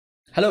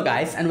Hello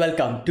guys and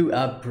welcome to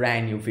a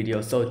brand new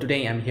video. So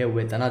today I'm here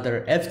with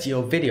another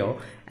FGO video,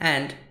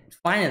 and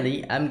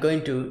finally I'm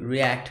going to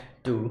react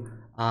to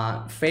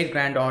Fate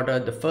Grand Order,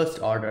 the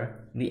first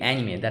order, the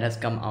anime that has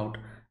come out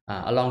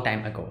a long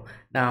time ago.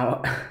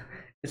 Now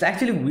it's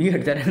actually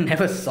weird that I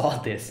never saw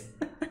this.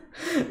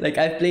 Like,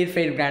 I've played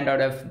Fate Grand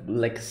Order, I've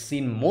like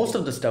seen most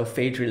of the stuff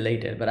Fate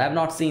related, but I've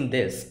not seen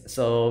this.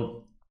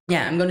 So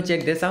yeah, I'm gonna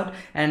check this out.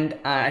 And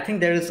I think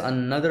there is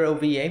another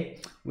OVA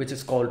which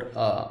is called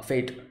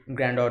Fate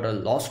Grand Order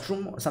Lost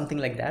Room or something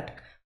like that,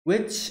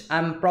 which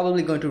I'm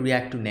probably going to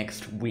react to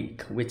next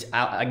week, which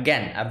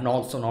again I've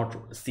also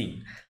not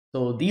seen.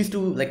 So these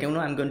two, like,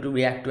 I'm going to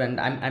react to. And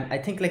I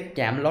think like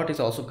Camelot is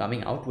also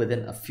coming out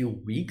within a few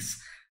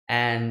weeks,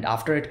 and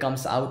after it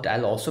comes out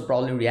I'll also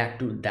probably react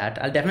to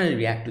that. I'll definitely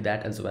react to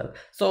that as well.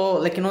 So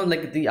like,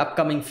 like the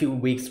upcoming few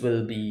weeks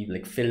will be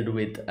like filled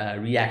with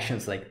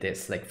reactions like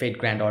this, like Fate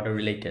Grand Order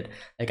related.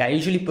 Like, I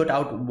usually put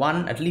out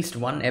at least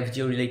one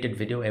FGO related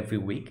video every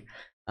week,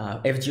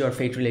 FGO or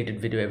Fate related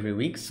video every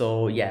week.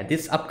 So yeah,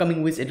 this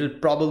upcoming week it'll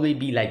probably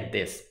be like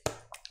this.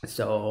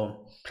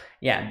 So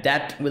yeah,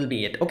 that will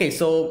be it. Okay,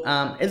 so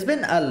it's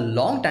been a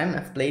long time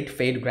I've played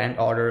Fate Grand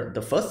Order,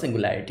 the first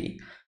Singularity.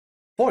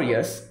 4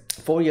 years.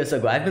 4 years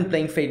ago I've been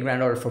playing Fate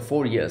Grand Order for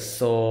 4 years,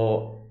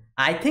 so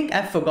I think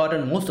I've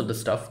forgotten most of the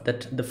stuff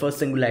that the first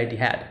Singularity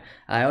had.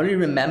 I only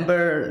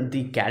remember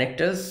the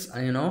characters,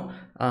 and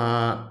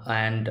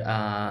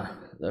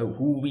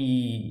who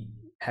we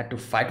had to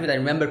fight with. I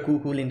remember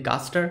Kukulin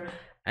Caster,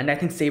 and I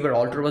think Saber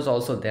Alter was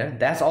also there.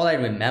 That's all I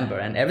remember,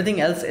 and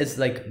everything else is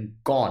like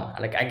gone.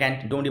 Like,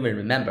 don't even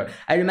remember.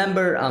 I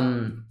remember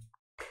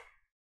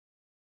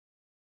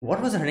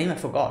what was her name? I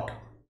forgot.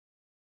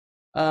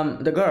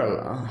 The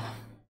girl.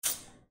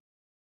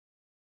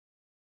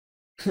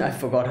 I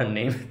forgot her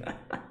name.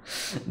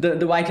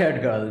 The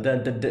white-haired girl,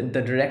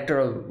 the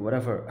director or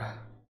whatever.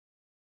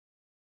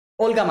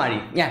 Olga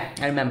Mari. Yeah,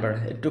 I remember.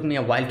 It took me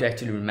a while to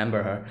actually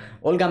remember her.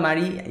 Olga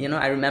Mari,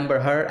 I remember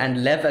her,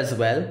 and Lev as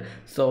well.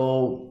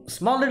 So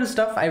small little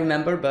stuff I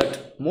remember,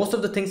 but most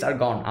of the things are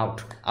gone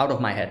out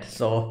of my head.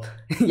 So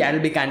yeah, it'll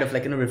be kind of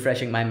like,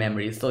 refreshing my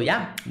memories. So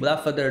yeah,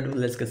 without further ado,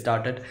 let's get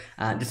started.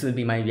 This will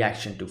be my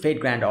reaction to Fate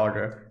Grand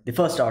Order, the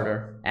first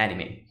order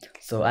anime.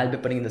 So I'll be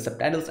putting in the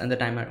subtitles and the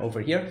timer over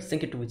here.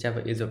 Sync it to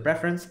whichever is your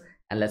preference,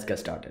 and let's get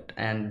started.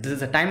 And this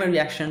is a timer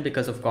reaction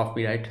because of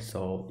copyright.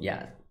 So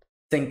yeah,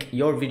 sync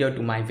your video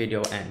to my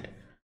video, and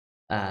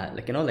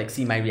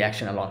see my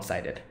reaction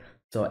alongside it.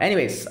 So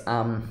anyways,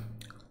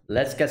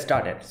 let's get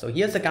started. So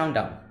here's the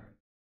countdown.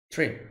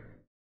 3,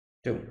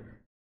 2,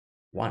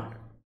 1,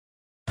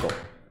 go.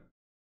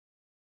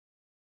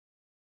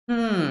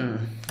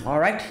 All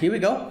right, here we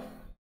go.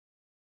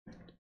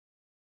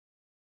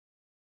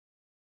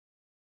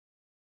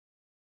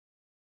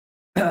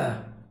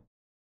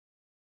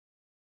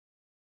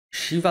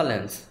 Shiva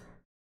lens.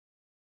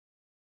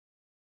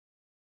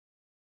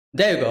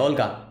 There you go,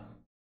 Olga.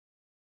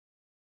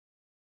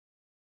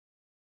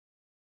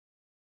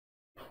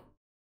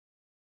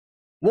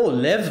 Whoa,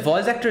 Lev's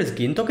voice actor is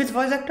Gintok's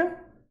voice actor?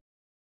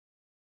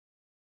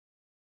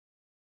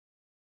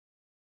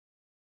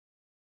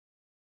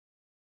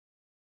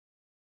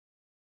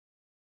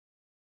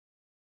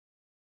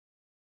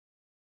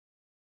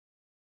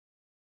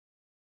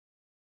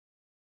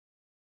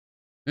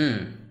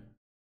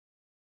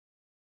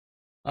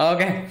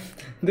 Okay,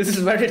 this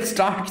is where it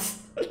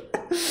starts.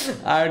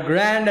 Our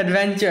grand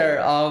adventure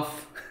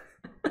of,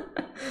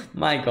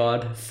 my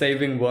god,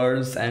 saving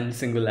worlds and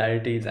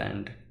singularities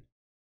and,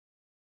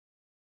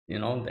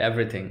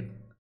 everything.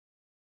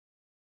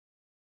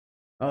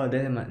 Oh,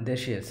 there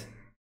she is.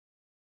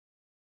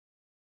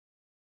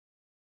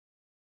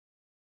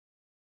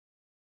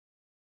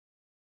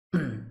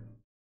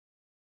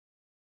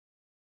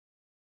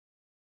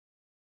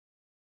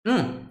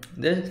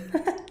 This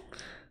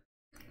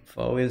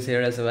Foe is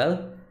here as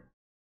well.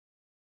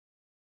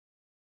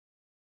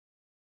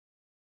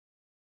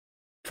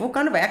 Foe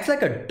kind of acts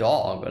like a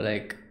dog,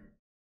 like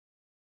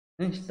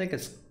she's like a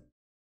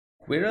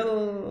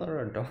squirrel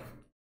or a dog.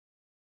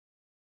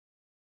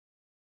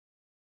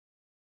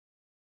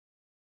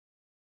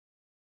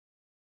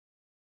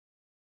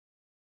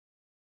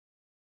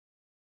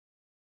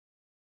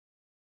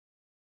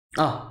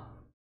 Oh,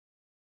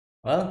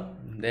 well,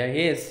 there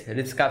he is,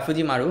 Ritsuka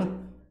Fujimaru.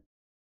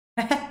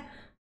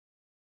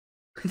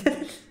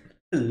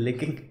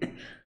 Licking.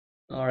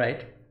 All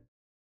right.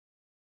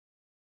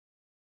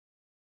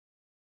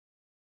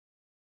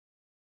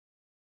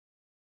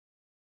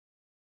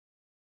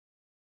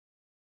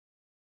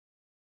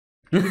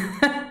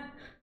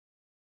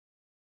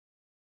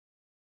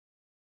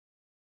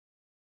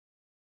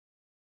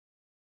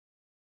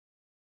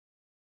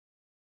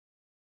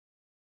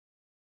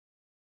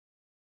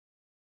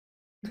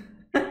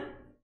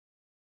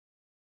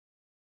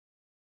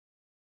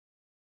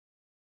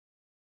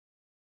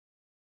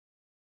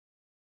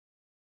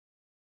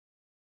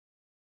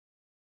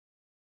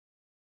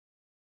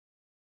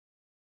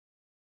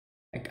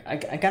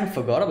 I kind of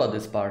forgot about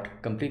this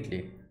part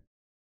completely.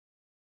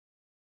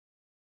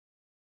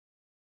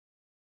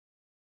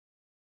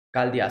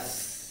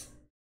 Caldias.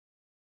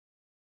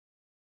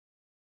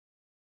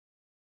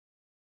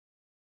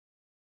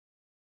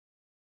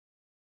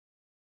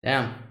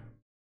 Damn.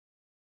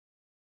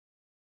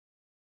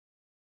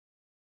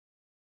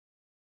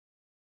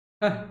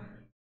 Huh.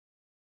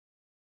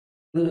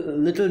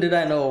 Little did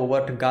I know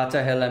what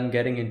gacha hell I'm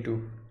getting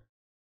into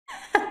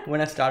when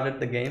I started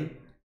the game.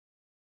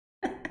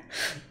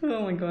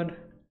 Oh my god.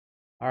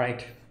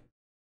 Alright.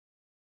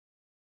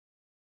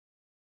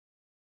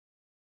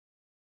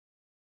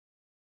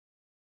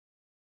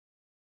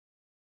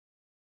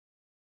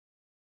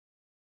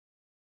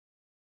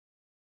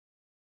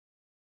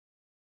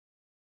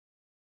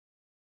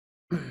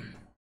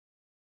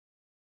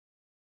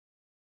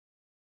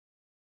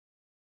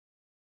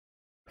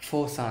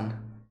 Fosan.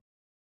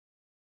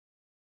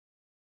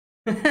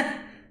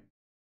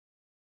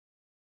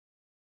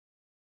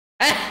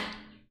 Ah!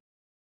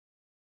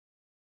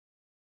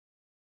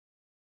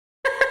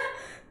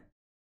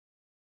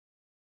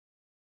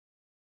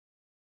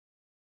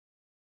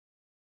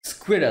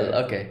 Squirrel,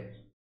 okay.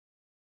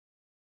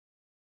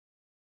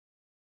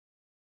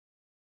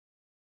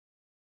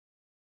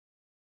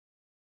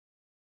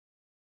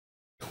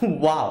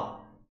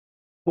 Wow.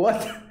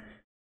 What?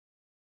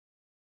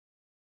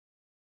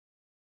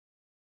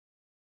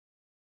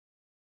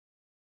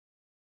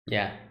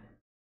 Yeah.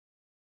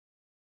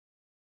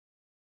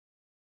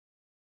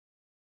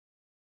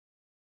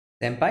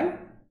 Senpai?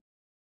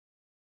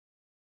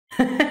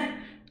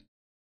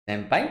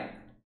 Senpai?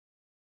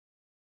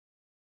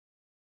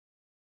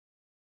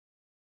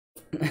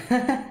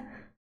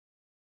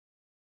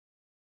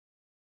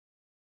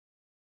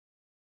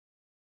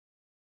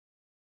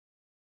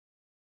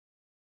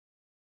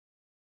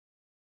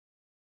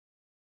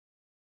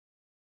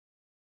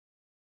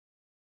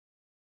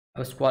 I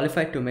was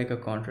qualified to make a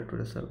contract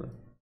with a server.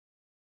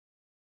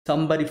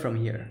 Somebody from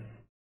here.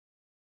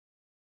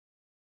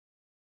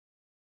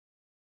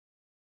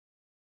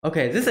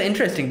 Okay, this is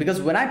interesting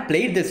because when I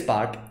played this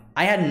part,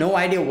 I had no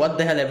idea what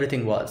the hell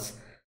everything was.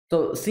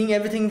 So seeing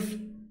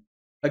everything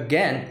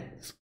again,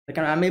 like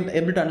I'm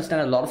able to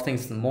understand a lot of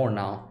things more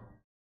now.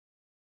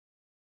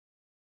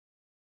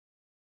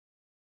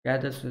 Yeah,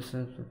 this is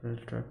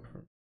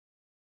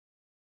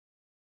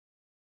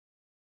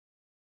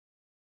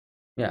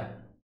yeah.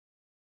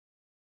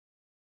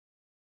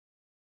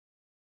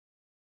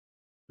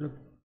 Look,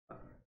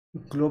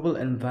 global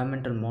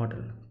environmental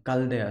model,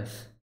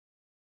 Caldeas.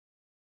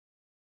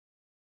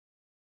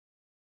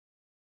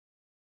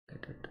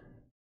 Get it.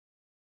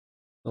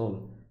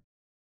 So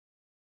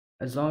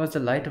as long as the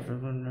light of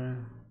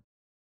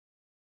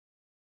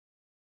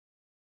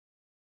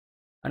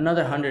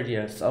another 100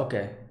 years.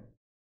 Okay.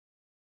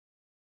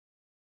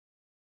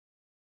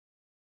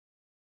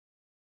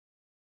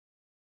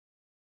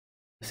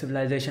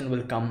 Civilization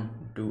will come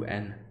to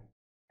an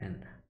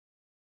end.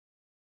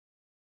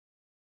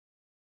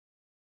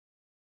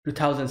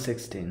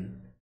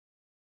 2016.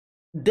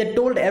 They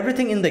told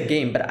everything in the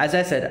game, but as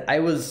I said, I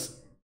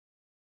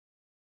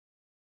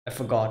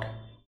forgot.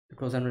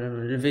 Because I'm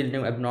revealed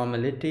new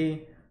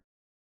abnormality.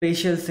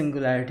 Spatial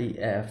singularity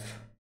F.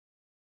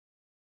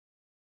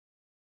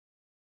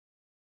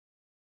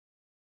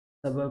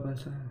 Suburban.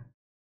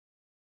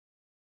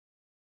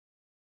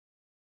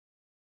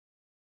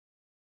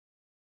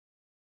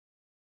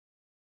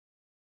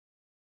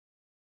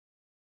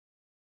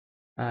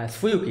 It's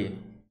Fuyuki.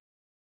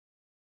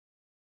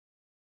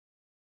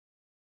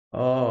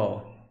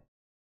 Oh.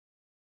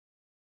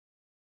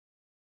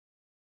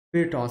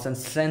 Spirits and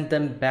send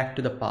them back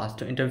to the past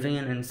to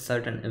intervene in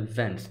certain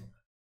events.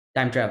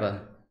 Time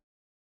travel.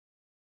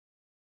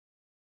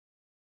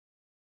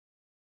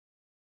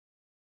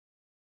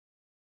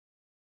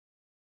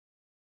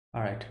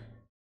 Alright.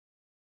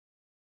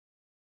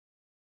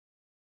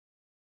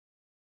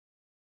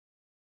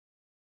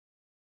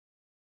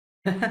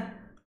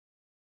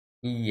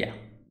 Yeah.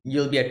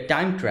 You'll be a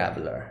time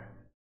traveler.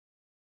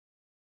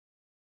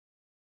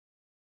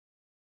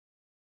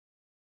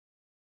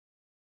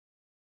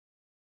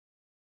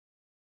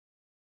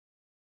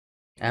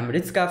 I'm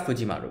Ritsuka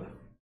Fujimaru.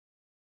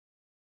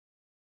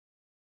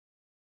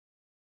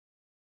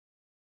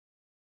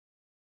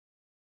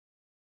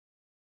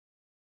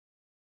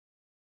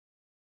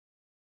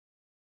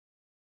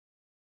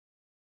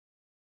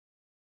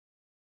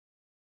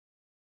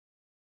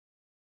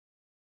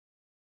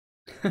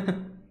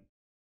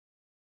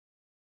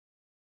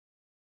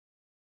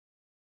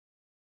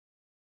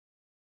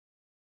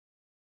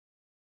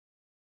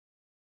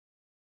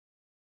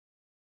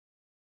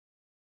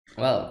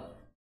 Well,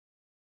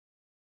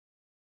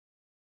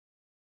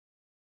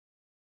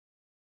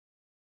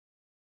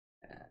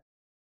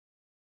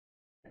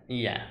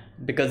 yeah,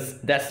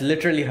 because that's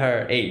literally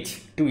her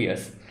age, 2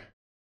 years.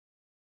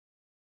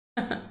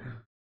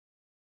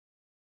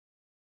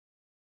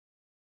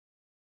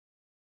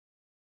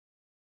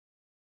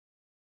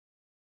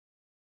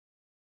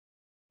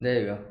 There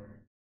you go.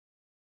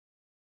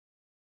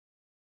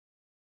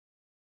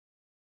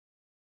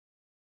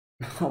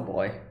 Oh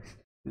boy,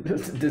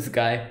 this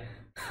guy.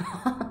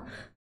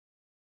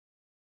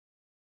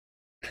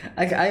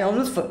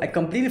 I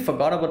completely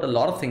forgot about a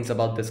lot of things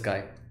about this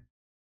guy.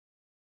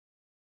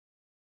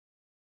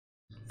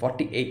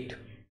 48.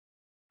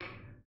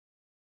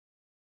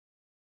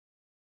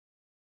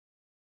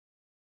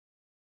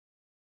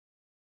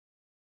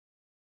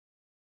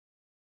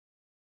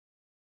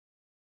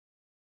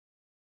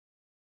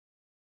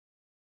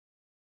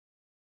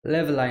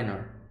 Level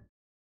liner.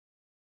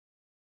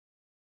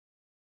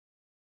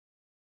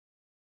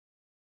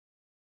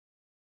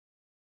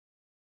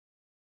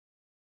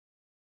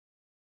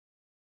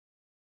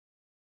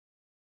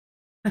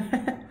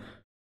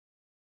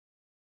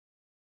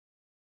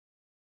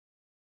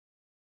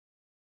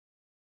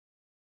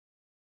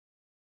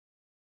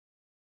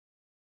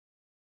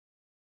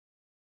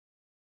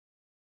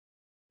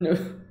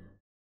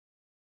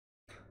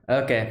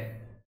 Okay.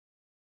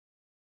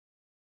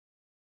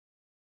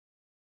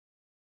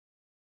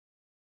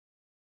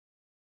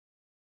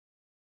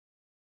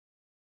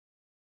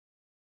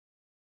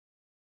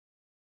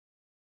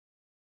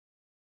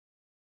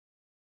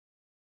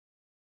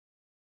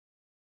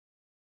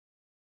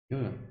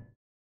 Human.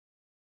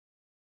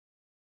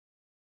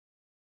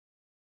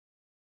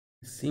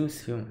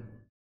 Seems human.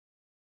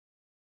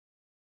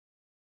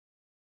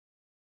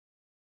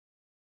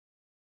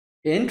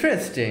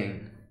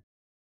 Interesting.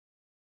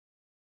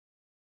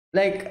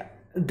 Like,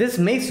 this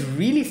makes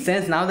really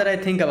sense now that I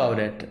think about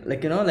it.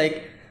 Like,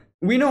 like,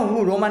 we know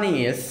who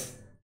Romani is.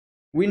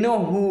 We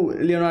know who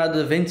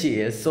Leonardo da Vinci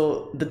is.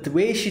 So the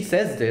way she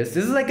says this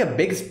is like a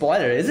big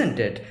spoiler, isn't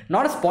it?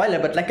 Not a spoiler,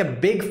 but like a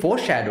big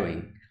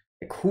foreshadowing.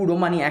 Like who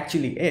Romani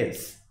actually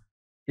is.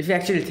 If you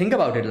actually think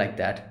about it like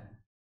that.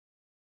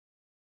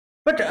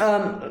 But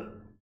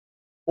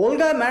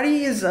Olga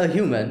Mary is a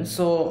human,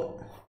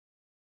 so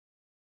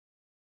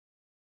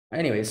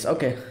anyways,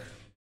 okay.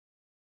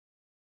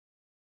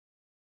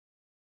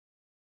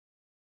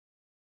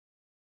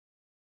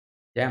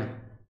 Damn.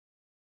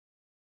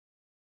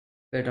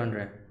 Wait on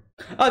Ray.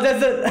 Oh,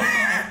 there's a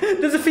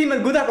there's a female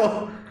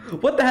Gudako.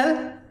 What the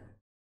hell?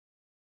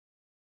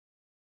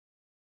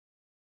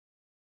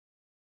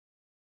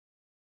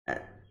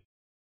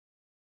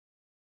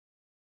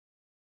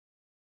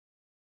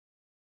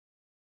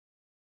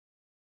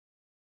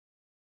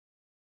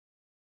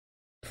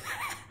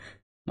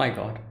 My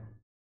god.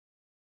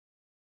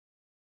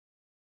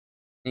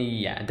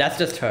 Yeah, that's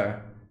just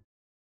her.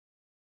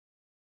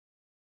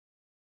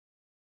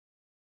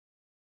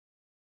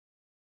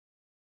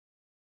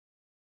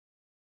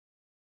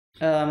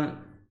 Um.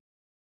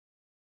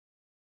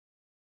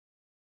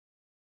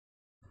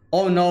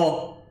 Oh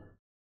no.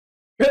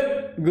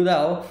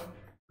 Gudao.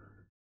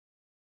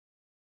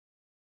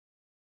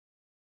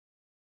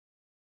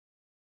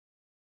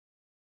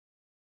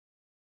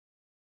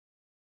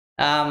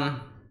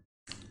 Um.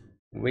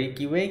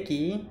 Wakey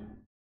wakey.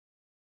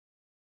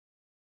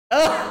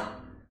 Oh!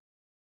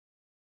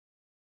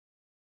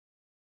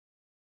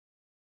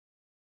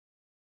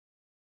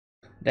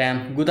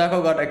 Damn,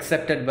 Gudako got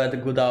accepted by the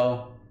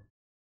Gudao.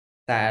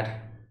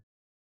 Sad.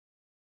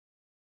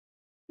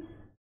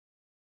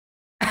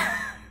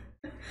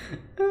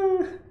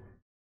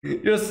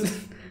 you're,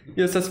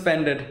 you're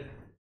suspended.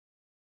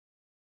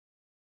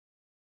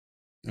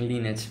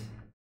 Lineage.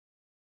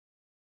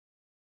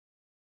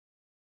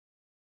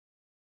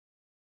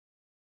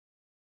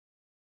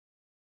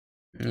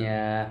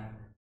 Yeah.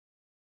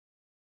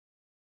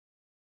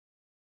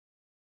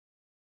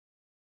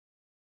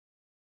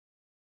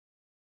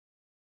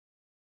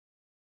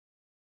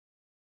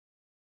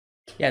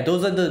 Yeah,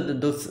 those are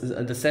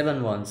the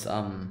seven ones.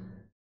 Um.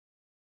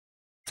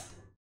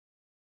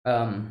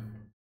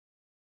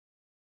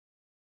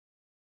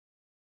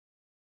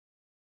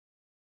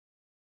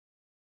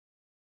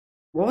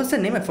 What was the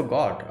name? I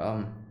forgot.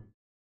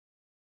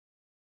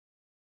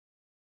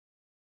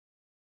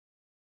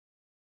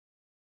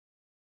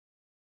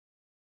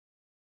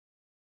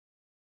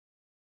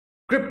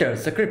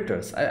 Cryptors. The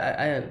cryptors.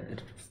 I.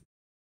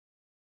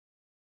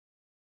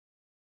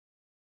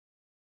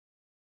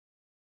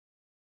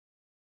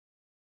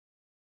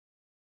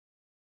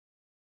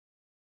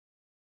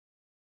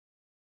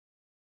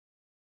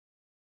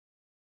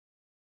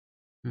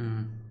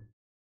 Hmm.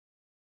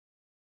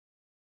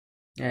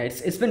 Yeah,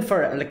 it's been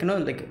for like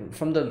like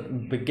from the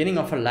beginning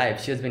of her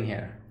life she has been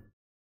here.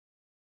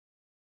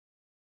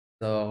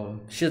 So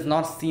she has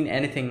not seen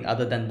anything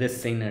other than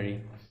this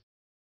scenery.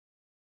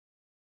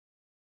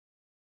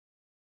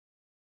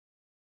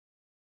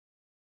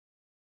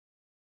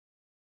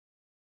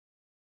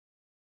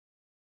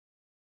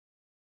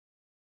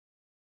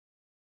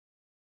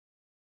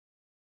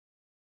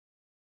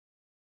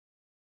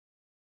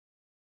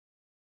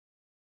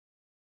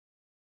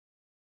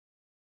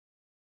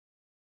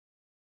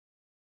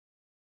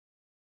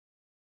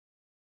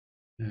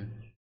 Hmm.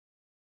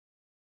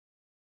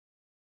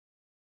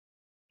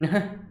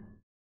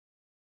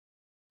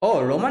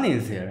 Oh, Roman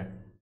is here.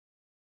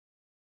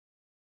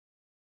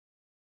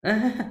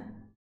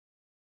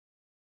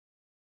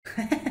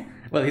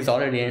 Well, he's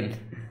already in.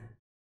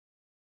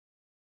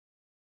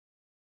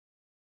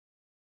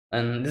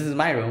 And this is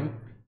my room.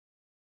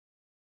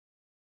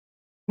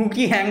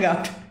 Hookie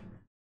hangout.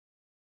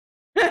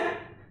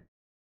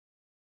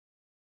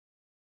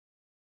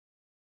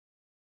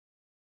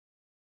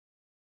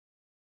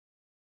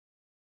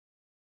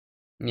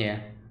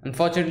 Yeah,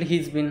 unfortunately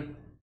he's been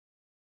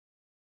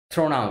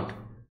thrown out.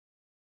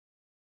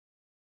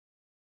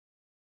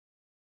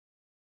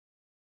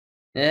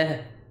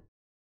 Yeah.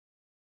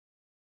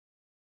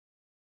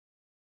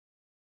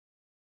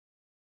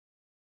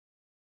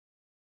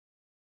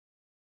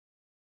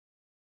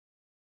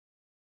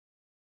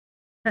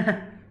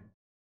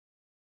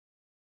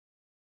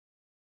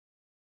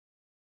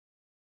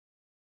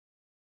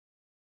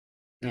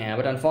 Yeah,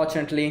 but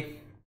unfortunately.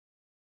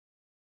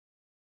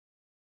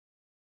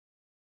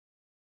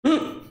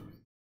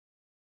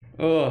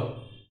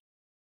 Oh.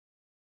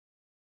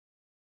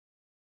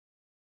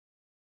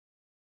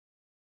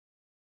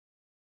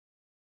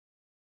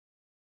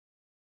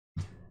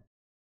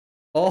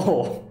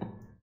 Oh.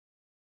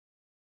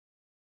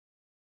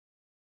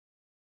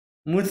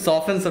 Mood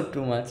softens up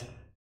too much.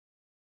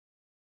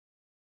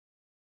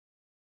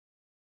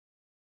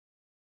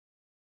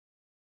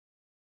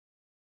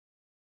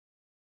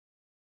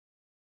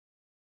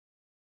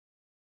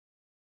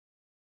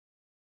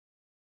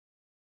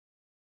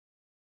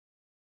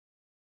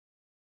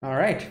 All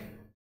right.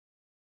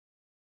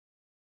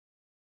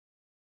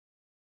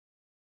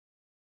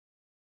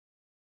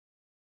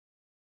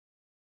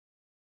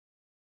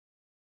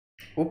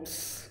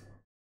 Oops.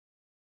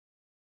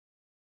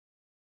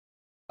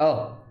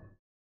 Oh.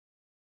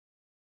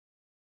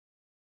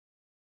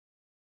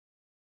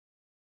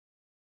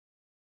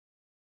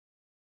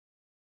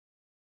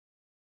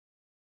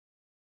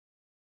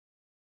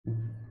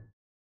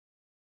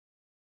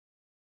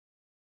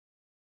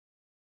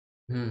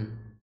 Hmm.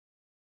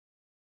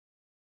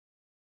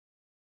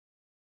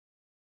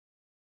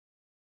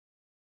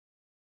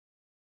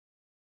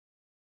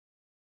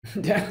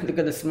 Yeah, look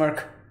at the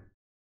smirk.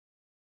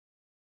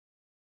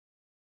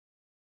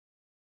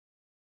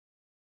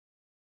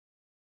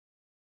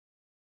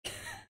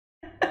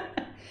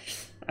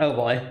 Oh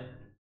boy.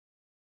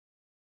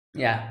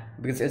 Yeah,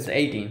 because it's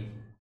 18.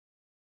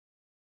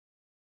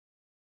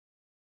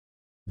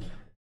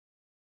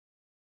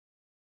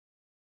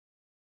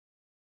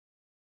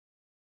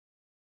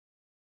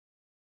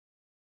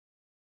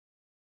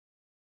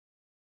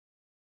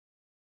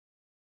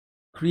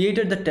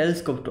 Created the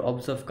telescope to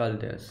observe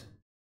cultures.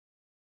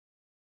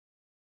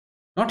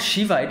 Not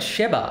Shiva, it's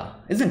Sheba,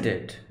 isn't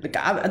it? Like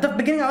at the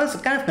beginning, I was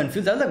kind of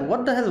confused. I was like,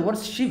 "What the hell?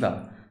 What's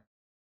Shiva?"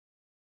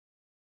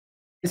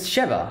 It's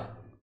Sheba.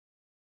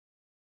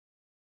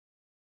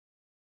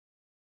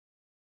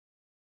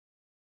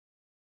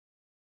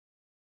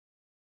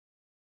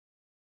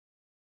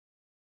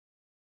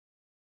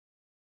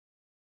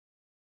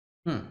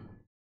 Hmm.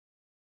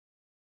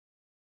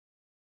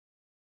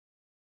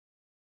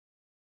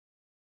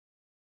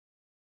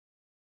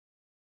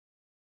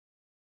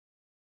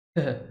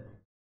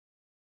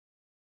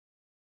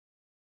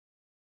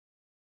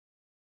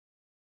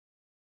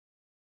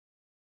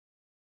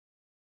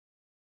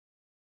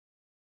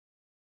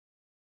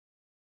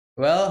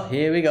 Well,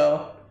 here we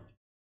go.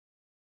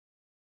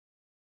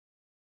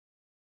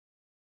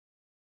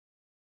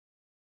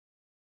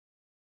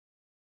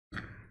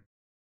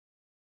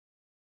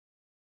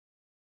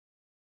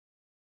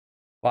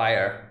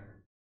 Fire.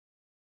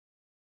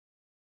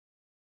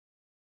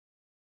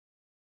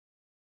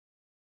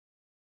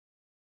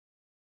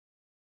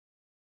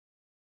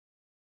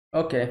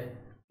 Okay.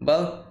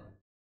 Well,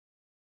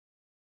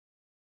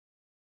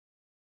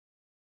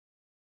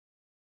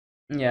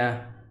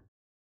 yeah.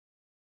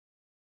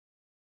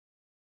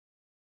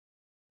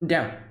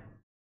 Damn.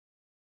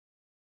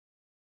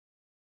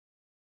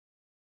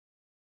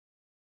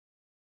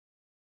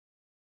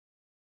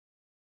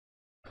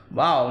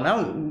 Wow. Now,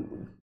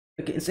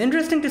 okay, it's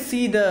interesting to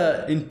see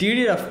the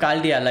interior of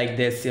Caldia like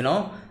this.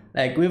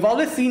 Like we've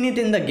always seen it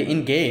in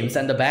in games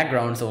and the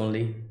backgrounds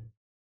only,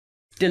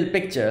 still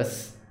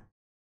pictures.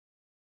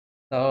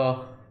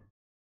 So,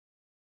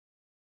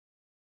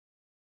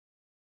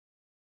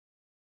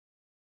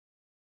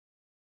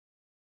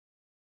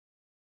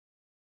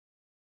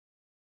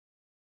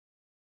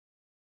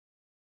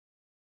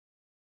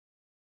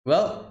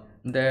 well,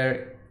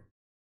 there.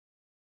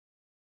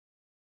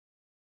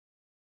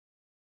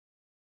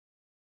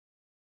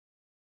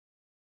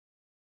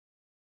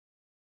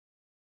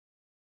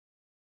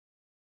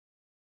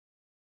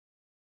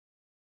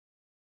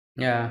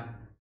 Yeah.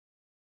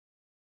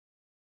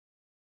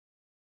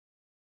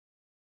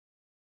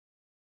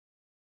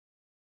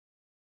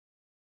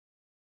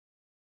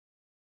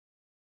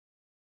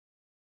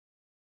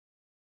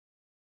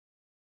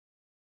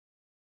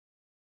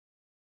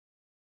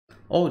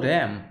 Oh,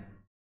 damn.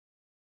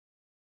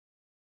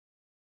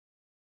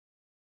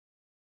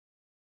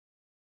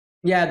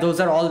 Yeah, those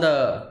are all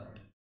the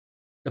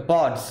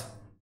pods.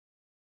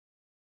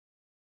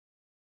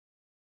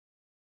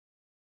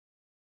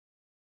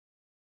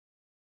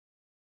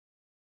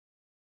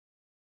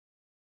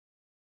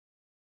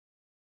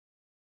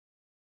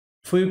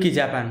 Fuyuki,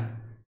 Japan,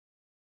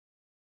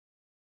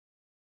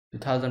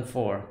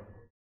 2004.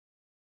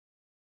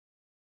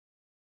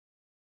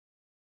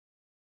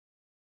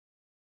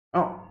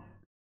 Oh,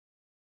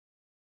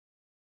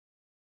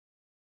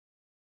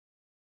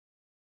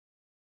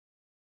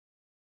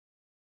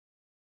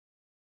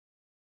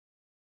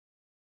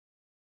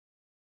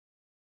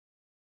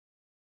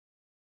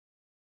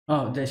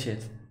 Oh, there she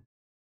is.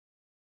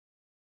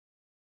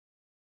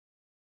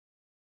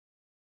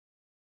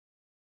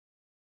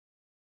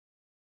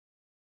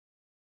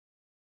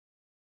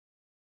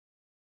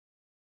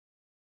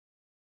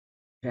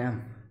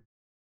 Damn.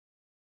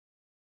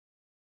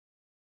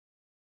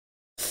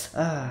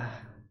 Ah.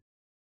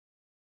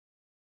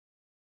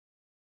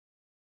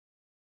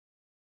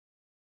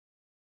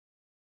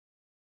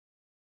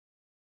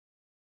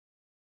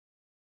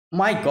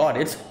 My god,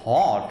 it's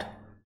hot.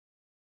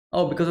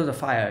 Oh, because of the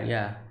fire,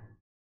 yeah.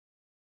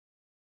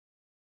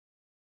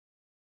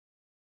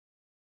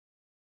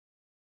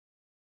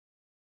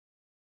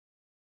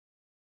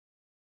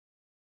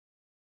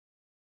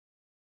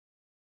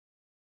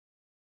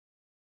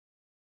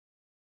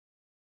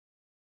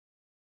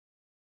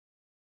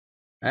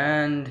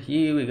 And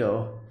here we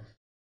go.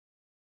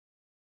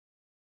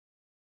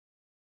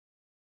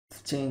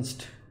 It's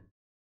changed.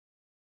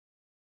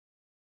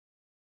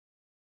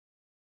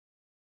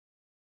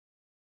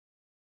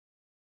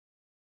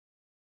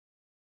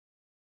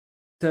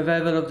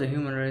 Survival of the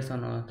human race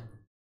on Earth.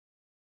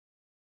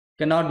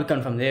 Cannot be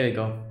confirmed. There we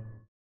go.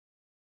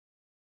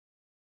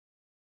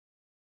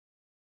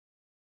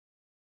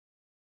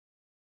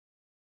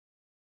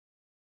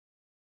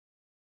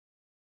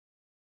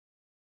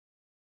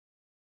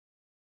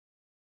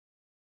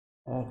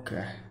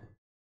 Okay.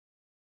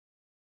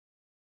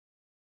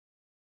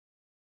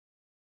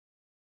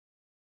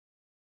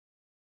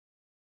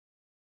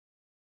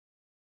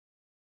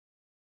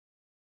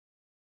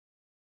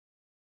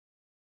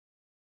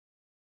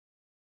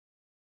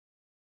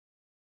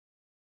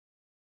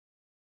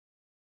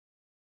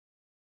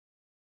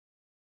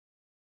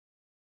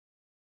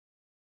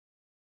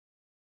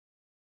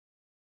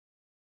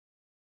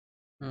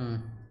 Hmm.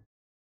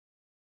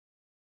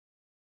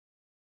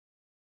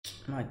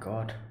 My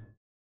god.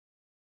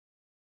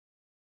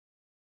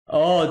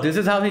 Oh, this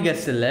is how he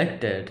gets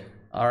selected.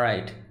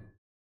 Alright.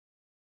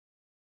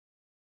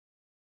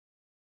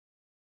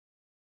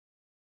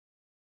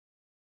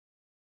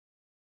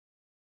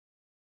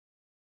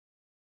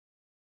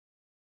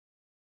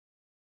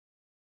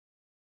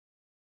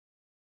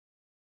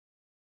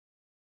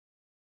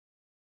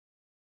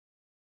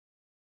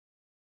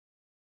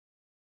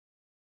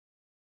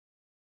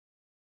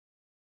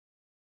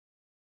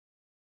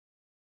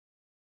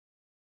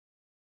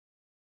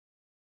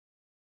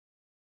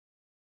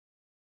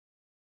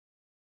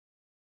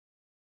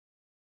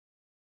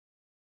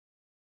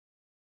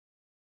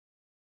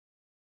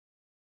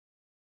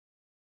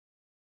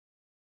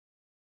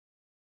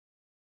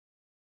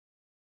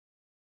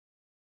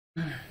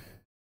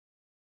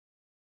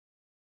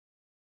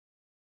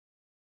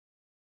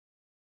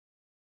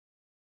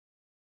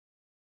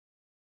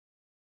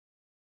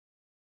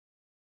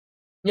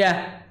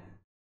 Yeah.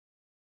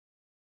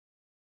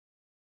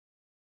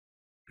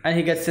 And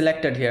he gets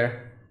selected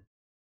here.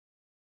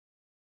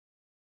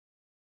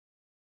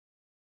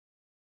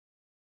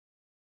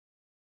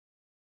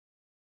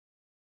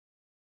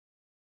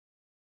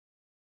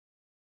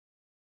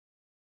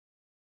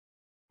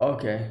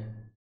 Okay.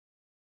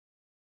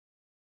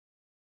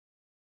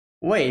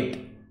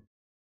 Wait.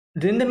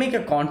 Didn't they make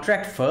a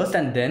contract first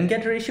and then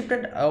get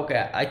reshifted?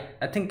 Okay,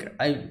 I think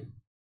I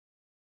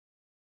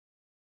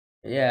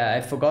yeah,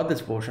 I forgot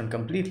this portion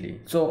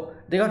completely. So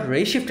they got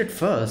reshifted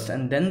first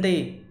and then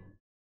they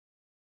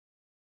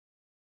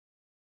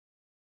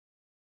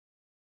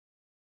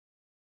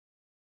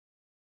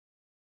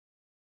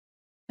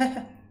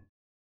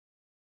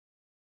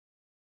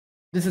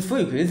this is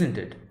Fuku, isn't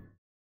it?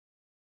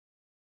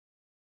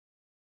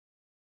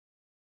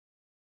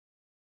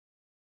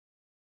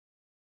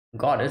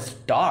 God, it's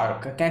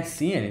dark. I can't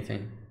see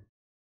anything.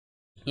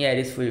 Yeah, it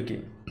is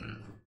Fuyuki.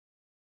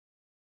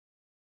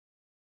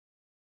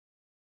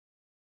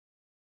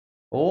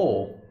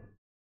 Oh,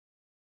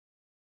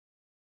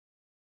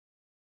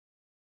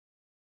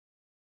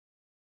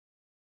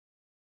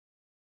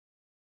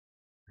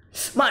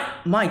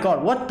 my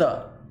God, what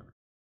the?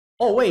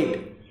 Oh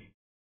wait,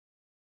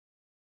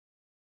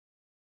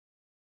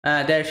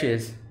 there she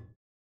is.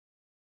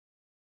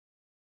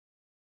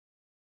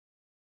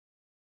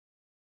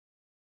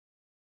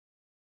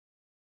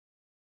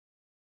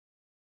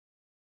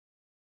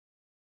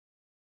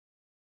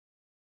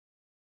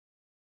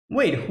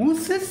 Wait,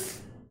 who's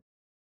this?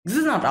 This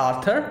is not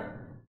Arthur.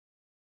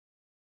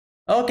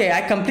 Okay,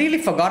 I completely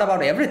forgot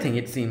about everything.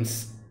 It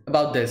seems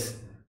about this.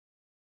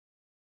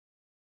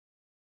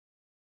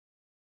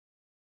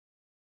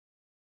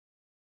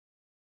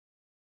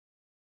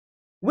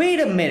 Wait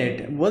a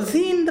minute, was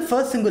he in the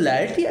first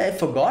Singularity? I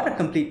forgot a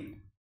complete.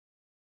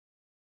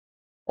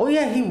 Oh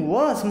yeah, he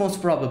was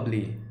most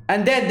probably.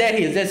 And there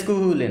he is. There's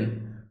Kuhulin.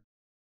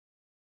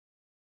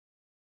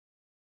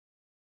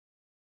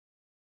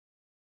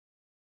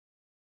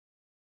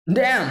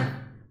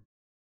 Damn.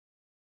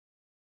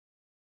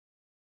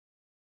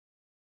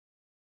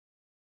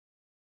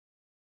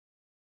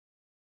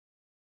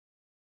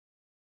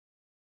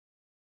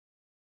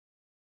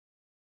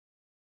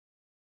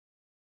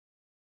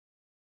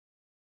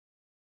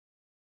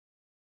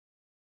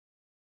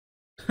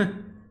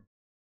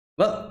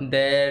 Well,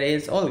 there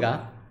is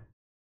Olga.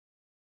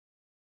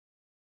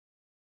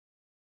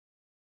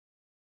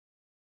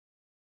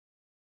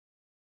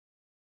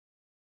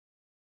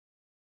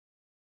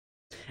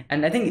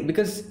 And I think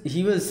because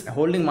he was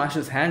holding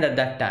Marshall's hand at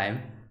that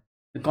time,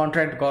 the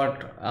contract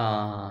got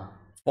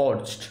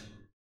forged.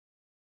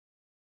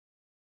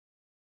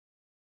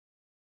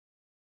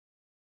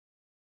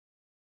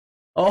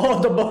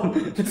 Oh, the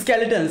bone, the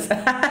skeletons.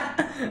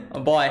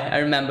 Oh boy, I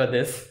remember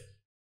this.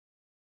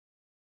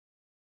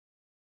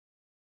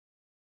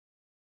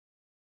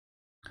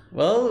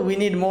 Well, we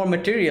need more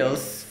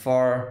materials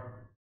for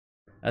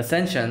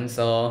Ascension,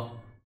 so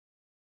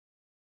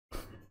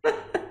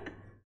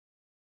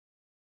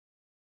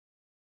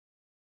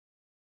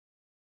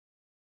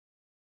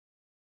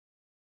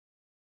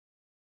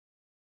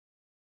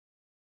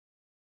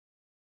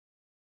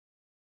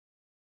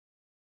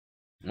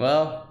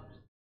well,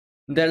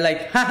 they're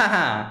like, ha ha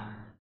ha.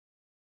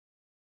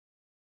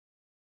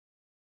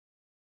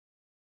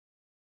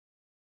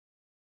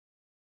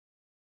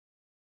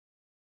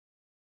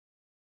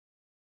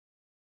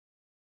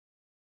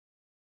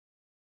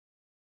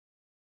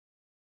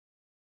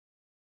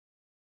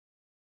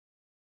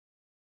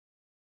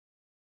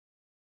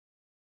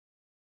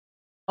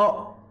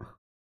 Oh,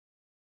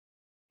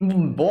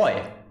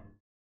 boy.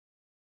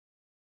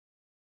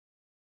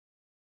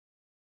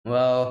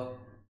 Well,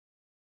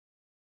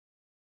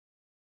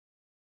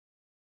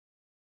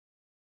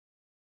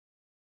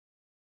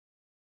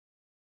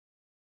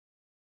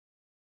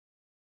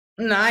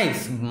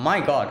 nice. My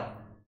God.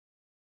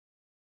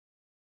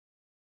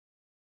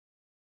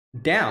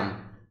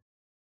 Damn.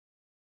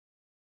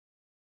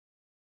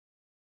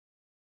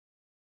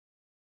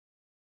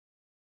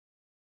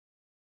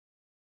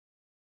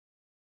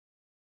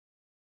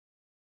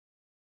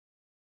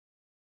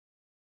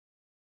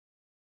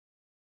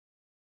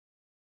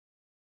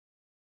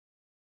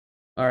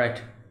 All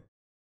right.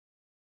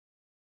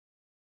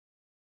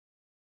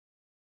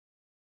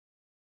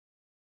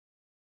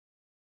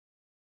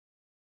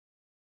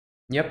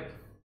 Yep.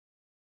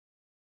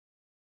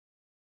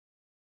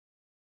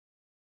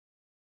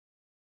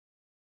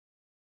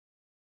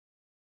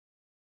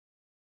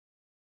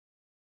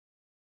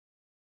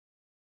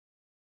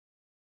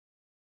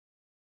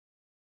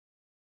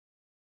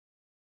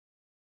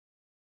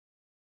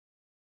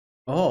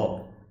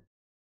 Oh,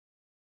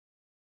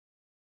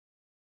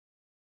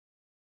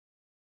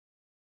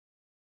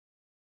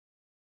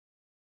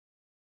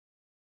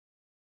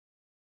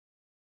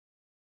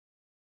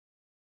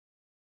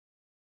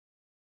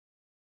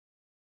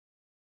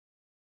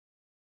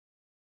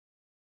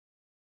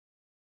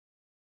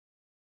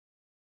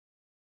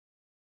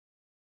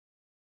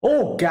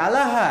 oh,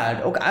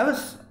 Galahad. Okay, I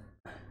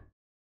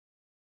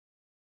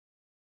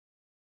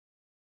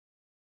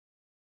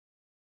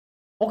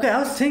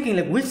was thinking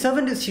like, which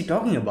servant is she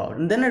talking about?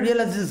 And then I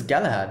realized this is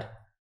Galahad.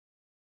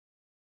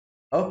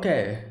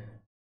 Okay.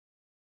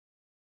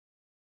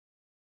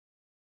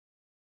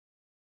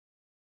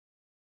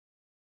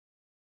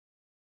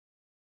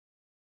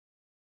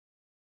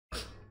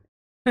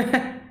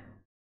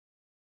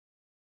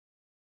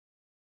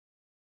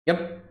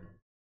 Yep.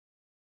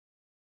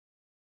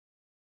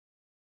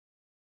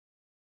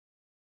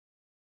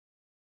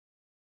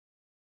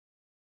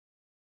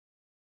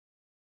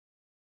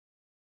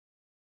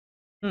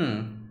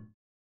 Hmm.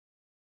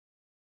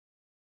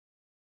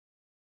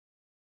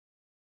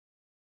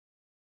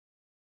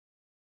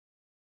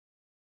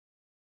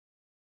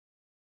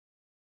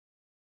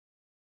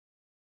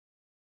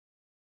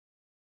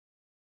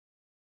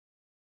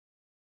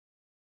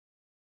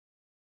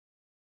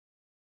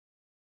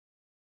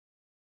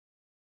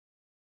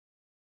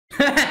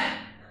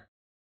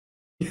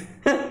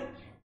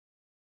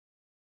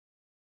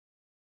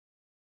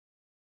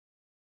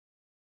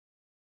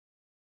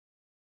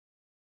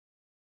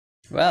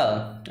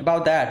 Well,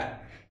 about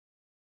that.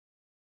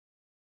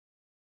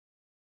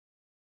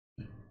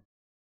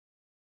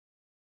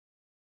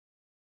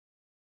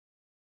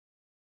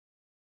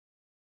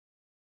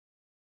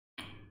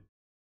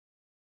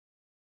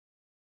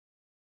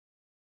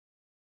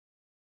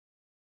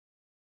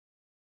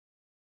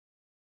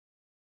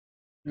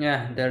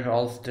 Yeah, they're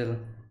all still.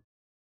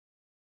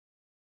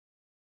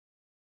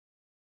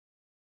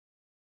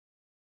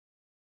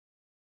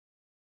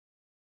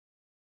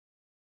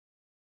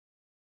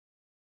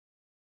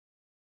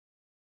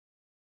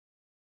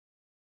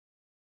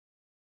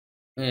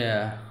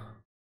 Yeah.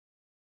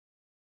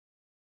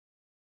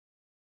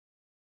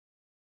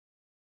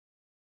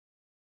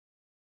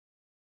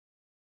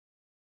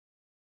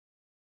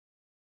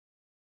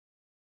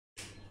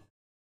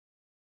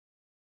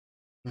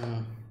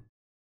 Hmm.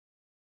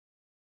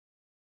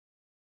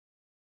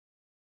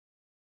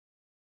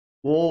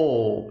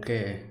 Whoa,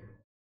 okay.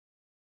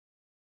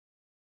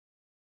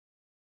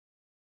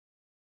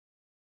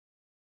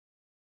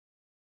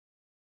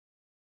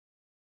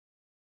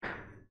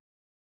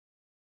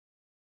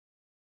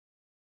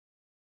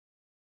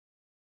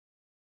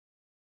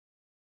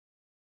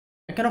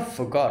 I kind of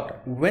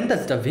forgot. When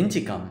does Da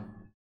Vinci come?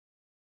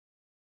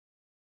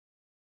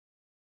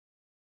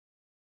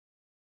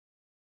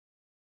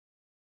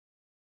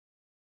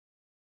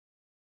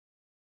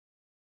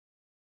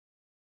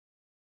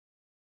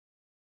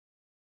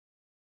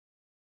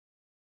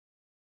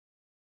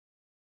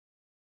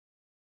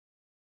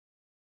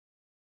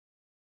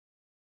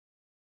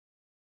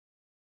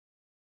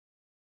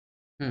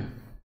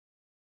 Hmm.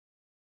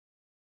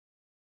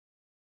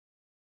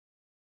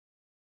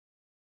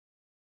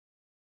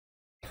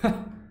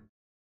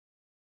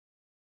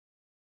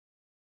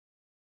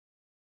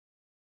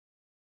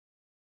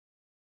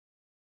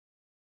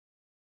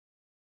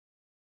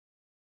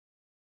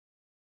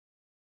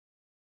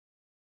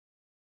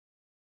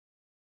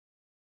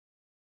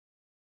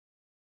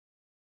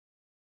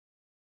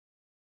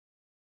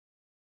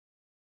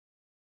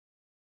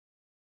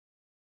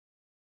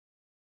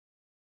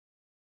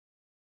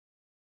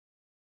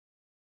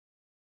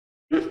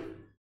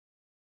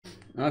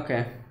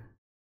 Okay.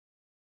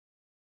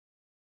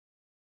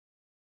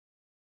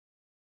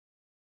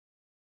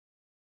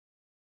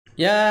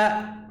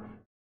 Yeah.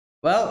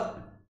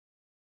 Well,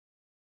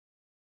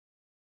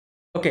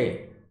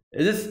 okay.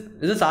 Is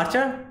this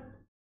Archer?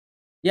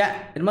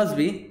 Yeah, it must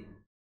be.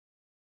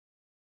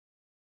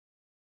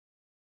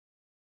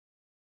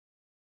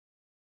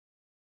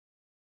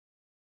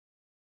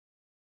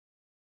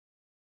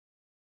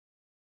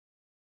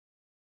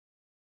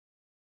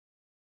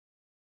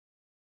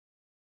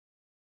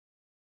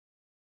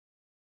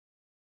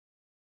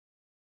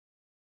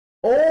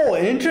 Oh,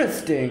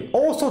 interesting.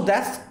 Oh, so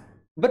that's,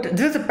 but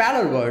this is a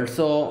parallel world,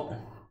 so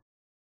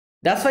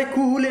that's why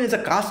Kuhulin is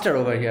a caster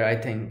over here, I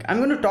think. I'm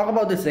going to talk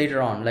about this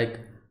later on. Like,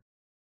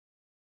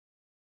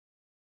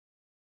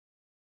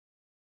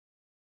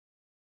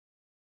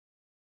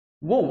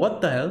 whoa,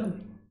 what the hell?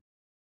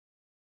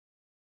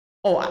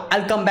 Oh,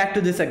 I'll come back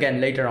to this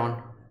again later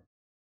on.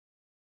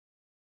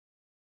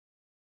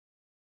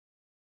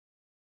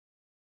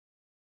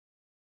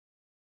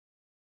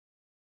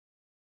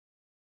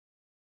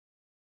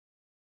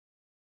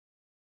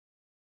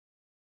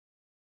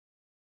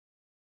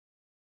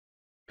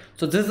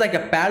 So this is like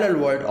a parallel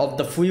world of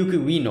the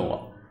Fuyuki we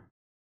know.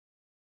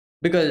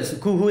 Because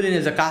Kuhulin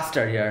is a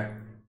caster here.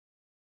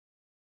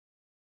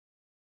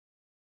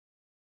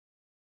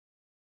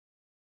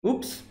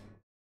 Oops.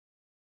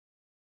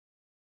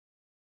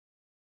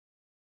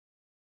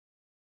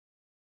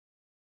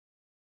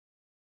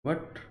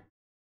 What?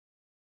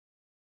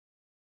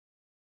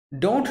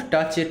 Don't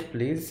touch it,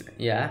 please.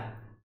 Yeah.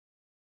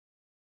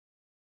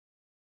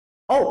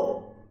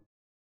 Oh,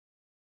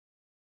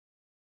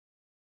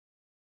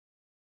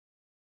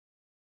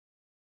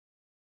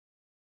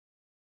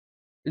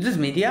 is this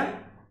media?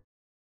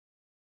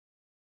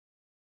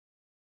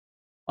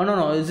 Oh, no,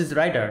 no, this is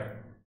writer.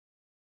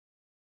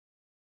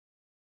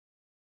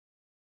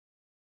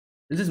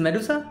 Is this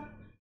Medusa?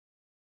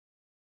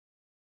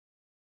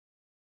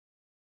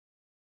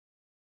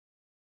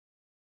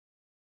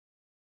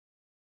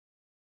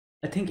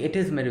 I think it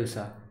is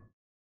Medusa.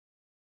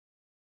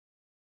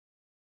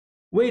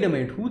 Wait a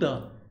minute, who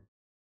the?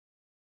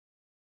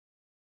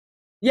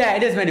 Yeah,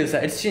 it is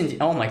Medusa. It's Shinji.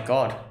 Oh my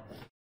god.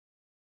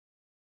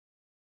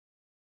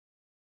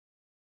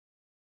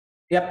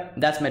 Yep,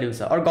 that's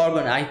Medusa. Or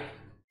Gorgon. I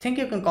think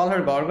you can call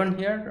her Gorgon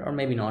here, or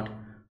maybe not.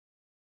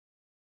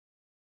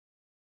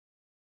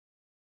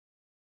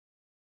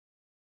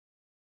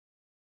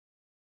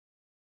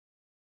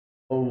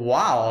 Oh,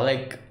 wow,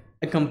 like,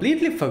 I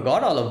completely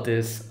forgot all of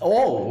this.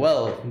 Oh,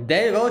 well,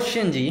 there you go,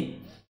 Shinji.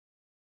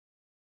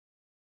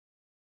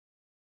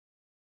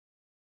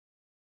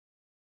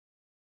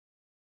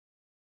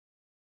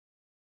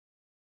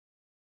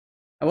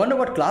 I wonder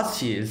what class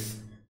she is.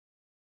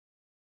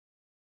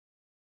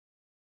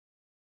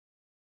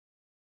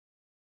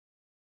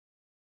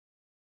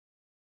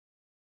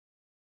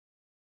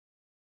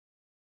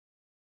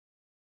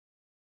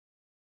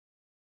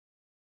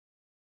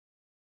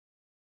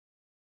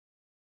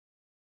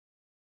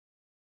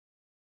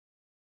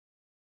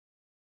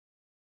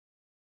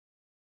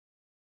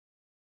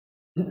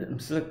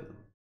 So-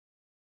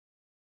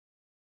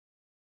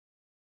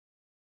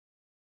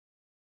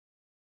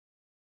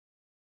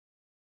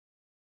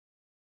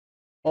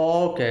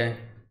 okay.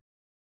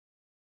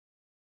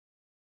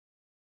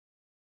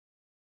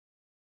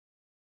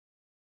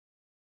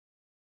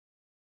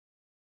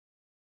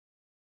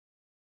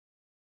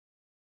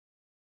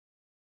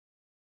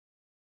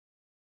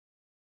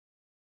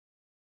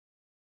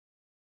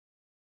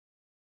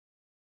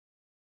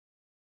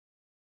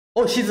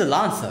 Oh, she's a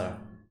lancer.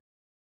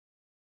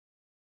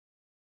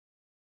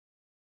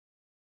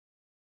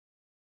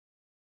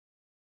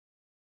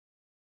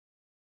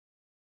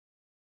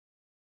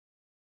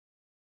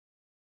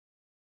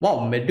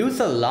 Wow,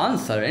 Medusa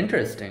lancer,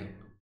 interesting.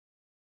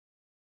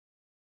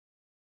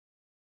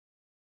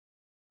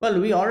 Well,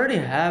 we already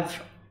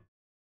have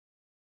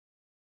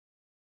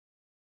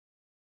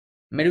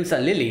Medusa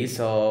Lily,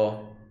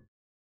 so.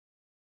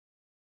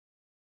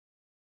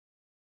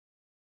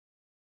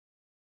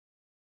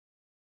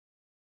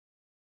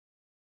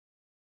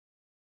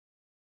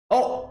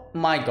 Oh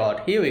my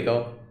god, here we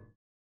go.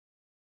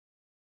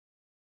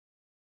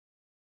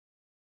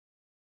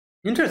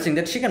 Interesting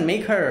that she can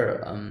make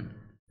her,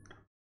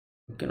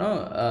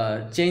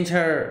 change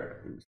her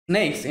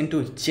snakes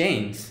into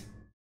chains.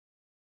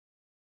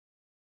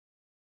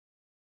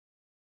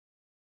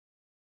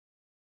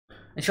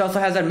 And she also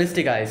has her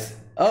mystic eyes.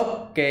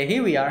 Okay,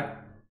 here we are.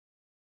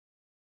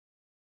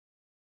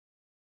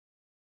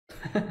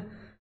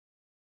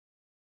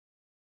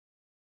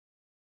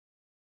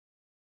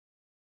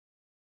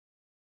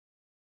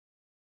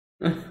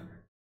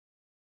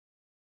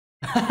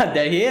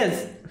 There he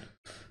is.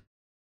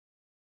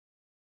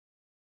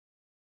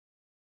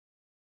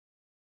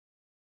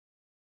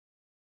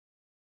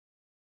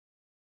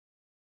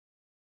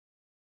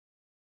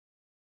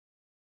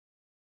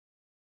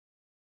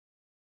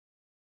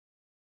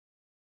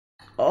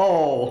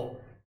 Oh,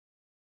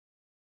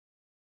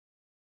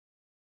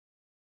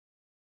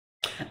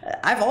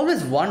 I've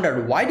always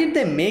wondered why did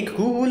they make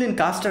Huhulin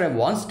Caster a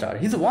one star?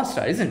 He's a one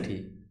star, isn't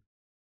he?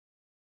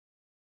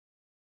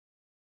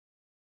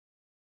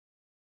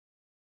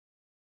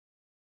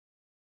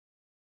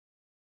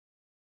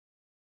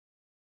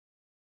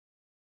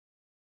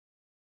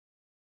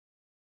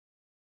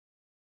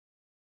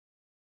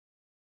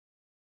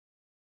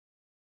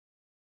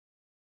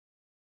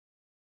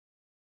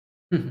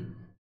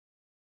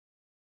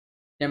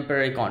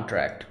 Temporary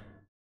contract.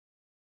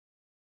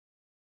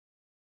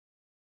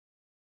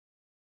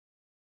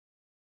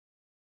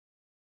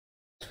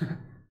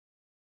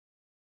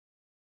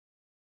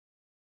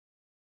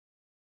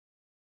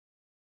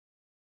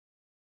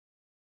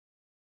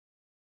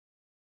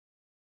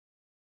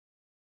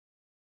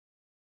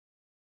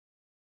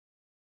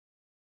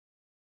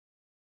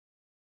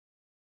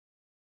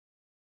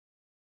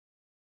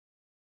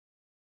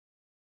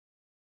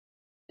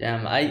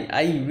 Damn,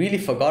 I really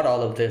forgot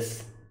all of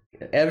this.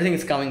 Everything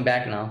is coming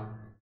back now.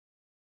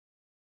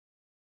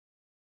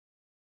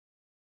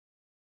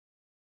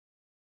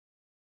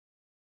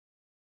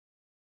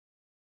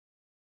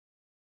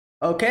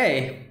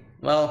 Okay,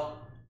 well,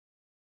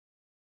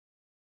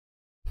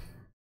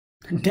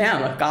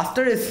 damn, a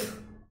caster is.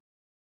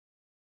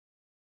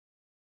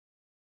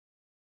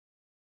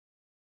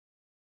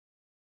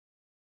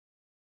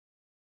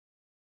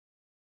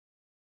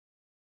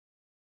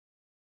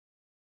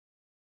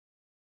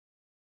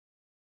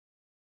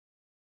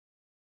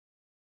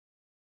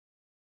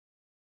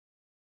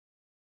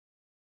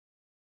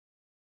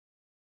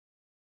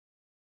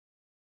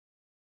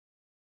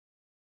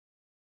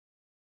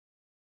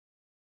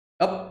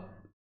 Up,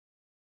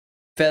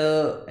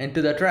 fell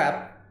into the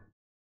trap.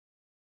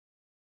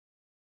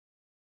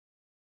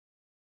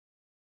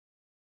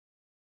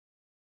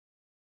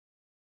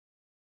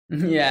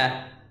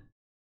 Yeah.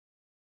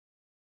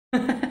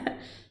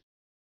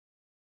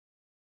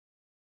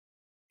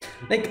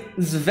 Like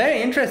it's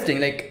very interesting.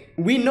 Like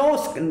we know,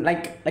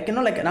 like you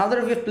know, like now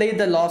that we've played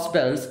the Lost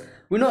Spells,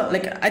 we know.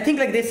 Like I think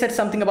like they said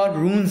something about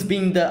runes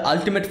being the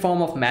ultimate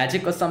form of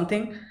magic or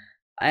something,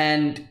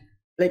 and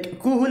like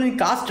Kuhulin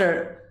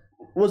Caster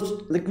was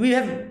like we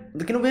have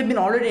like you know we've been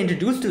already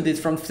introduced to this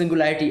from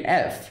Singularity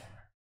F,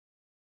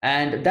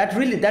 and that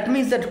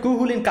means that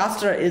Kuhulin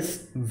Caster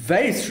is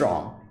very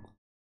strong.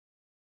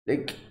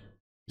 Like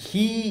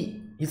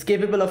he's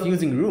capable of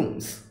using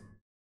runes.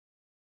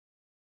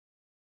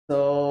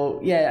 So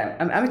yeah,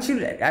 I'm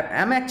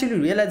actually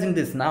realizing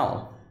this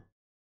now.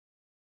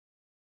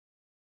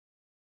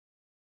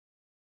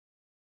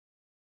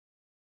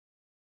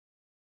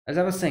 As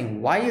I was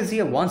saying, why is he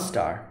a one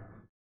star?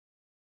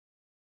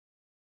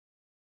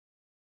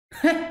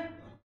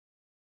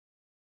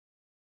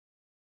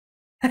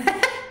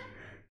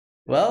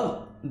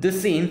 Well,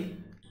 this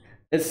scene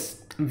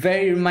is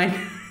very remind.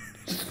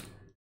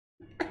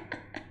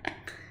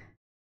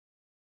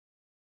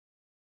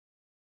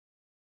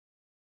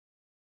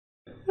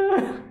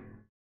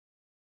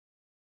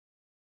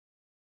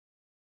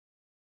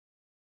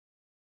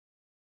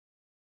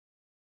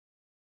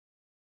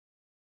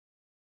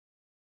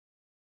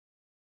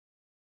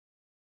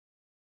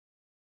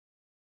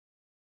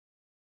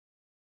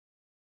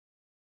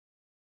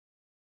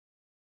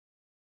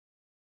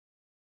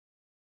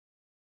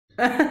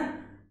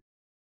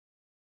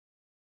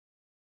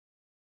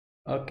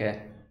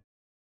 Okay,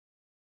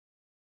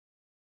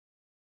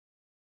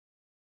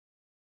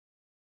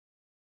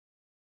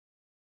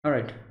 all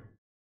right.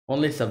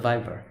 Only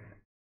survivor.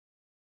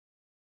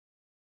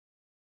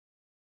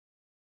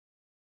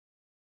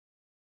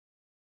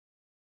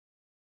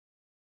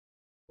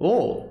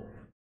 Oh,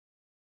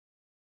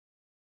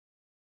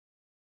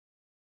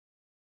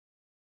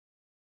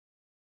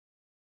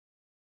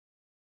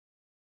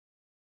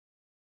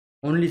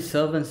 only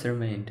servants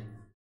remained.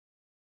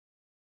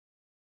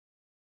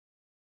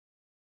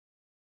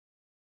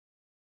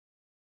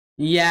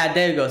 Yeah,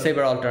 there you go,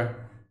 saber altar.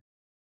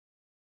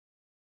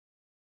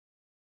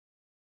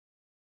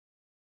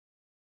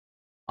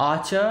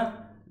 Archer,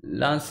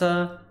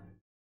 lancer.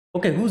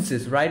 Okay, who's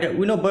this? Rider.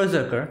 We know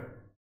berserker,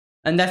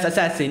 and that's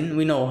assassin.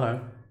 We know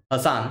her.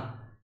 Hassan.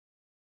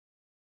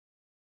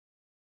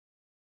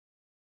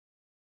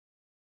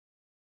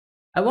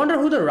 I wonder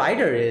who the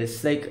rider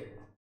is. Like,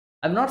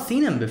 I've not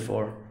seen him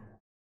before.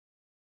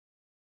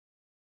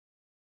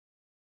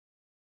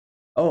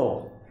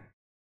 Oh.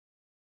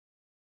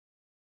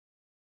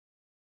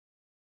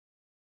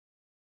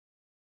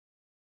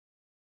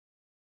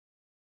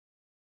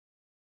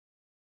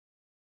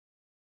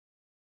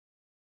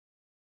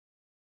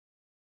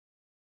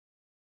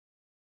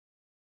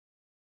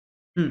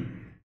 Hmm.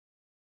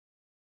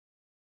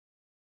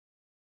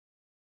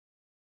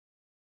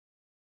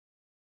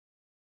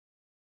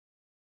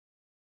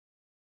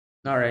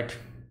 All right.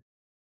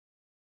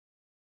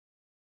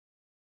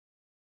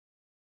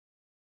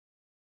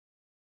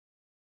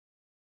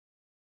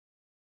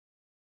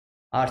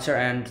 Archer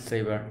and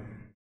saber.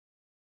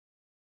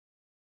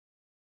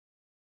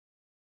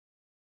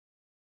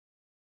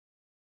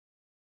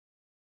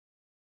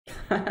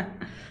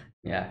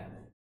 Yeah.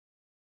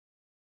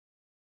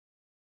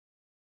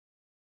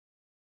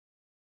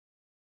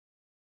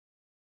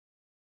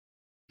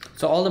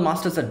 So all the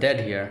masters are dead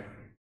here.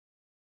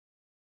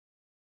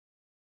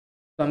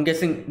 So I'm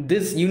guessing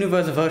this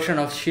universe version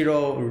of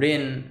Shiro,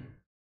 Rin,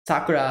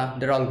 Sakura,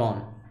 they're all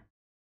gone.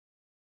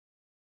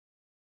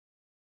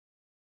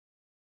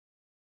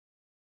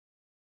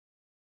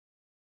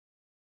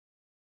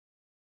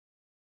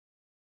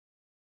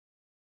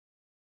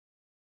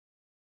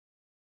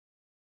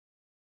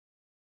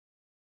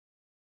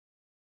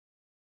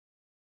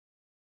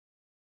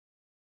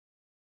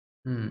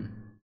 Hmm.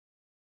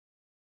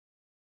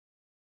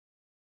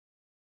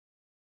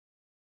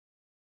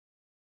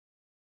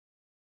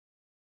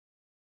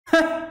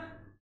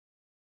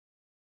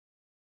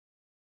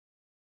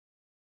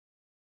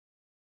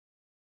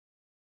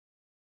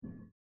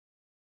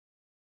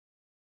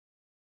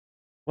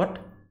 What?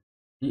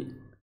 Y-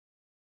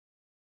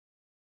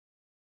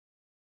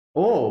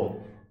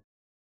 Oh.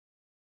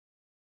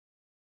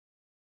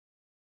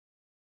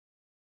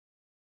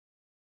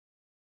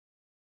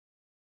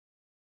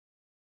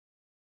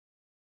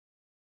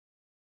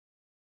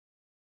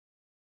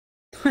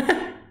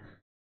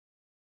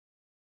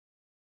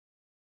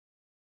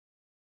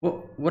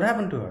 What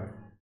happened to her?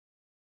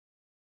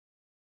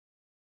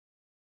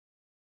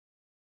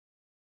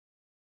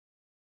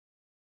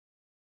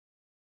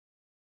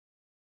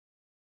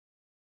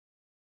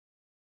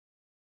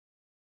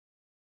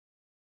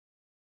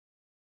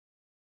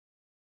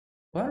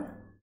 What?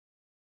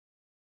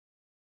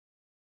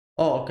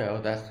 Oh, okay.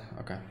 Oh, that's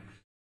okay.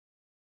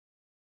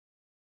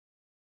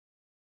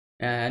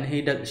 And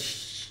he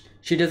does.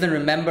 She doesn't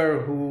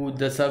remember who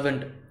the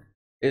servant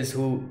is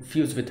who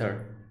fused with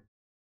her.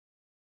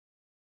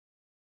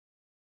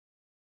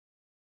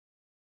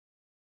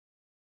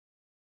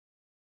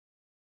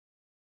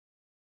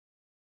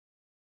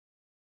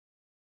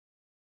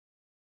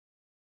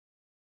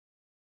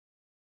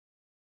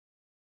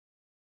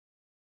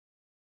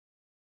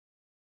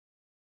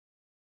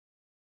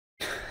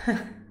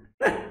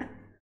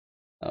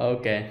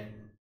 Okay.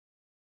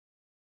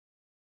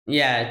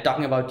 Yeah,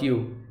 talking about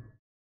you.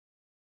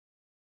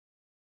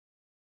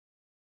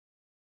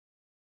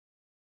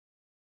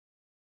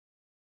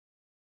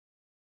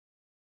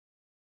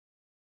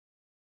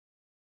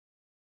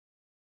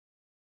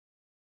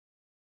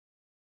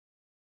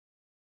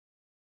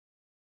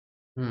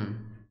 Hmm.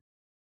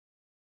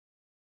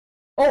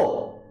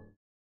 Oh.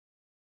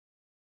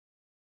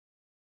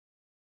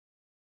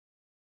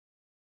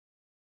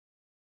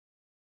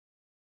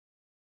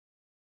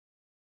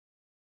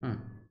 Hmm.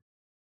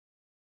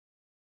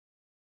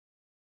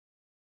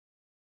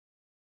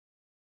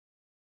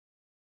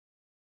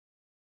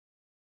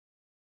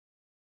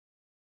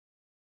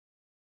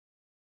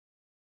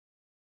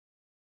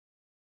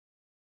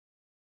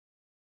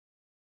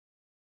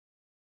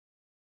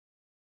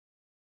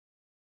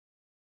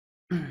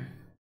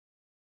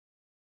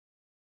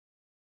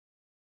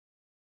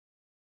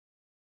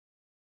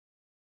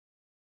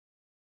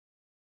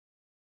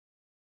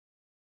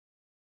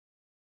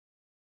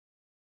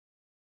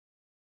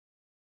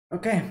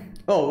 Okay.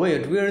 Oh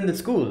wait, we're in the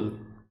school.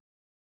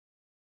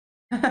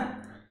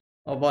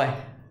 Oh boy.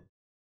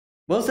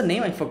 What was the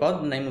name? I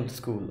forgot the name of the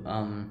school.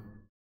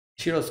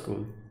 Shiro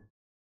School.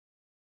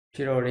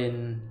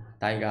 Shirorin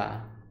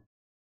Taiga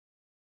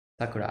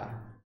Sakura.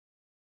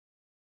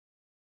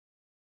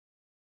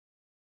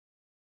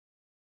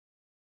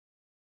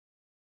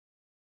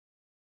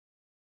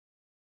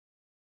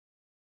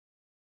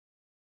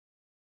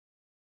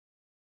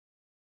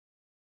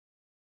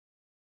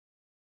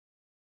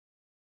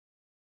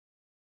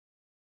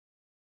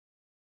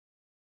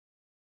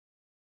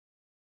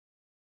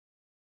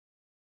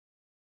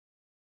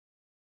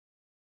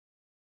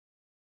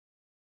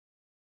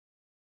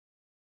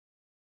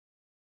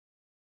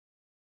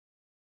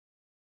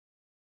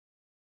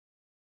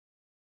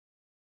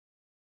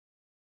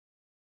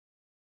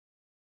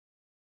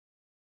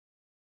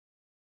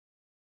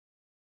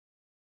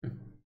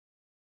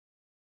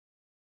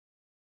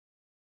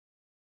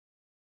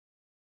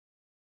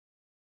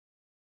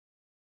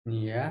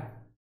 Yeah.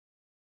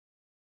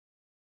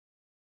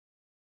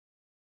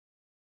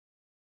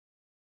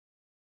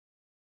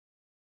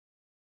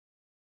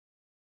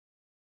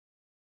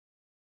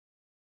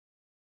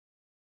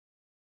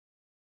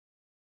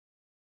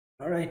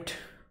 All right.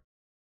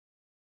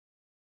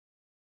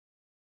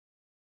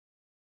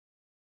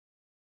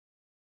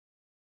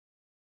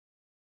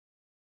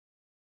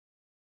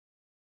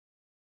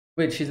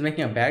 Wait, she's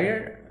making a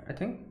barrier, I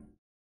think.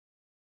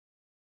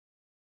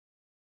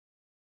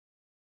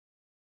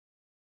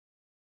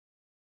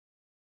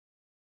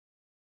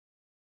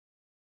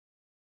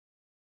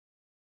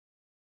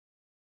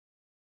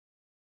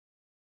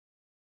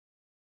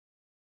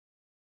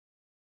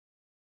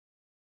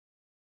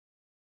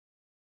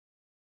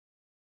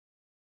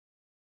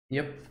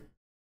 Yep.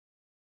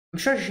 I'm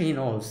sure she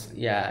knows.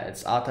 Yeah,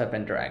 it's Arthur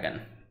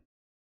Pendragon.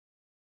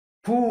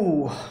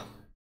 Whew.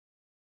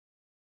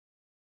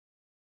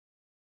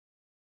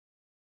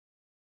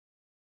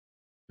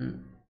 Hmm.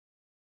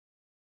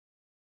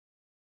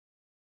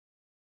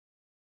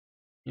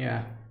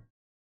 Yeah.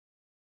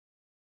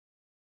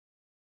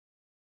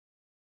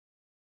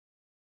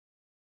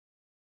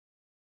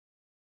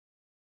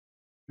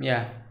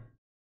 Yeah.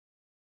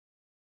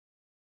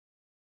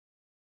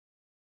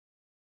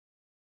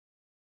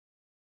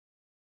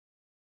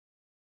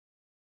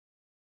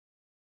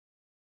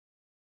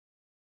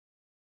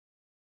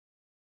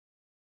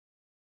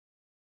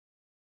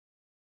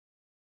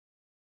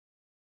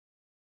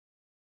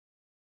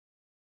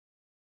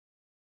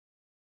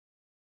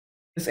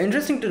 It's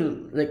interesting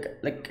to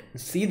like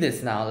see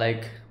this now.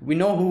 Like we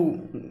know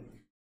who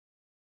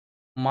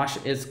Marsh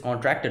is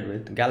contracted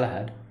with,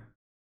 Galahad.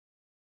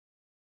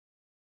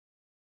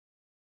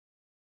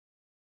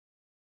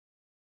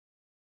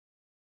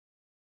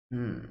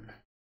 Hmm.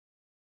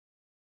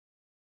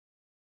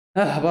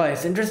 Boy,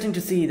 it's interesting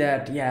to see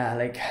that. Yeah,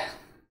 like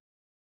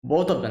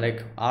both of them,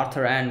 like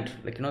Arthur and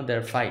like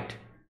their fight.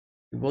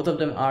 Both of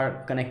them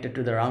are connected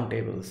to the round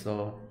table.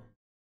 So,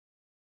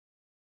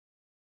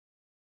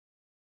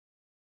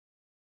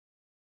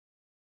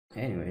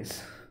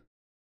 anyways,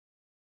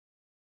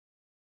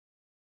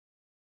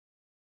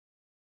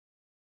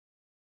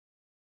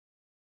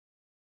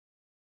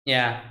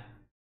 yeah,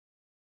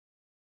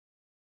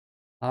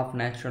 half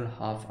natural,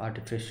 half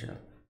artificial.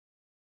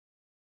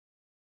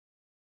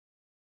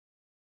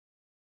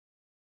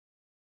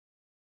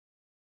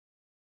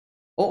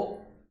 Oh,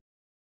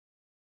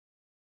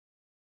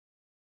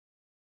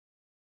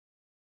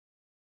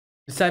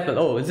 disciple.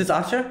 Oh, is this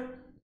Archer?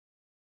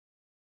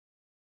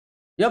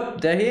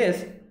 Yep, there he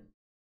is.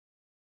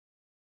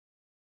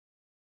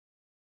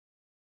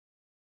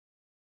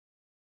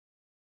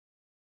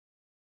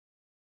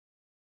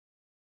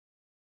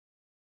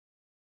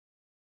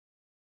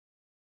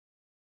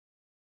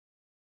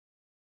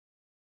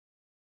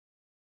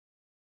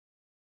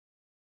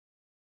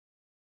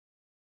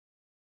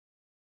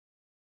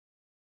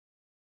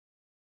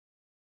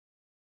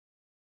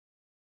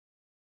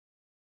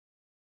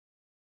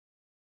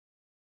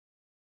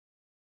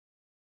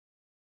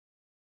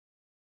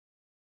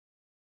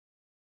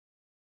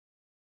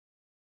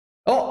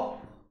 Oh,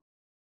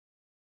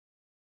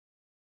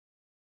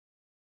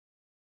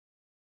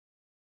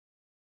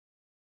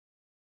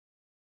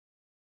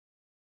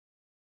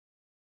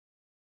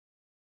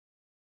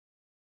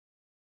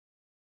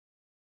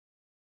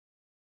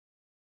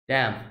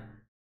 damn.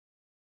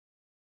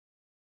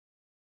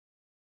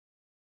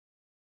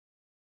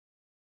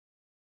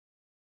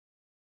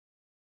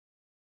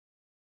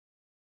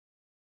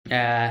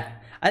 Uh,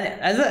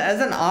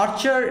 as an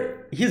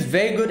archer, he's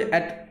very good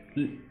at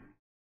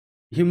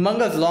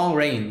humongous long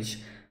range,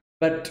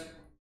 but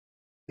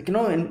like,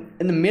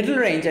 in the middle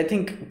range, I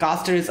think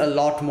Caster is a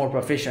lot more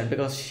proficient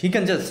because he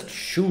can just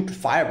shoot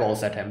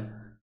fireballs at him.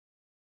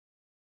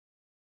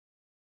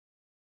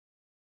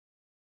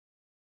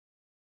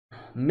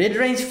 Mid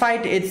range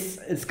fight,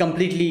 it's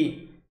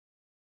completely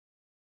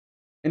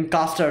in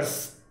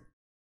Caster's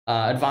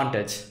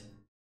advantage.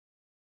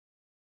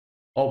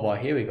 Oh boy,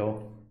 here we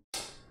go.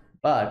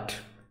 But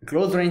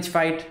close range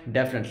fight,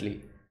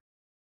 definitely.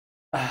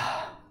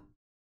 Ah,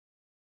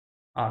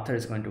 Arthur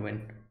is going to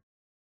win.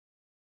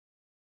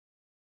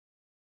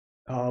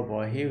 Oh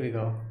boy, here we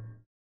go.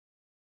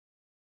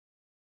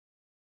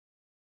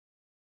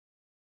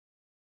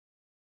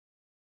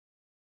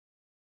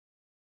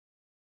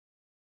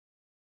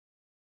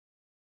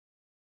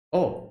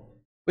 Oh,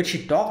 but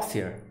she talks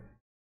here.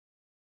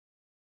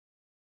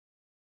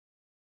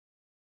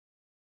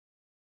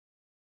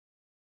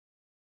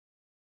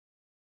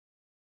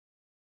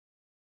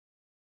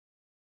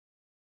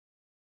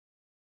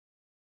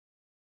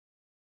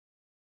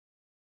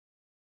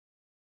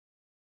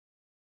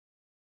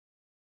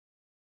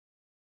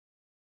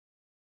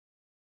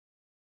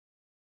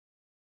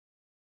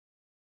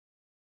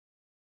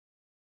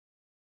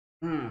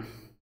 Hmm.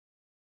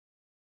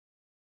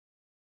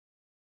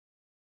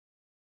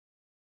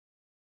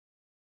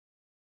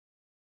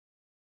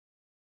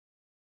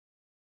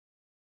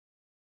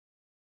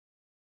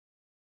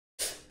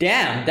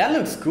 Damn, that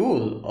looks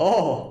cool.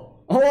 Oh,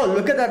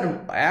 look at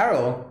that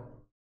arrow.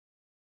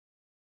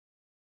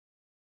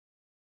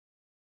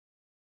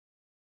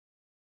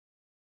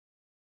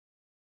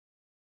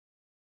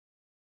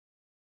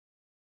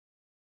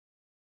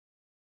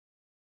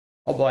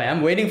 Oh boy,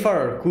 I'm waiting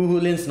for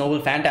Kuhulin's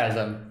Noble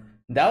Phantasm.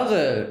 That was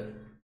a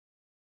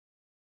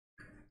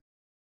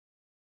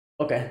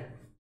okay.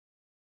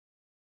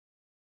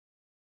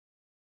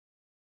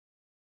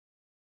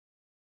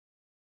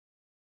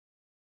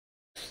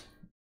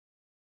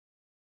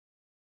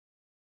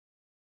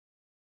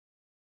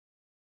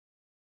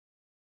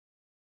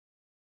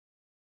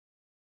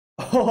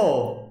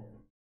 Oh,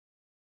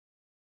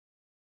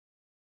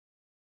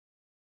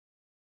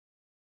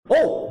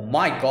 oh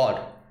my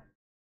God.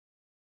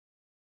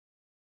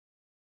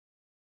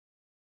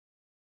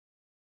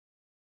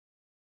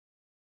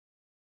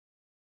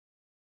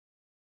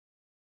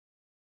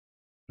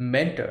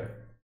 Mentor.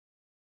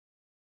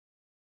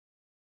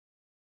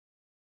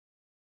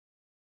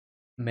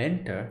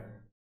 Mentor?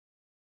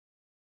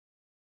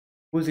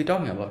 Who's he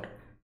talking about?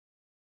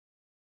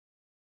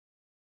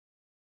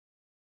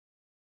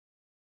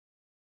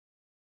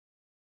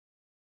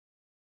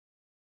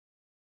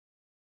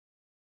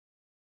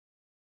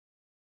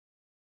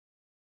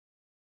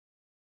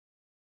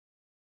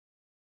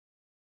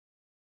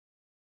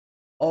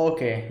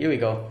 Okay, here we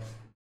go.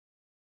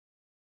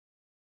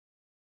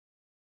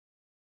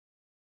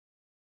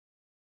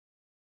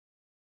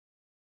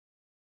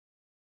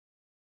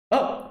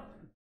 Oh,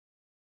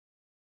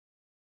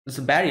 it's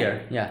a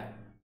barrier. Yeah.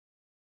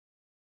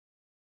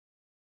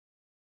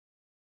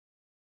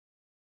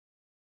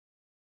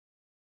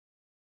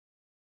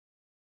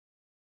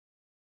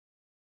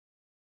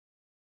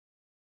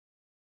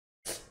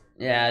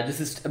 Yeah, this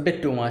is a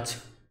bit too much.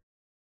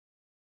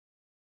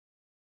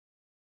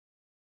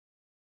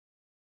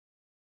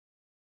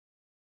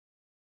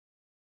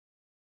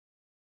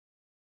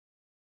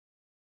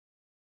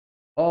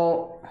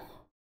 Oh,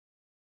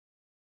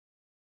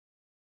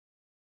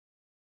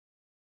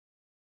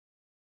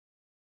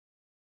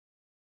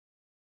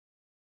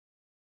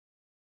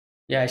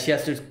 yeah, she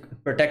has to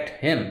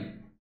protect him.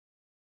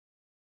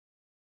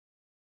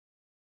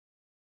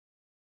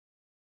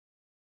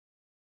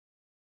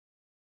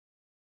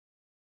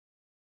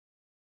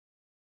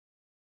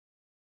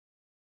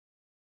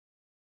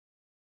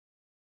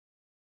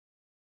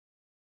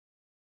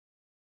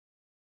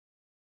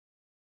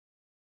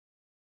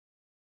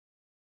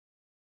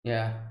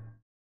 Yeah.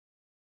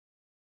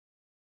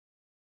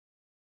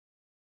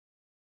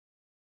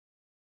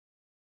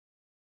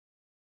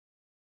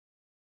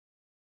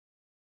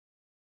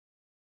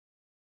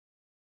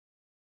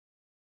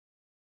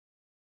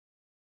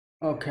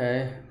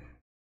 Okay.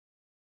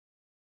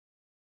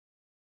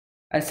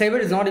 And Saber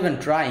is not even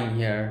trying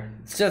here.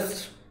 It's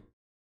just.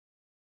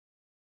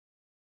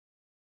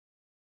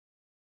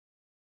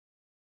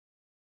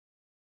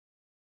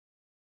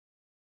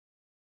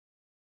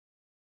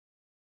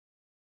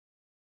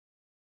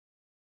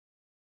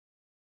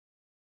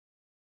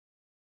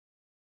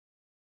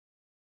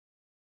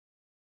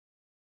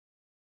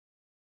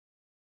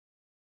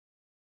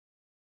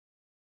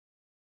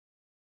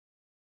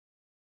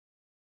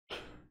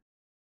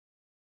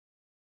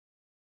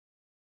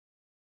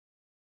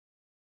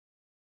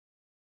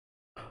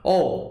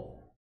 Oh.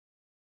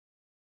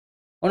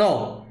 Oh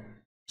no.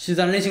 She's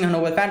unleashing her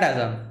noble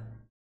phantasm.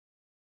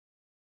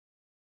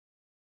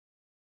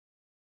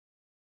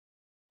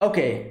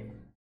 Okay.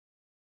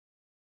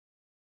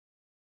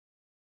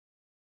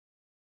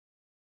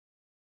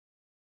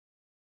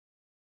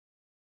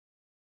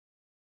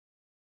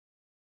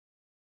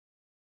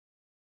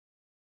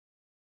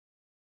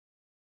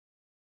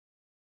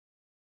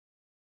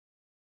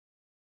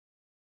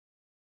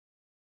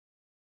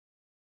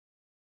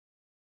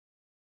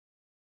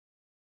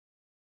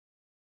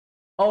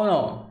 Oh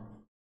no.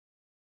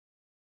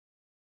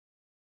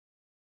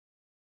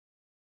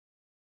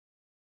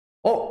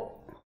 Oh.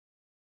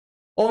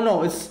 Oh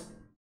no. It's.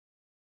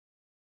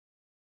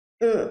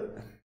 Uh.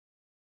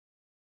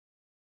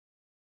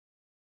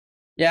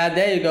 Yeah,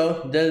 there you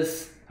go.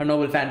 There's her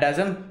noble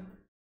phantasm.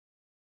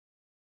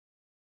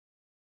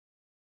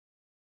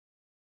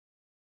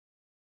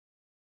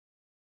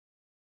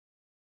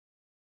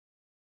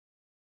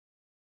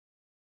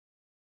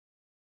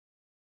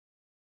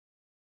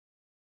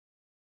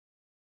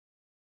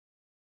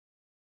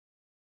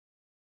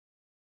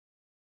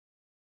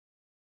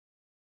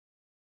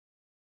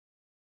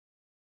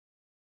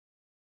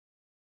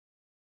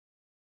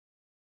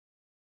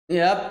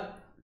 Yep.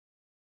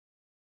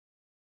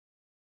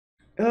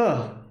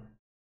 Ugh.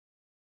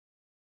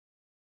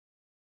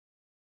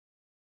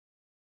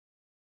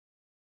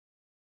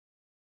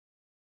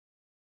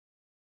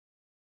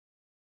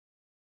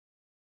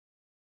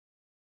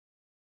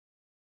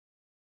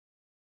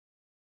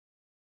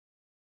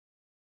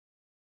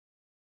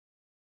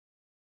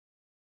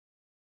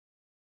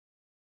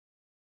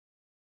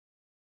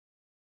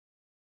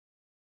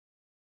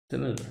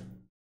 Similar.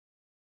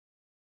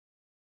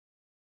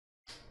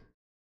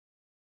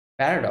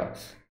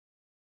 Paradox.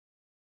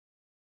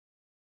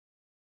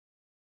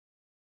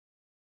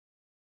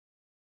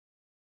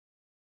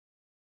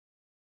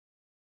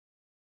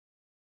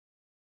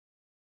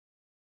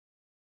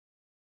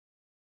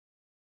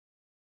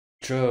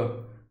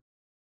 True.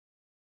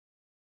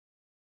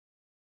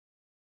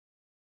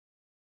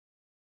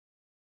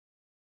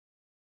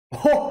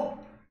 Oh.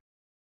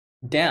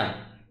 Damn.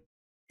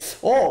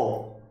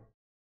 Oh.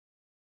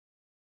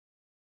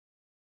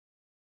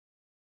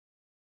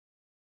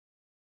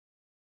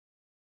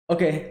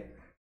 Okay.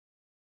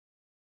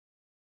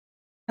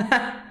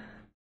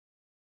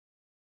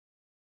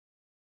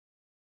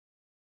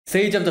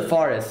 Sage of the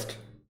forest.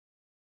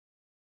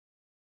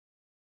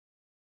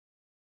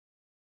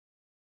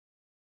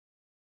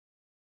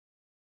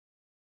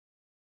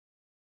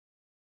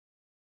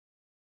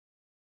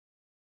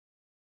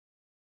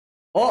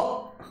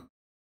 Oh.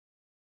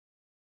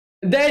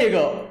 There you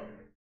go.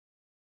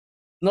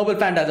 Noble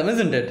phantasm,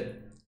 isn't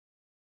it?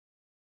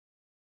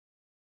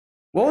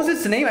 What was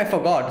its name? I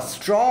forgot.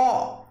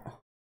 Straw.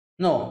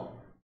 No.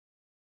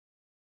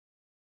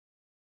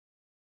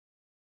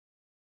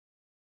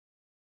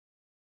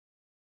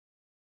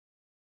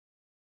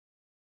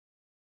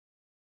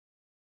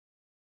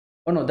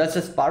 Oh no, that's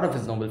just part of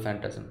his noble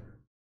phantasm.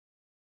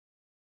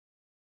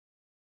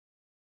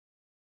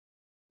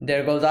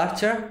 There goes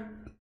Archer.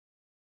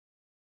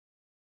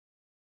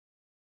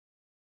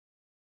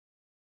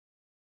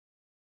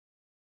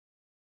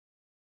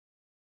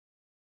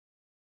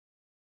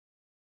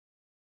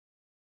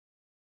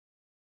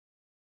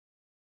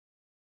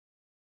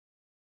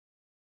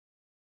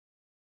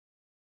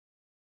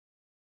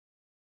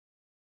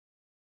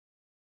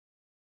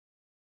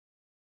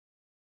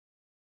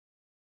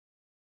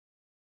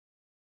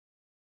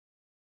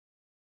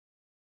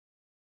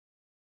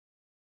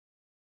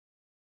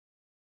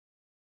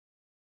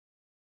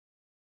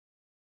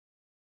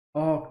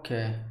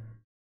 Okay.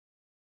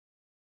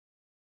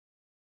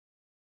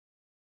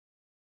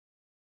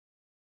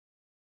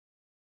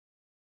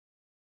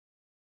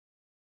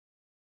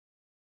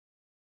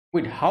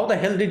 Wait, how the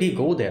hell did he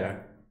go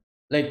there?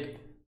 Like,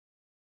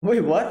 wait,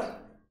 what?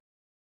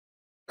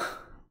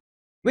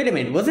 Wait a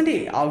minute, wasn't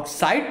he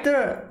outside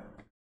the...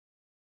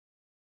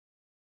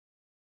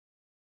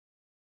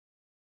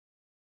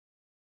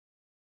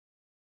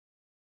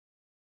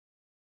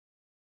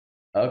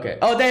 Okay.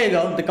 Oh, there you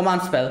go, the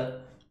command spell.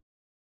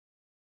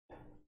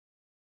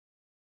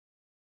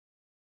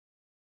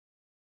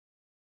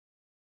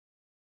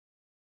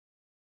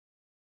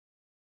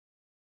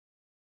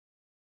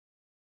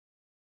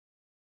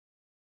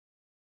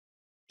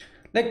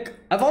 Like,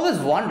 I've always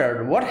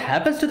wondered what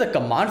happens to the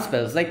command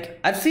spells. Like,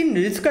 I've seen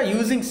Rizka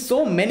using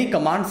so many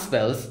command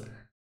spells,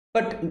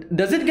 but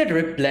does it get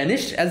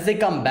replenished as they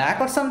come back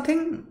or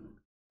something?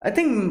 I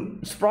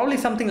think it's probably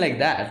something like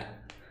that.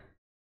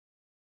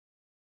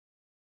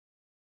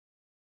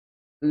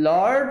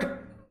 Lord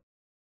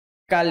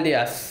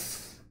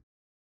Caldeas.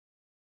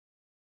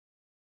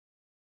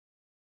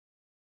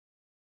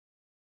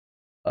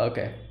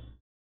 Okay.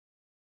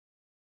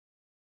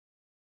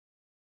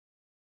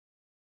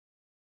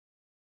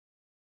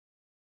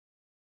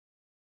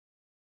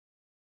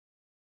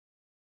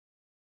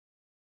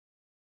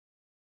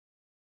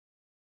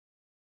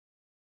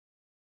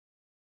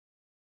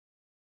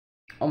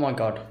 Oh my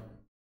god.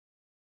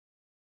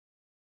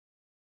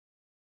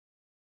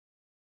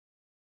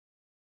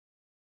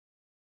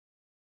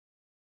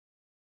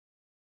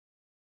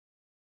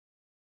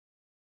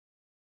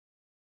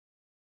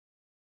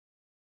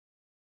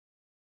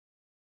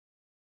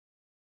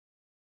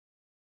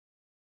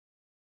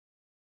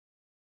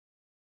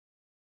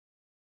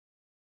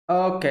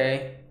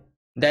 Okay.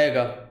 There you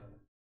go.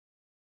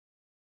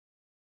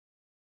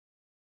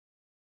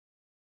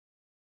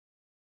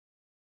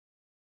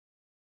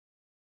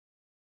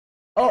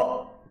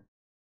 Oh,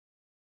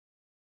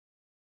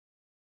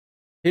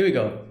 here we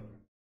go.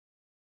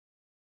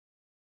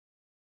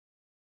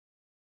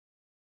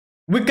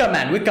 Wicker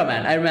Man, Wicker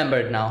Man. I remember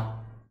it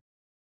now.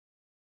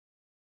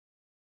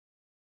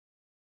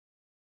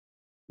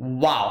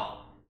 Wow.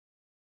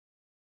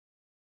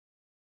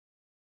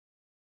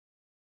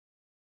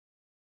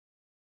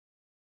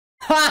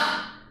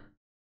 Ha!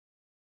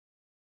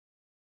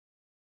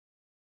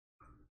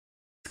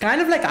 It's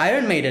kind of like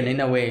Iron Maiden in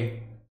a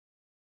way.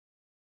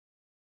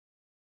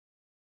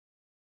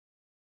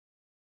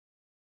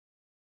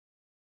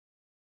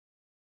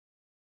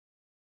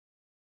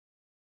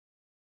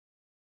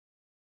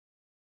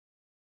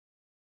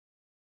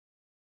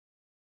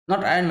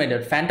 Not Iron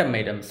Maiden, Phantom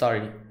Maiden,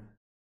 sorry.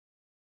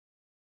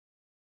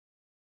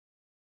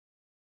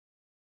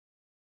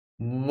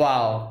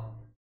 Wow.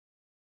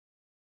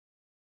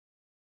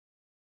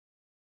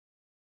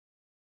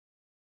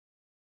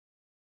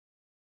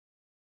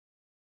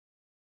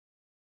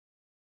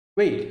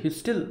 Wait, he's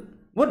still...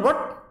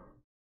 What?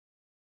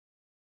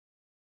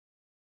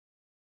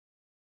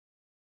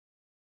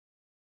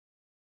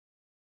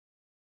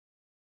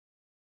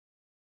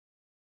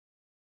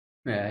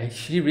 Yeah,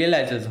 she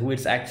realizes who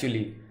it's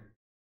actually.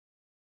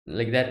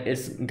 Like that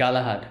is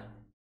Galahad.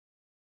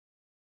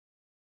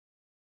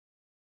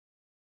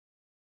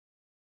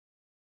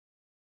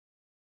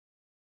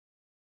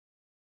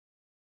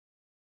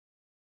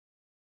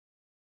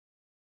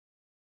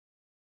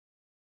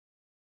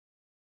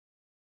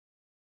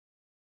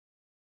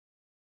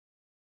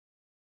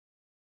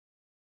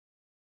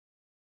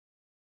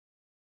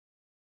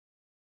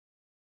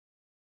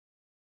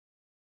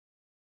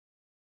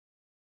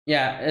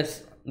 Yeah,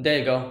 it's... There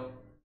you go.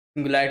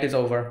 Singularity is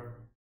over.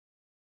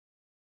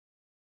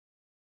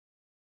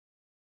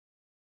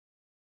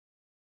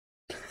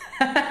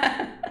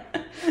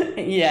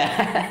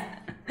 Yeah.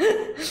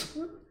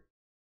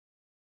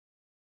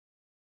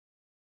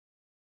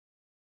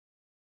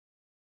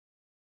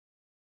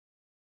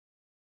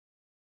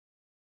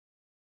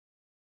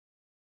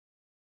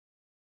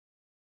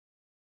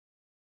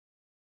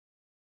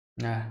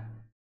 Yeah.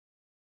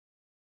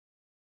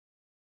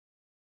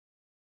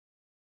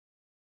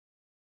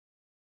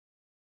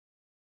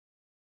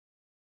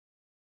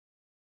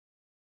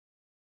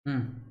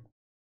 Hmm.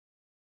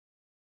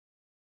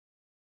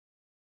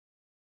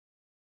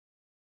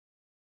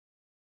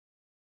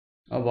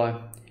 Oh boy.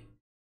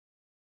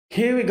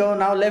 Here we go.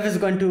 Now Lev is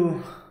going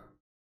to.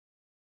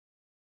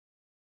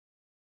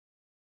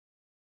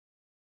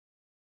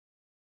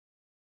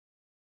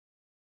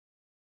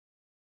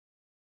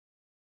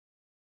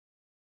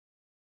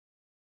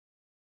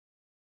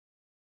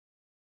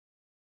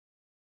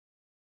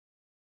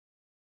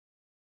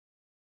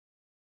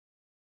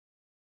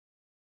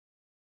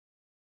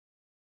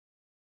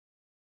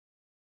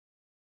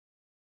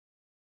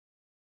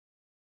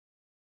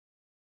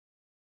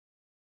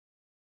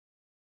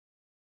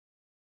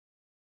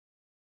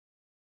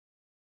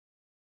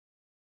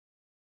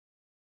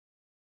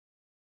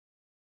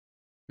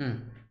 Hmm.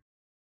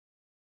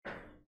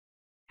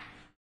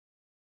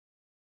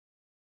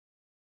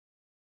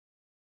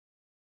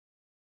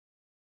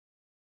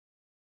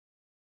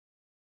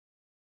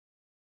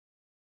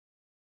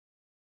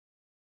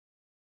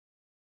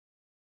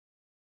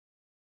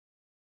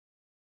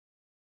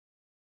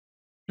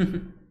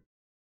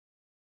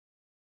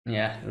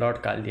 Yeah,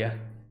 Lord Kaldia.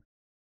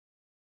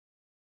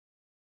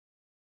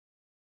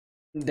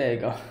 There you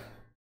go.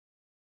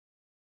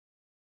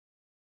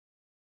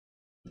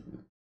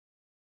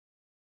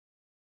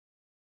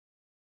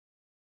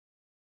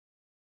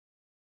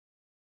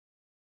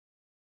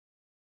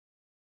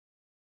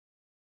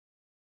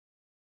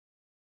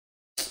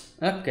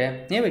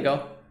 Okay, here we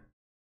go.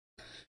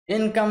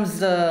 In comes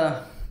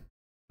the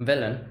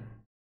villain.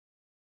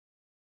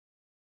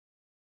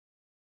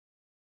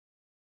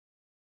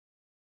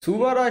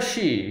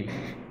 Subarashi.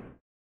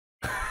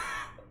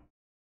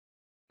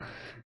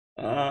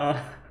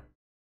 Uh,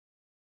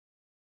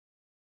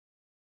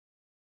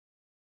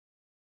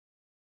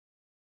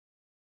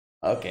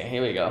 okay,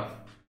 here we go.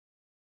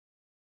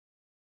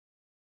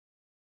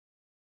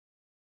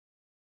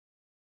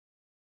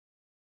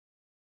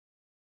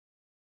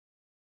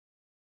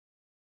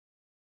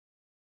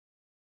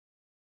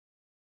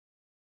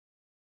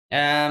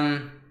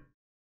 Um,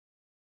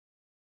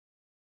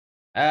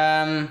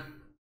 um,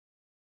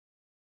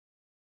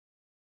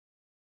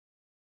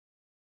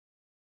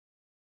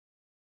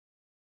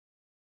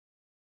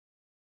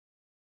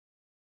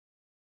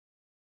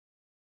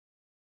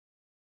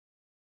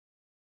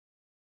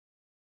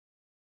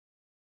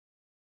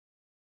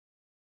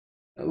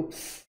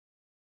 oops.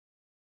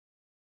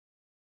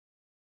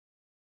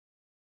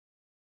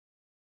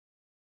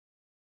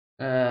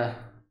 Uh,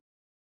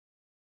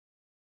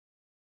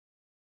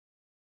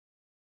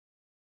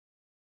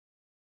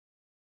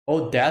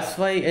 oh, that's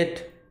why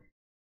it.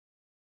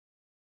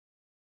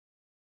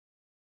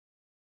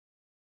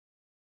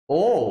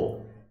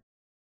 Oh,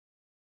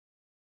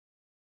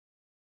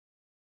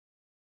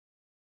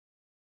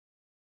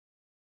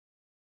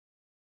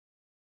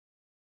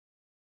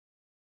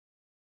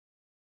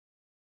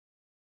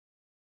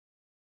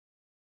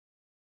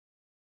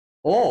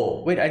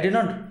 oh, wait, I did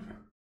not.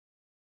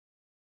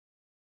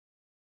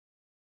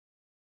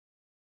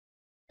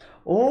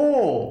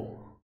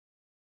 Oh,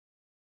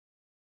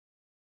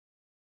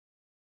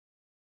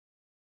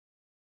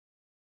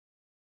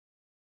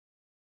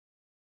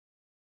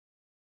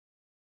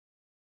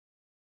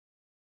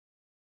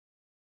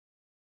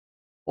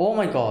 oh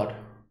my God.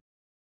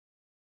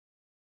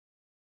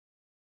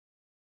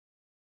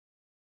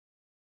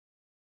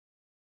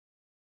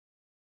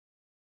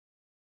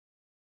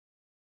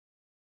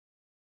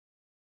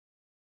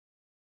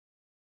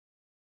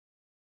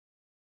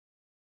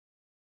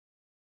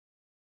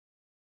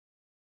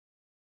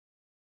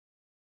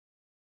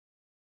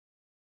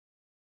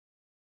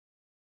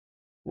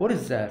 What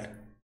is that?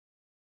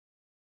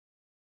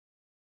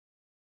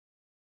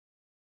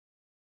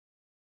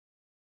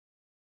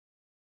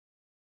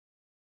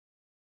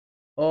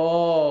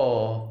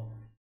 Oh,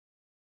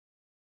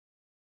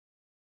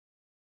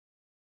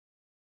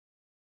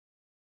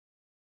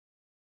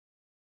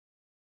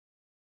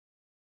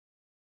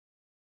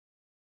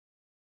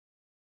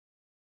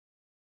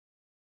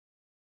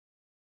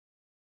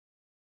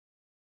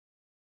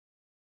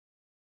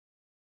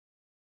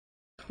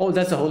 oh,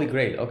 that's the Holy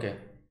Grail. Okay.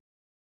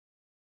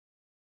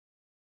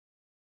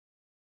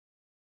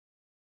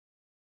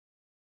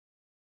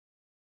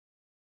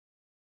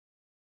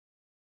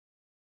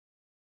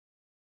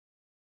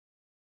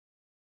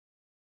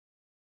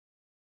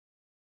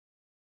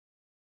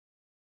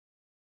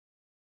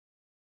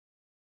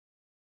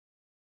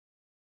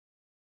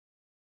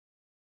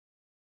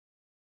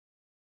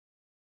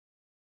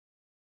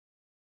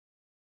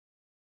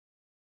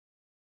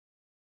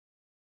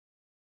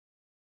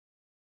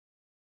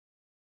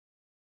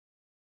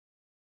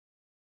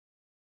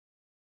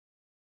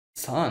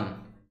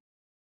 Sun.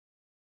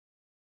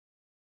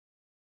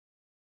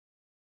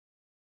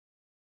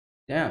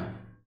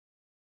 Damn.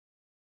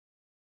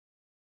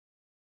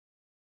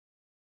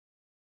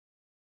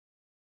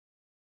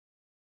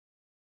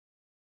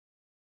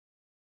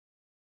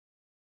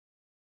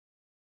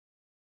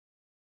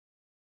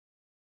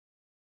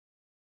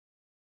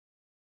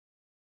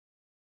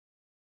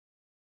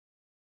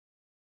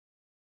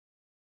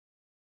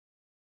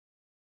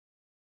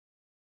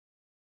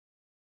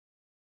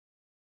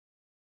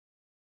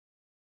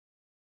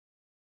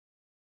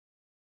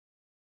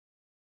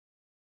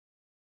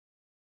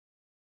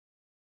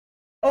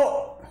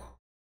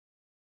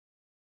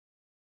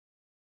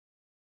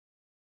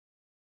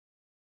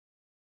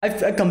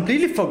 I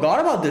completely forgot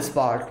about this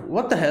part.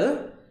 What the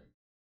hell?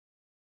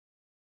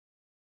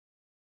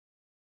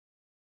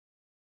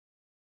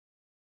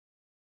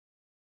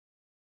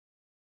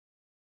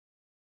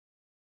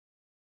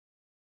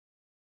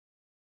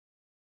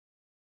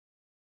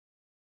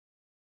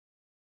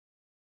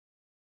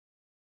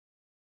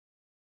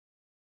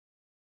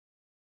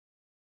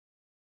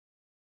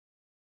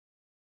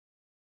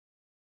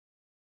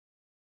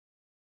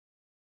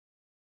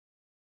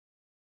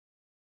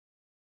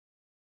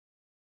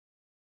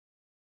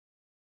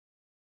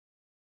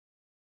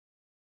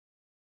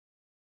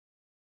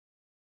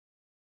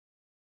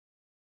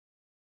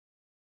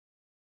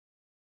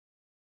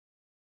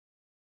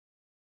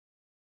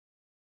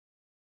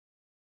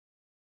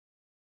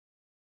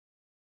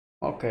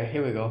 Okay,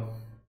 here we go.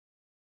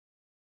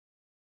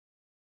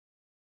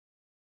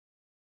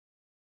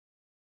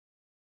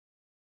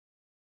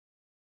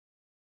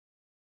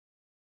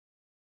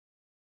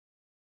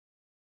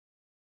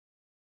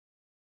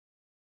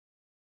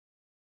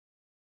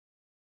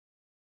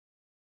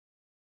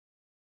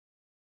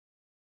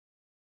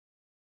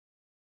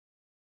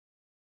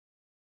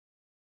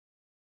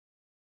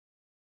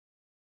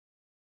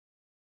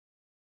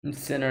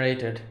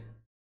 Incinerated.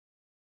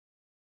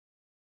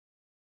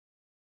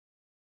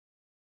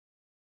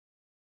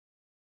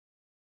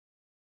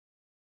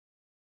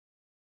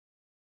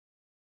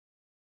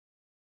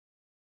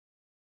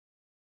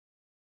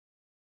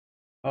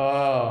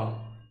 Oh,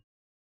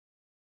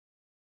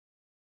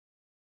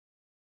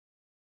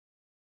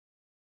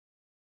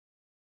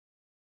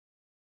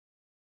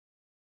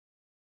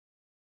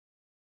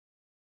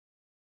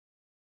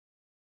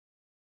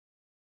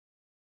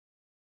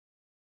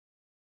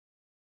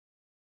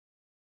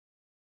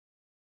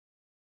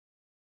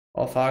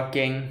 of our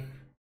king.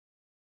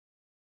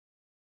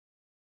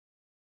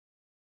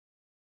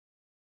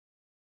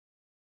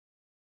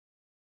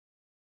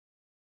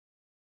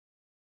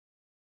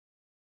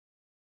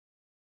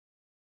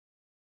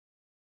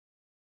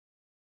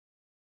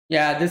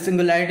 Yeah, this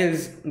singularity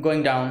is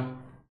going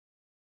down.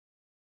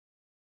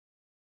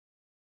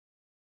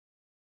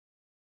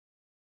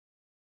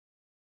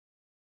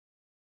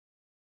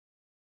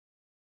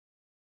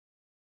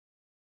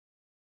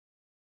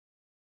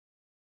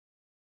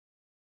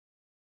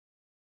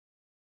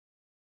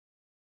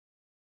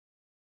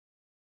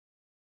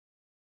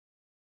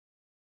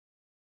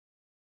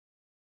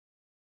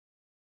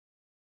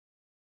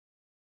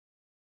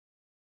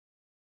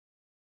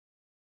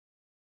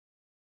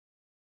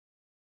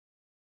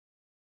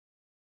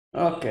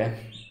 Okay.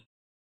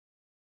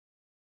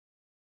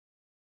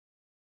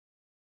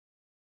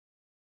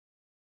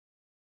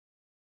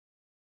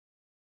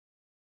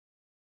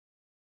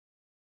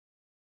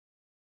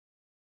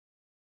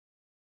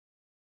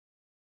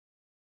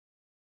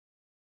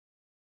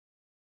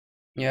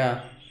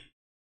 Yeah.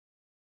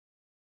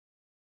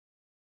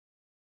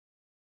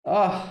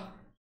 Oh,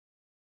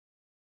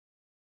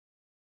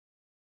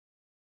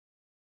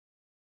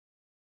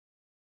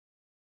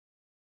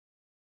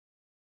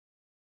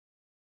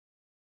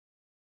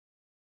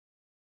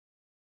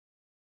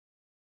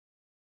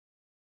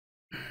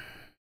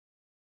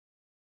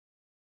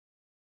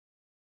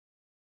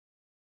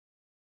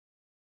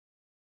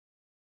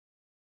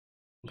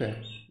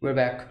 okay. We're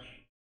back.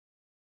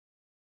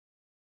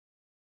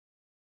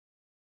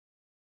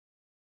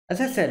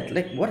 As I said,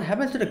 like, what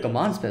happens to the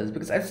command spells?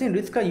 Because I've seen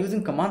Ritzka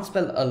using command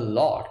spell a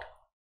lot.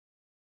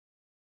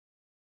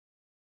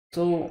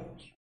 So,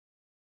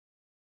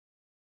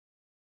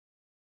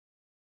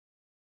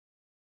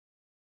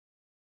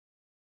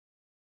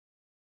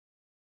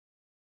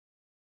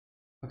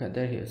 okay,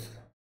 there he is.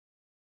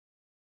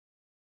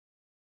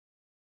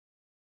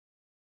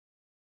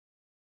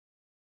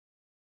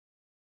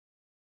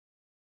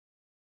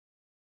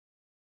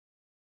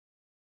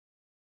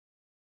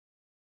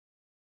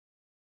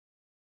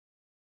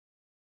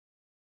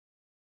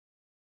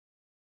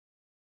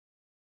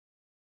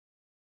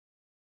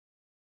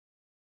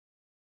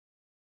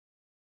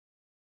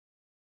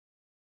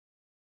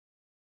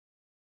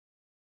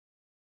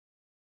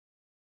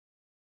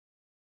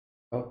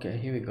 Okay,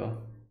 here we go.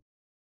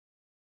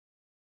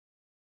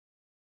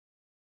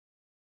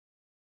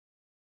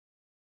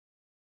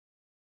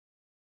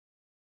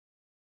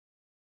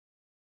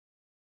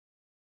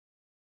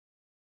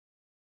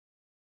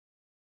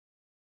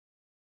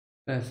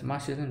 Yes,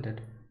 Marsh, isn't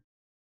it?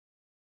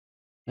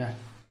 Yeah.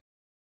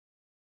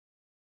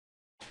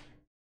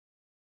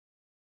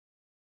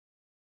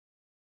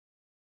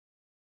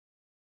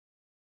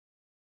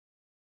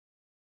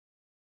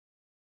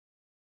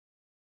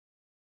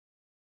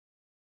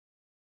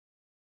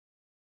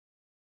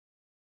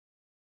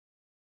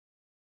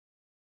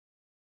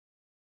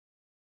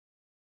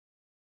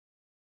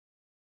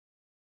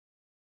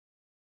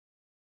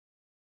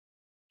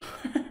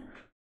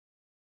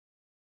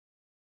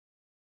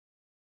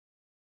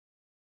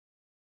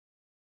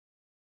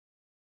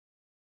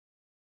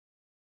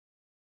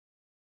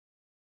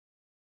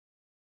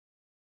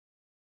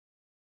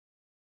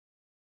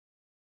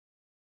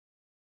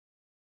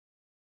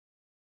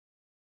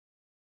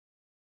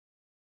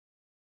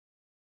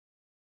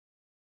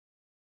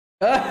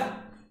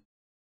 Ah,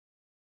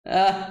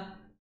 ah.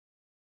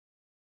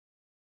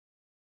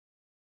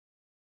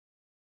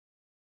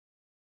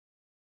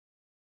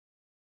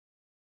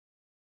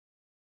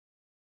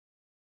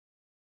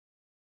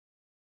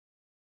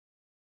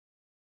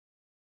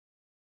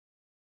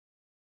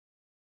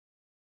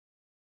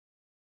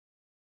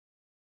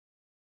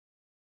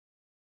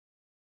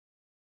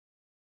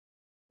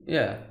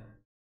 Yeah.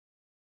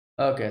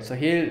 Okay, so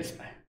here's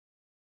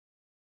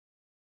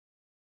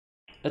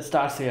it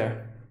starts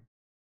here.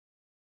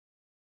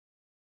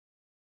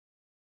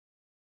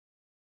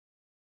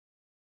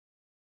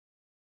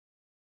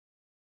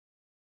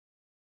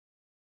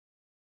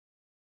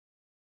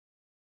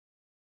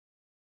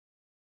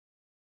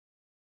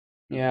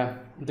 Yeah,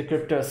 the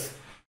cryptos.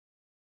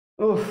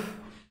 Oof.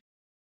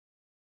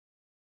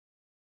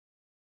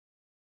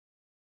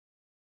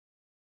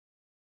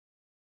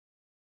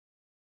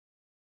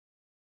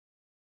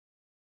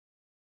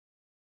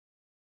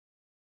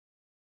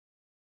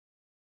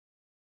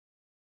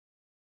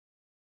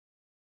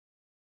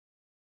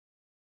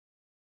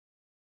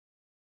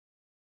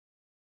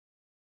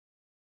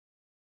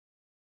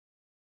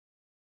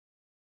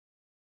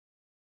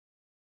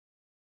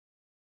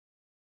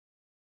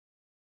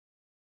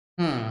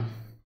 Hmm.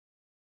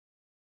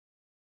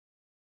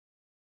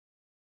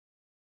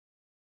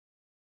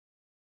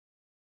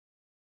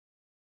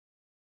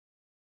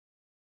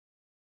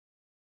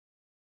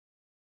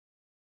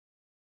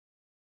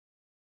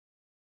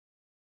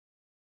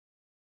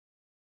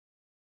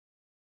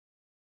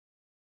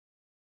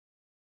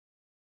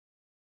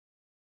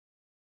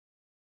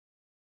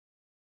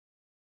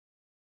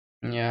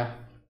 Yeah.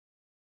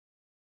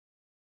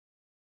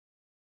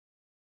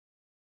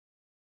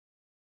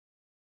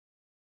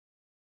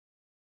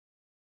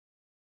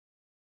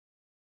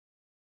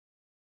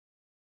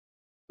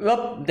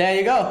 Well, there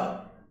you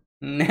go.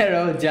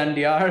 Nero,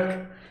 John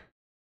Arc,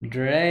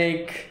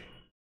 Drake.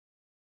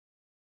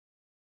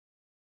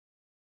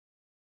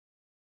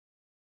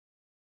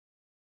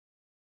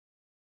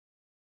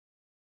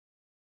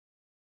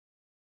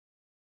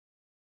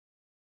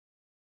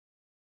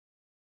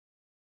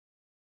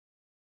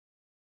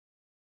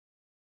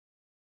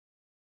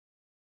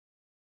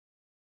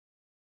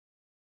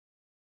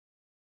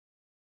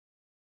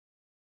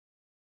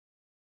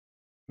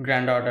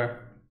 Granddaughter.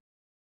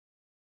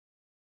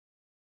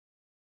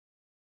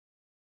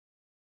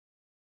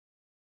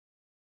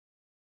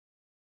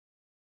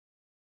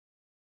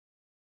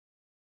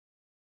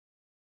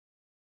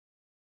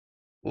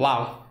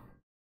 Wow.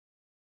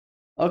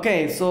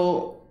 Okay,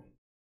 so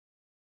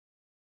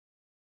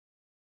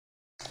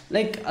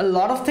like a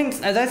lot of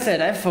things, as I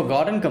said, I've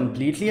forgotten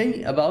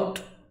completely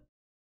about,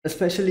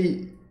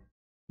 especially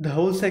the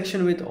whole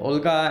section with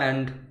Olga,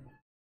 and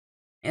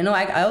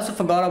I also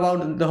forgot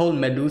about the whole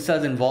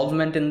Medusa's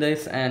involvement in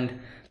this and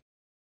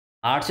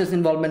Archer's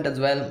involvement as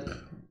well.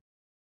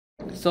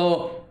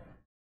 So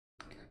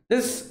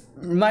this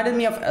reminded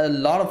me of a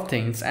lot of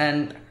things,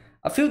 and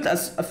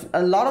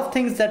a lot of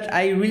things that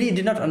I really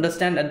did not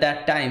understand at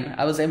that time.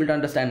 I was able to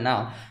understand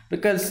now,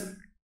 because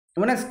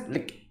when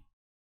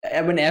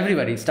when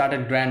everybody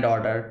started Grand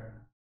Order,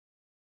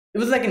 it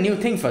was like a new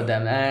thing for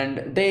them,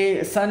 and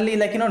they suddenly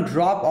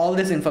drop all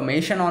this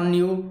information on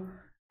you,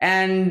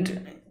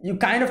 and you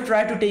kind of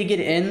try to take it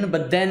in,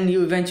 but then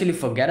you eventually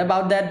forget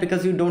about that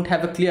because you don't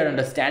have a clear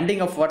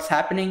understanding of what's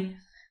happening.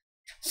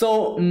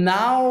 So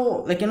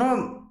now,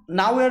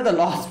 now we're the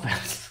lost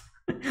belts.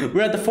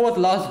 We're at the fourth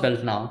lost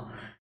belt now.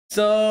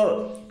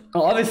 So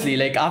obviously,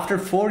 like after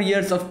 4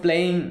 years of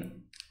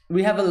playing,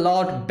 we have a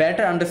lot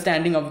better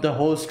understanding of the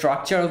whole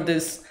structure of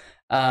this,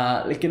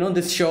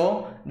 this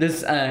show,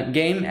 this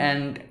game,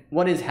 and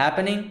what is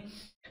happening.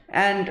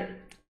 And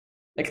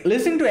like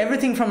listening to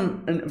everything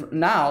from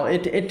now,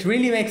 it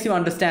really makes you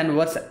understand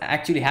what's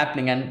actually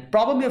happening, and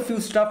probably a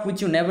few stuff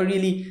which you never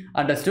really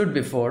understood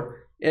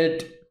before.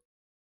 It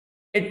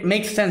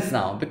makes sense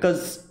now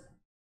because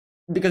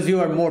you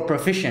are more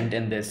proficient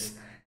in this,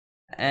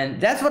 and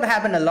that's what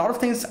happened. A lot of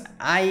things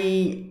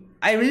I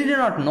really did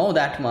not know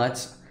that much.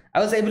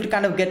 I was able to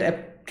kind of get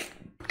a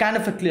kind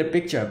of a clear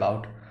picture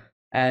about.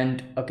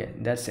 And okay,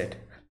 that's it.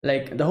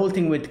 Like the whole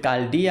thing with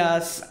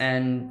Caldeas,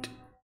 and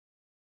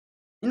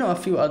a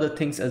few other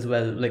things as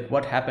well, like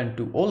what happened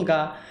to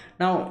Olga.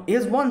 Now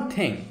here's one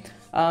thing.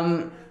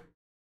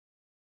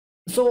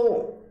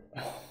 So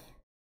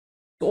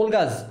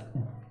Olga's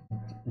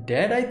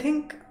dead, I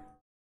think.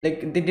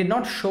 Like they did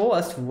not show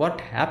us what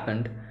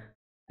happened,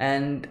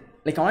 and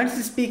like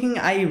honestly speaking,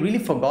 I really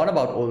forgot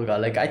about Olga.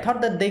 Like I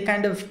thought that they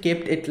kind of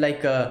kept it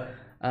like a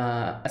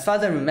as far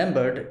as I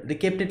remembered, they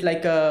kept it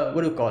like a,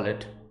 what do you call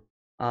it,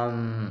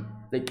 um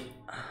like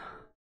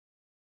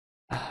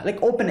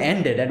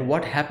open-ended at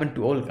what happened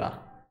to Olga.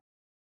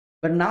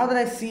 But now that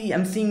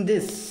I'm seeing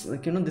this,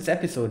 like this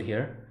episode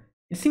here,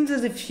 it seems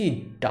as if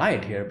she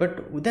died here.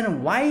 But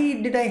then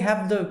why did I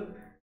have the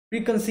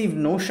preconceived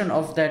notion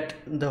of that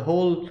the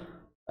whole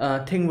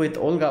thing with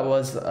Olga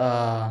was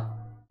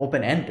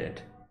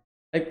open-ended?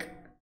 Like,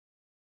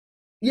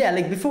 yeah,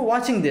 like before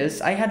watching this,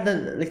 I had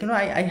the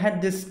I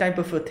had this type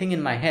of a thing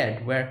in my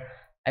head where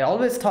I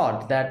always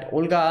thought that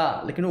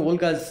Olga, like,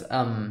 Olga's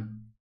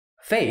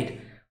fate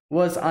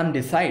was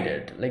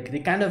undecided. Like, they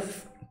kind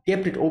of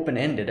kept it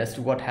open-ended as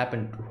to what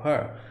happened to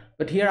her.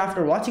 But here,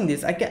 after watching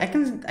this, I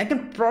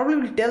can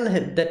probably tell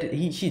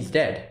that she's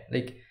dead.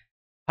 Like,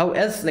 how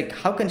else, like,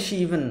 how can she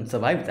even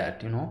survive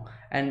that,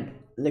 And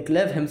like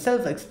Lev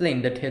himself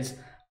explained that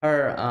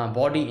her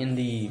body in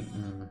the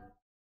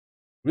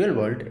real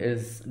world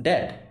is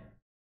dead.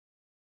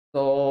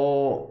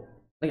 So,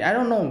 like, I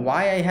don't know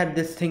why I had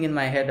this thing in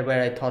my head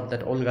where I thought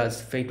that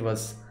Olga's fate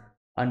was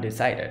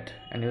undecided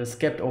and it was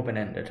kept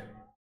open-ended.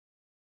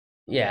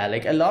 Yeah,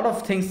 like a lot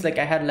of things, like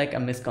I had like a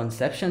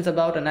misconceptions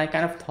about, and I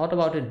kind of thought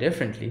about it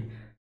differently.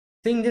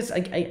 Seeing this,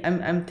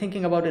 I'm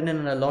thinking about it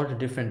in a lot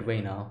different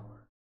way now.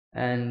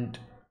 And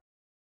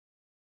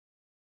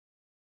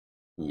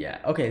yeah,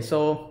 okay,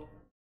 so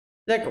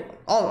like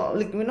all,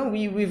 like,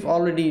 we've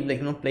already,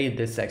 like, played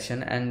this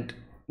section and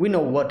we know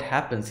what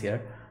happens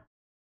here.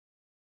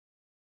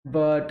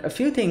 But a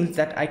few things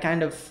that I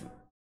kind of,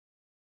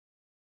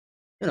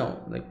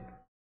 like,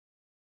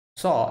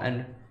 saw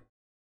and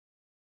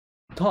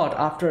thought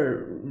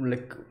after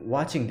like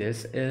watching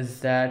this is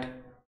that,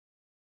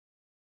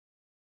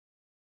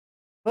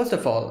 first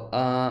of all,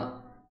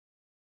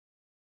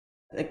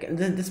 like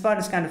this part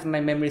is kind of,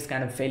 my memory is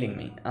kind of failing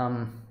me.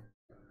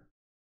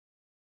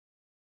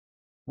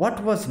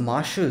 What was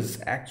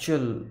Marsha's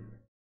actual,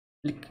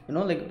 like,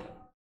 like,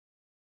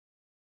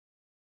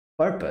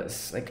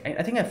 purpose? Like,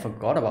 I think I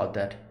forgot about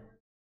that.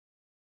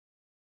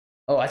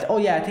 Oh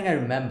yeah, I think I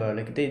remember.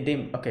 Like,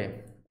 they okay,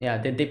 yeah,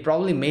 they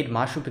probably made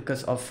Marsha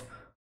because of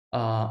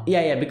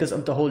yeah, because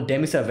of the whole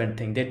demi-servant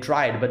thing. They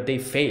tried, but they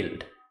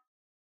failed.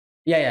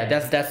 Yeah,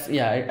 that's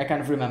yeah, I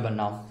kind of remember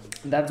now.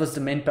 That was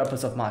the main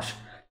purpose of Marsh.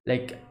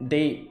 Like,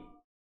 they,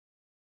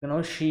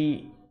 her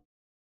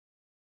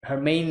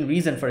main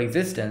reason for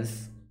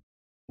existence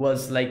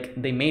was,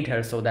 like, they made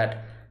her so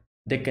that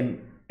they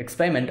can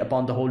experiment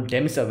upon the whole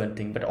demi-servant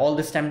thing. But all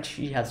this time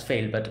she has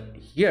failed. But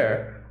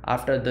here,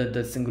 after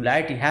the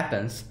singularity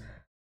happens,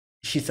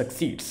 she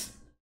succeeds.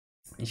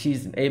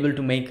 She's able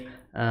to make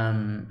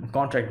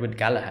contract with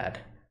Galahad.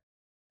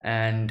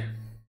 And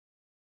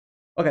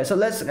okay, so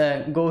let's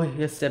go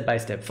here step by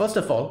step. First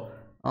of all,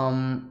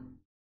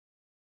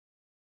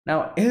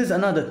 now here's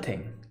another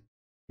thing.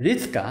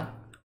 Rizka,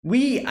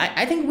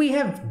 I think we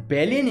have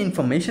barely any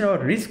information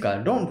about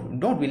Rizka,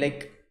 don't we?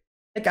 Like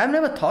I've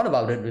never thought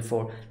about it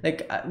before.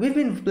 Like, we've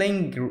been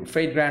playing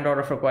Fate Grand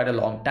Order for quite a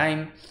long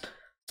time,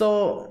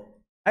 so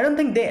I don't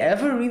think they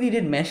ever really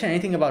did mention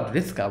anything about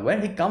Rizka, where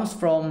he comes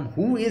from,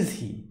 who is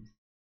he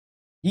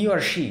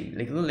or she,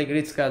 like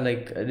Rizka,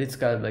 like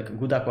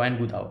Gudako and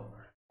Gudao.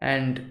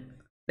 And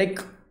like,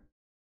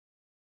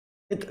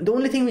 the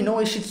only thing we know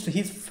is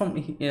he's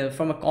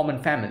from a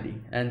common family,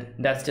 and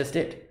that's just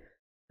it.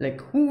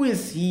 Like, who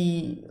is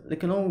he?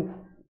 Like,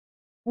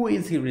 who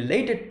is he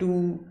related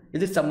to?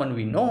 Is it someone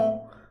we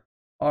know?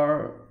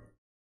 Or,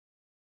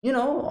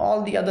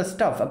 all the other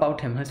stuff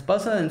about him, his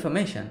personal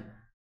information,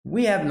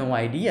 we have no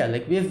idea.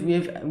 Like,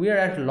 we're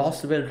at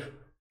lost will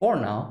for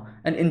now.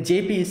 And in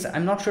JP's,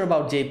 I'm not sure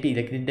about JP,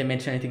 like, did they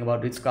mention anything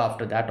about Rizka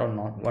after that or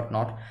not,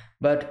 whatnot,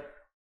 but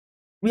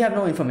we have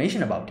no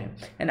information about him.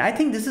 And I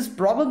think this is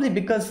probably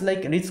because,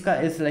 like,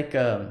 Rizka is like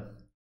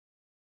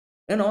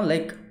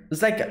like,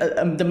 it's like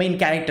the main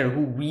character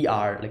who we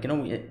are, like,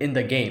 in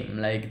the game.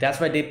 Like, that's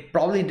why they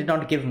probably did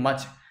not give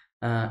much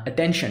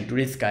attention to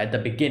Rizka at the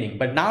beginning,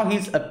 but now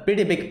he's a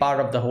pretty big part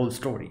of the whole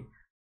story.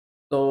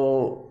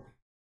 So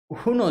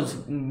who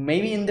knows,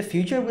 maybe in the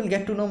future we'll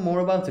get to know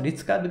more about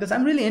Rizka, because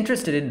I'm really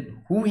interested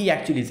in who he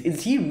actually is.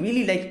 Is he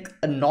really like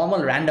a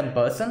normal random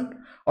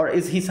person, or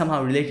is he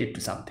somehow related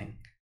to something?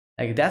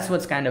 Like, that's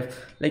what's kind of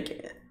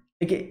like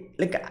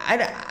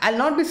I'll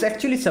not be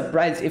actually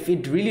surprised if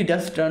it really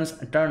does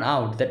turn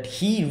out that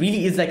he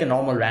really is like a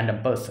normal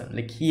random person.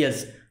 Like, he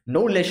has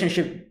no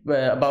relationship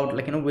about,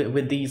 like,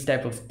 with these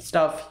type of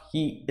stuff.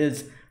 He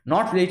is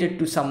not related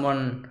to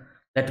someone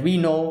that we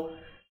know.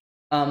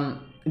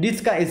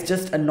 Rizka is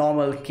just a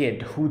normal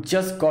kid who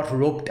just got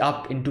roped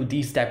up into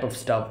these type of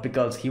stuff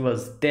because he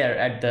was there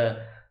at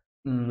the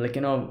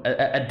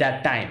at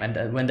that time,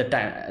 and when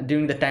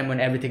during the time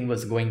when everything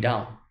was going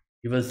down,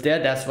 he was there.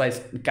 That's why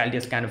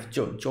Caldius kind of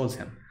chose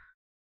him.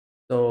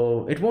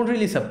 So it won't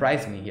really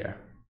surprise me here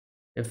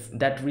if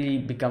that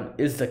really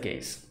is the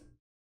case,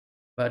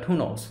 but who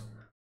knows.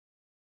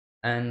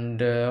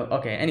 And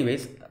okay,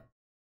 anyways,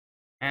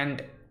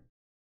 and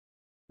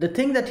the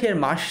thing that here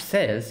Marsh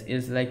says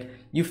is, like,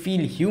 you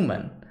feel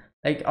human.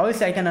 Like,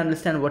 obviously I can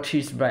understand what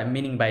she's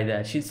meaning by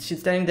that.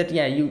 She's telling that,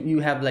 yeah, you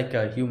have like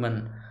a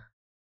human,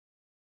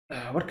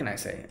 what can I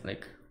say,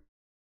 like,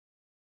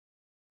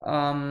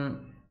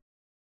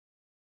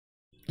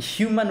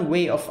 human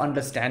way of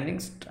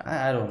understanding.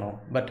 I don't know,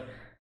 but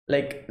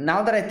like,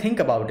 now that I think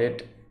about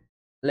it,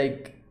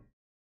 like,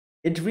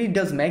 it really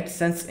does make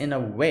sense in a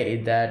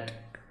way that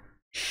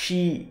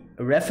she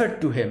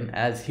referred to him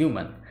as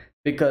human,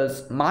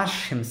 because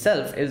Marsh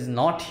himself is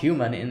not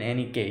human in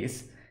any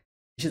case,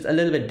 which is a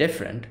little bit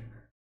different.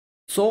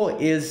 So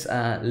is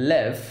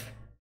Lev,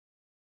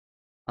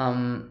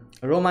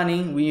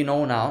 Romani, we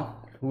know now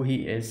who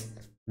he is.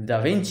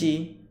 Da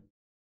Vinci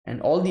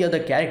and all the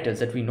other characters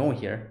that we know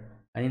here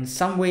are in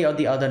some way or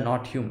the other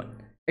not human,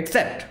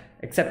 except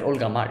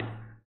Olga Mari.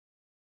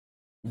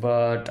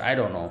 But I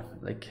don't know,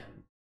 like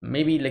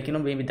maybe, like, you know,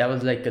 maybe that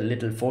was like a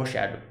little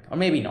foreshadow, or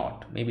maybe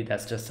not. Maybe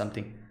that's just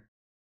something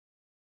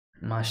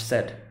Marsh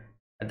said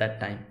at that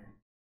time.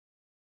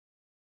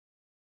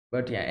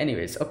 But yeah,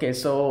 anyways, okay,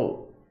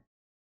 so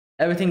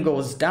everything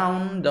goes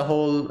down. The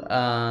whole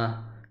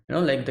you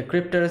know, like the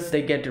cryptors,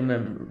 they get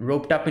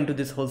roped up into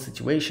this whole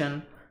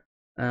situation.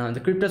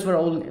 The cryptors were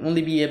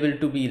only be able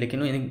to be, like, you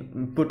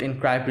know, put in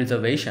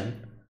cryopreservation,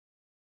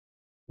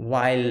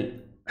 while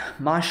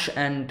Marsh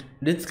and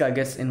Ritska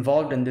gets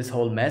involved in this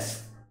whole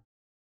mess.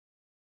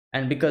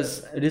 And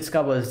because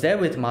Ritska was there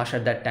with Marsh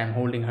at that time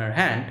holding her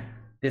hand,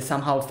 they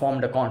somehow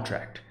formed a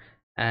contract,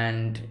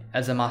 and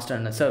as a master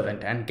and a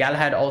servant. And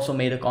Galahad also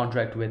made a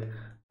contract with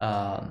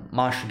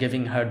Marsh,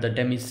 giving her the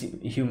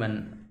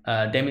demi-human,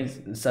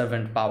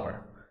 demi-servant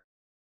power.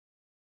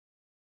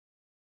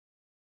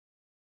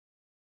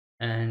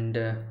 And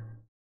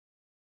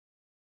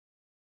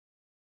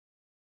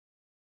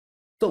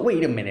so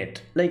wait a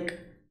minute, like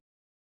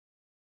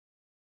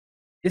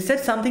they said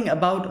something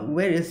about,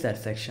 where is that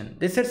section?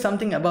 They said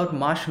something about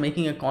Marsh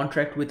making a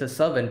contract with a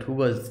servant who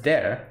was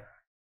there,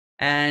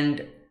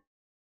 and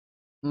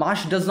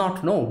Marsh does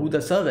not know who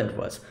the servant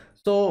was.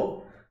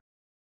 So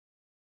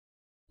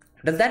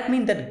does that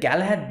mean that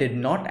Galahad did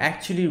not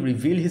actually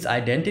reveal his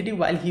identity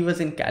while he was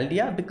in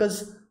Chaldea?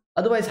 Because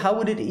otherwise, how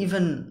would it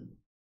even,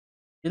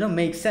 you know,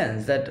 make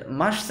sense that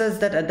Marsh says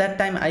that at that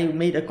time I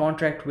made a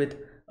contract with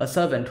a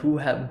servant who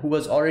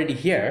was already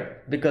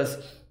here, because,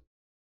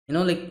 you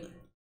know, like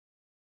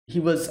he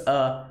was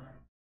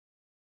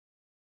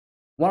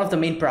one of the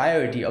main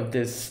priority of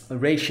this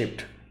race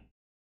shift.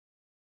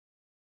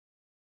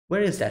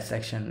 Where is that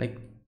section? Like,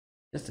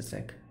 just a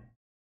sec.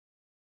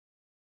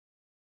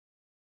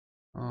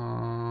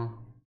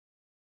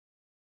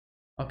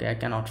 Okay, I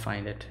cannot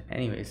find it.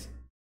 Anyways,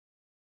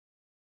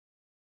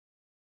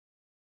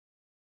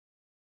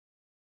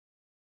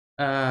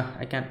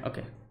 I can't.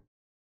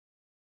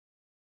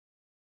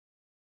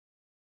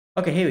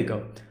 Okay, here we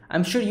go.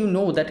 I'm sure you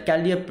know that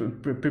Chaldea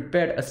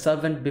prepared a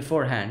servant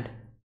beforehand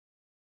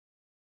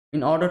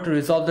in order to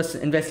resolve this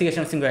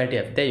investigation of Singularity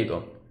F. There you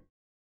go.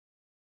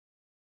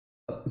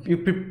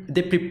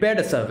 They prepared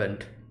a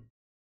servant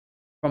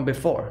from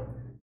before,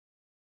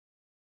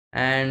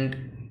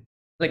 and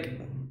like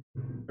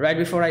right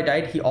before I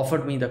died, he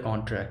offered me the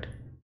contract.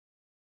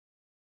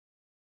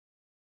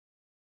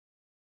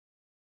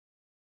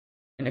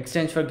 In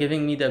exchange for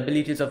giving me the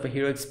abilities of a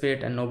heroic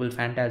spirit and noble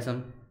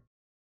phantasm,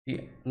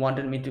 he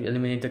wanted me to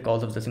eliminate the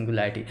cause of the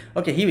singularity.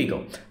 Okay, here we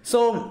go.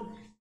 So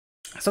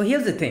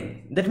here's the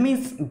thing. That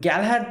means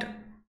Galahad,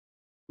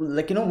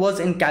 like, you know, was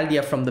in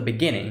Chaldea from the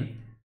beginning.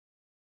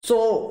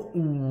 So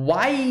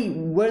why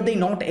were they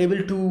not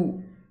able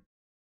to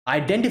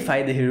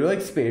identify the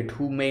heroic spirit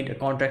who made a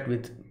contract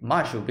with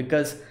Marshu?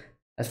 Because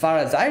as far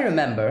as I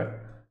remember,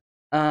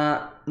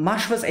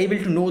 Marsh was able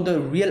to know the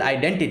real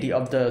identity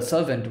of the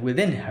servant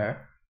within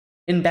her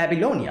in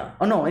Babylonia.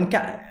 Oh no, in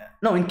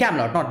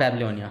Camelot, not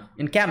Babylonia,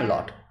 in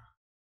Camelot.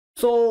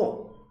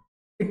 So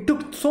it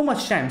took so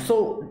much time.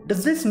 So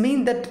does this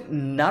mean that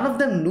none of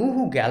them knew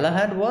who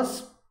Galahad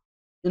was?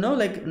 You know,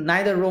 like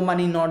neither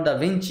Romani nor Da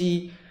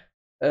Vinci,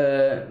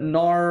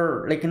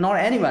 nor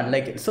anyone.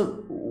 Like,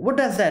 so what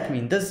does that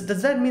mean? Does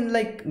that mean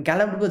like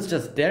Galahad was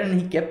just there and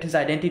he kept his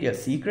identity a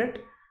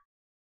secret?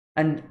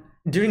 And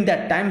during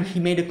that time he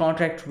made a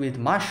contract with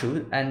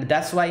Marshu, and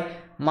that's why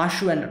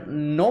Marshu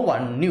and no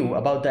one knew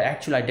about the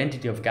actual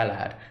identity of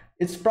Galahad.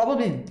 It's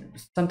probably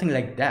something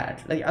like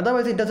that. Like,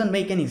 otherwise it doesn't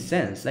make any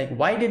sense. Like,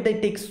 why did they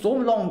take so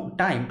long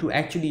time to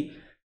actually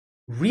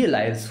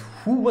realize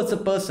who was the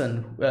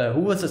person,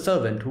 who was the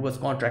servant who was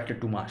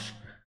contracted to Marsh,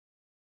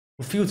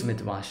 who fused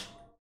with Marsh?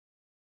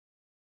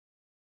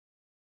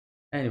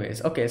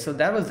 Anyways, okay, so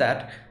that was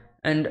that.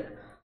 And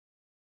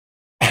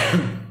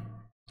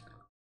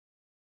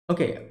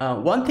okay,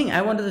 one thing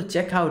I wanted to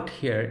check out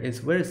here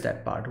is, where is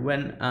that part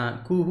when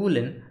Ku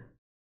Hulin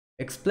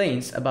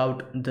explains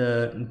about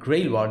the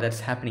Grail War that's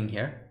happening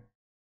here.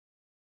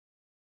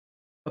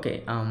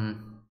 Okay,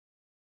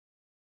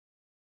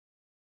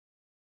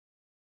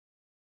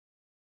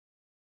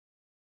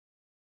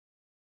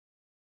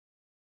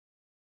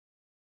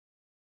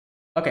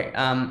 okay,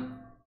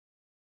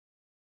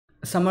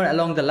 somewhere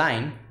along the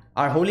line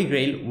our Holy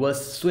Grail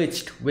was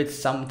switched with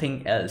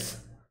something else.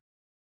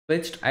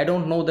 Switched, I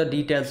don't know the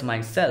details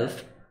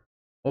myself.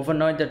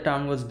 Overnight the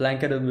town was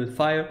blanketed with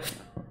fire.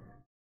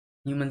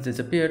 Humans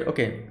disappeared.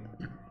 Okay.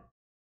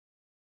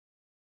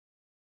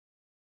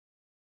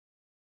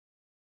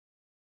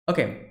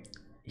 Okay,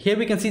 here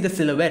we can see the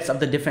silhouettes of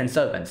the different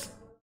servants.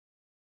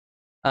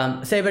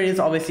 Saber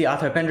is obviously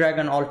Arthur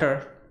Pendragon,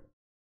 Alter.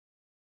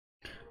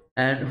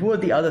 And who are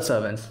the other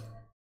servants?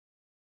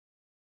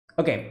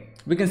 Okay,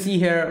 we can see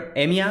here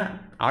Emia,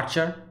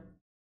 Archer.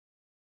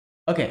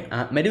 Okay,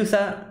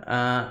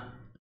 Medusa,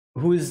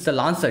 who is the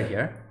Lancer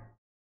here.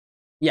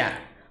 Yeah,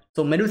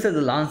 So Medusa is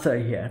a Lancer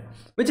here,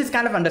 which is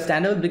kind of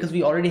understandable because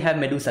we already have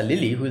Medusa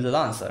Lily, who is a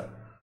Lancer.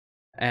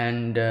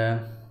 And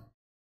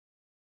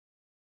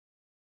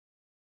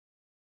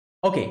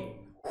okay,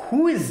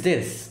 who is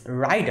this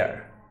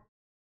rider?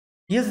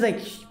 He has like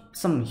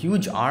some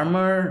huge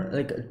armor,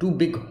 like 2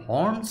 big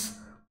horns.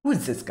 Who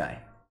is this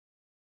guy?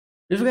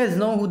 If you guys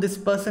know who this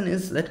person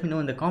is, let me know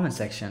in the comment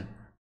section.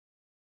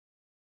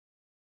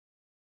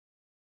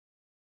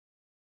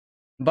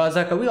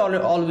 Berserker,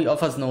 all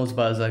of us knows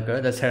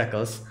Berserker, that's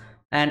Heracles.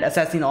 And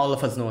Assassin, all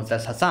of us knows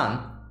that's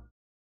Hassan.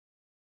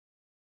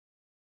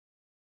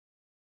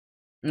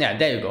 Yeah,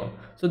 there you go.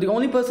 So the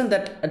only person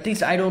that at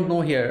least I don't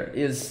know here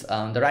is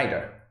the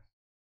rider.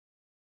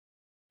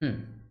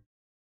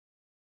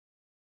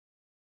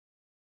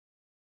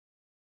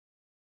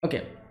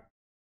 Okay,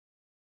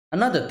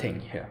 another thing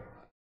here.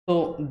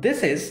 So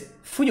this is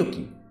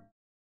Fuyuki,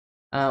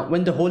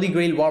 when the Holy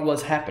Grail War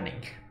was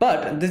happening.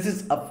 But this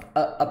is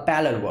a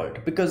parallel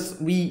world, because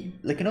we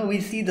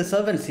see the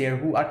servants here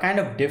who are kind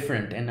of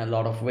different in a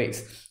lot of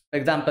ways. For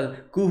example,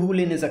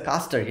 Kuhulin is a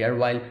caster here,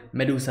 while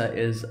Medusa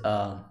is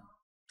a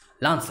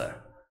Lancer.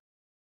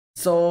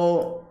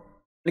 So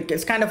like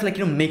it's kind of like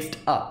mixed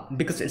up,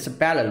 because it's a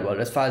parallel world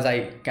as far as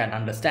I can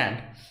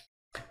understand.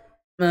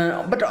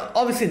 But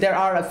obviously there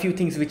are a few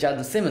things which are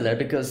the similar,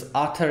 because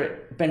Arthur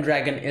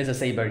Pendragon is a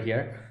saber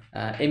here,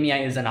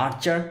 Emiya is an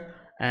archer,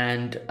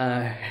 and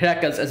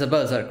Heracles is a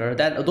berserker.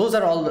 Those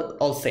are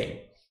all same.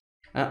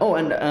 Oh,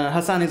 and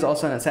Hassan is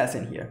also an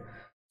assassin here.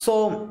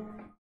 So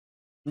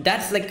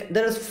that's like,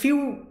 there's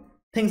few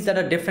things that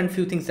are different,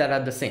 few things that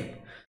are the same.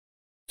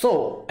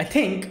 So I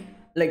think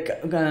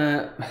like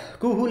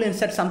Kuhulin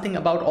said something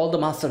about all the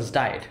masters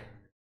died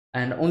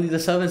and only the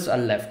servants are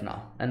left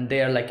now, and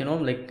they are like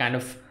like kind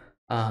of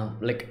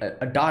like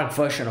a dark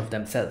version of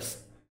themselves.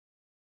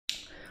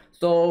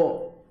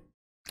 So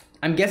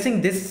I'm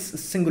guessing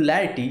this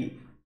singularity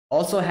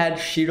also had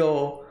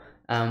Shiro,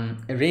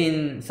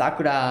 Rin,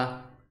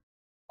 Sakura,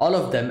 all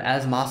of them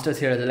as masters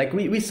here. Like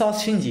we saw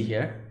Shinji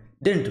here,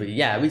 didn't we?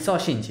 Yeah, we saw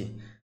Shinji.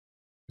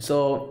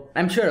 So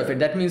I'm sure of it.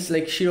 That means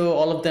like Shiro,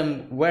 all of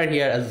them were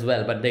here as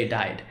well, but they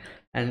died.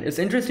 And it's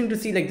interesting to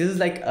see like this is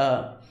like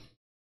a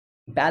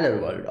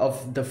parallel world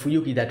of the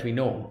Fuyuki that we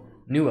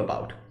knew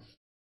about.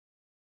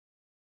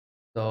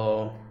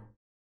 So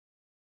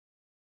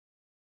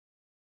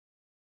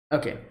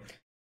okay,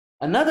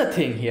 another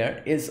thing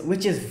here is,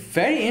 which is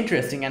very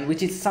interesting and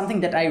which is something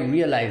that I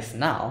realize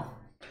now.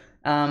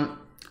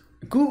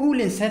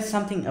 Kuhulin says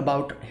something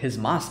about his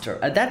master.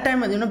 At that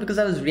time, because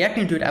I was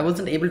reacting to it, I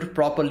wasn't able to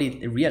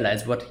properly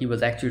realize what he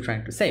was actually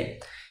trying to say.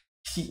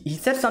 He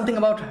said something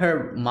about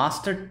her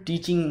master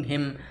teaching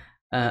him,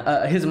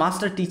 his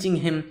master teaching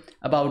him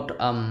about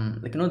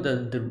like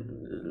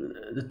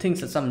the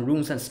things, some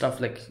runes and stuff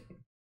like.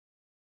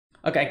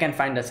 Okay, I can't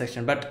find that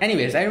section, but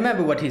anyways, I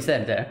remember what he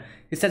said there.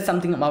 He said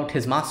something about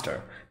his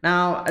master.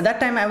 Now, at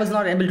that time, I was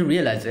not able to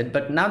realize it,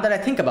 but now that I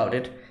think about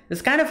it,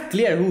 it's kind of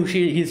clear who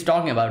he's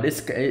talking about. It's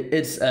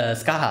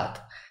Skahat.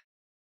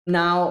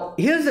 Now,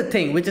 here's the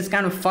thing, which is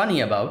kind of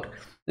funny about,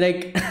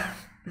 like,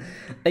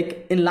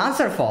 like in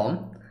Lancer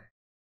form,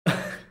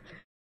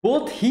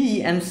 both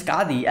he and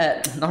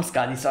Skahat,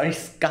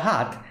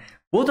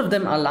 both of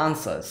them are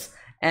Lancers,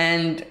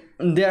 and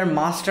they're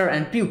master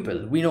and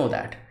pupil. We know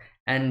that.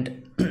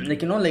 And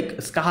like like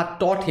Skahat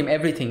taught him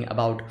everything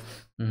about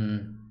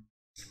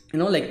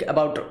like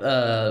about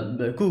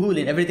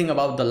Kuhulin, everything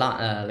about the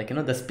like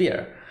the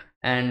spear,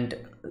 and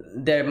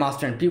their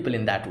master and pupil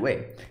in that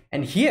way.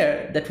 And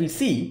here that we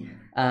see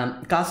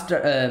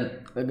Kuhulin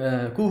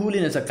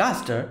is a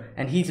caster,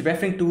 and he's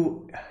referring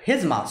to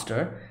his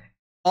master.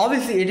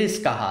 Obviously it is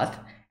Skahat,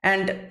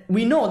 and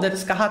we know that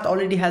Skahat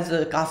already has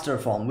a caster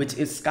form, which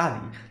is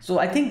Skadi. So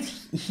I think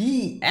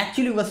he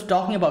actually was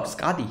talking about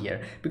Skadi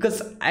here,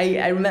 because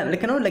I remember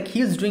like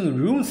he was doing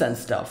runes and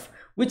stuff,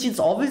 which is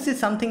obviously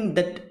something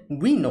that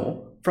we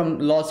know from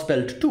Lost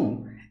Belt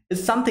 2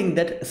 is something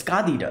that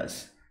Skadi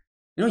does,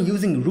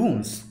 using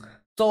runes.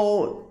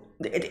 So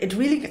it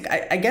really,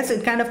 I guess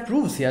it kind of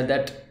proves here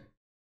that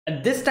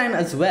at this time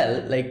as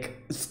well, like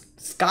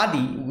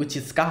Skadi, which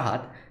is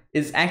Skahat,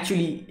 is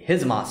actually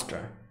his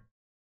master.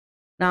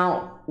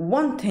 Now,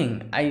 one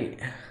thing I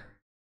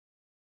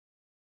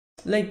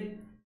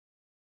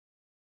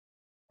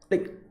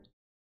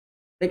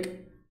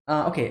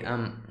okay,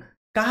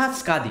 Kahat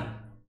Skadi,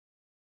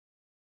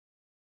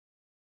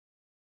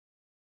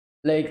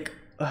 like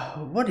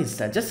what is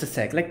that? Just a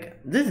sec. Like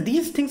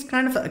these things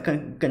kind of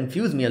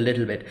confuse me a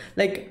little bit.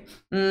 Like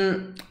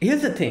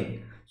here's the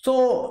thing.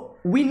 So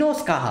we know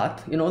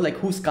Skahat, like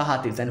who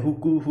Skahat is and who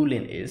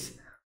Kuhulin is,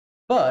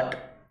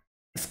 but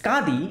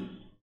Skadi,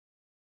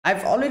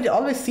 I've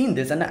always seen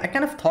this, and I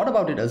kind of thought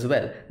about it as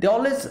well. They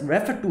always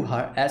refer to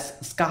her as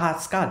Skahat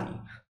Skadi.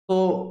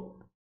 So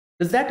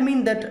does that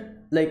mean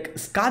that like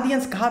Skadi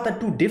and Skahat are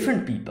two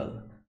different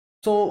people?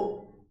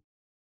 So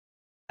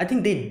I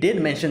think they did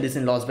mention this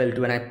in Lost Belt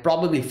 2, and I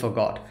probably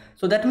forgot.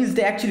 So that means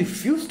they actually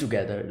fuse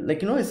together.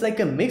 Like, it's like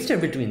a mixture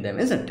between them,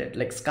 isn't it?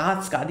 Like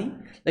Skahat Skadi.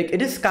 Like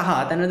it is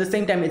Skahat, and at the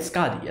same time it's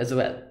Skadi as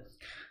well.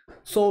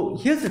 So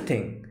here's the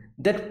thing,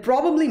 that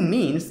probably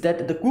means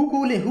that the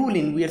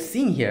Cuchulainn we are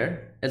seeing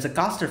here as a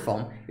caster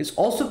form is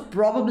also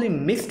probably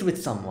mixed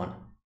with someone,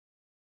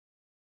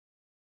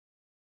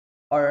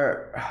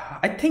 or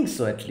I think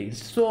so at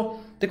least. So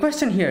the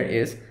question here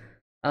is,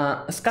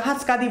 Skahat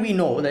Skadi, we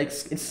know like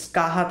it's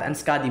Skahat and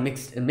Skadi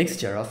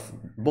mixture of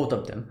both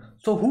of them.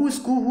 So who is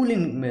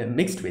Cuchulainn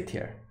mixed with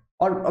here?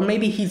 Or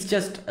maybe he's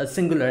just a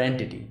singular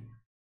entity.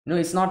 You know,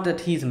 it's not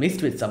that he's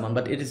mixed with someone,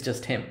 but it is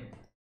just him.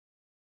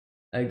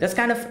 Like, that's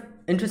kind of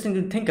interesting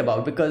to think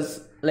about,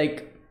 because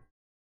like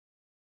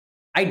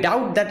I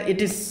doubt that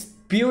it is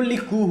purely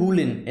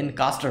Cuchulainn in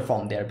caster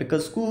form there,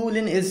 because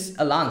Cuchulainn is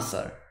a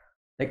lancer.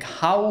 Like,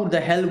 how the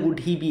hell would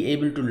he be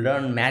able to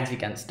learn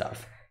magic and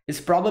stuff? It's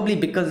probably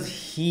because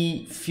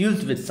he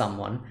fused with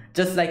someone,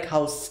 just like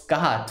how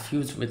Skahat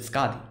fused with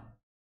Skadi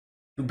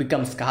to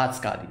become Skahat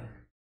Skadi.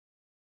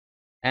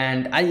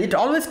 And it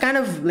always kind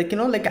of like, you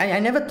know, like I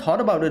never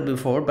thought about it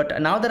before, but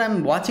now that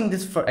I'm watching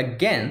this for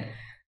again,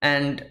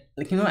 and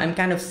like, you know, I'm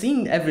kind of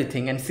seeing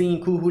everything and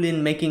seeing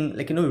Cuchulainn making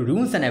like, you know,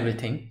 runes and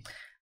everything,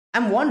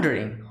 I'm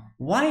wondering,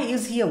 why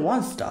is he a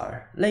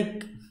 1-star?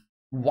 Like,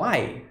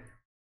 why?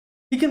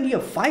 He can be a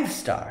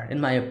 5-star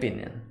in my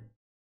opinion.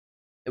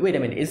 Wait a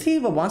minute, is he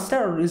a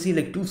 1-star or is he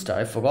like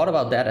 2-star? I forgot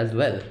about that as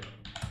well.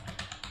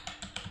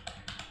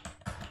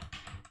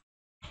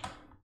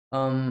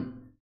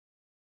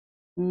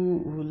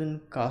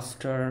 Cuchulainn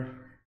caster.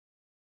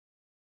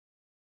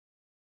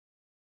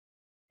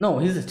 No,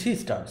 he's a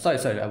 3-star. Sorry.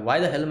 Why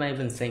the hell am I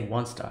even saying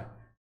 1-star?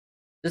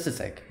 Just a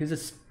sec. He's a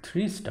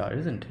 3-star,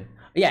 isn't it?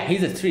 Yeah,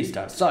 he's a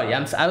 3-star. Sorry,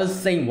 I was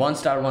saying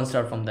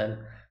 1-star from then.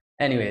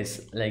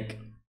 Anyways, like,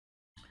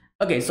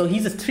 okay, so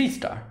he's a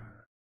 3-star.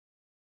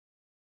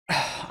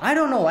 I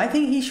don't know. I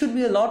think he should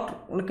be a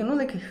lot, like, you know,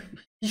 like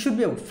he should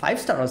be a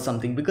 5-star or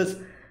something, because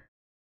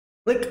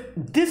like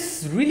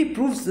this really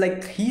proves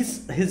like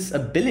his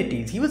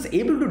abilities. He was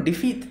able to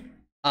defeat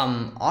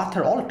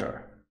Arthur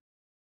Alter,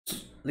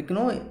 like, you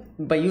know,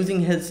 by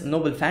using his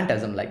noble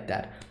phantasm like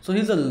that. So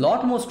he's a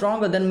lot more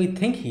stronger than we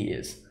think he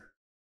is.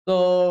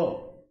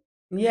 So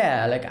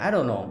yeah, like I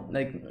don't know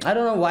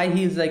why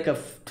he's like a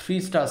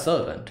 3-star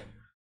servant.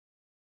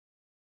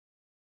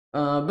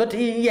 But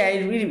yeah,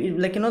 it really,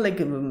 like, you know, like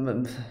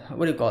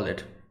what do you call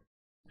it,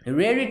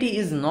 rarity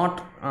is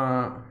not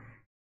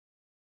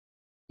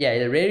yeah,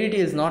 the rarity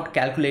is not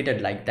calculated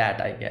like that,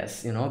 I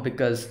guess, you know,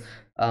 because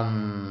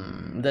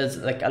there's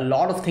like a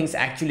lot of things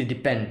actually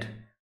depend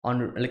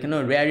on, like, you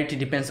know, rarity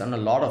depends on a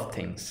lot of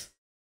things.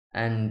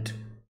 And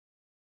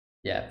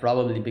yeah,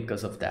 probably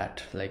because of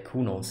that, like,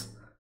 who knows.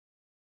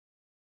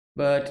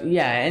 But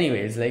yeah,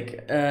 anyways,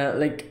 like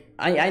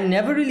I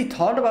never really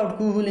thought about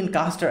Cuchulainn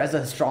caster as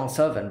a strong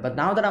servant, but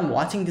now that I'm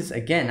watching this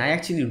again, I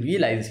actually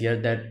realize here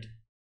that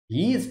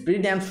he is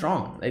pretty damn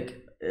strong,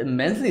 like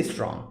immensely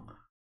strong.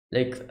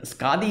 Like,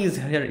 Skadi is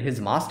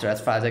his master as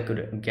far as I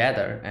could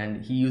gather,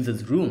 and he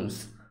uses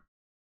runes.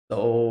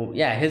 So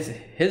yeah,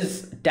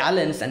 his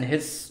talents and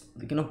his,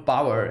 you know,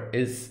 power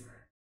is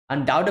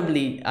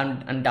undoubtedly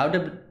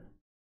undoubted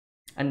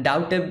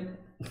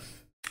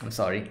I'm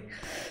sorry,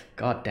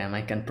 god damn,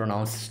 I can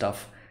pronounce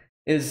stuff,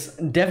 is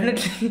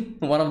definitely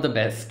one of the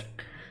best.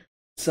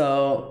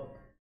 So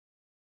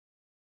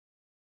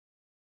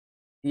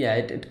yeah,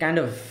 it kind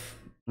of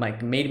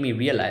like made me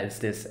realize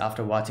this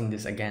after watching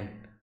this again.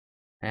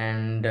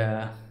 And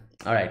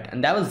all right,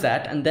 and that was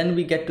that. And then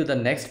we get to the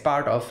next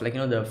part of, like, you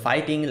know, the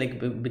fighting, like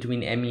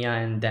between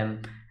Emiya and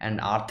them, and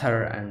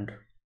Arthur, and,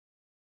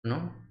 you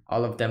know,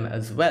 all of them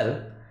as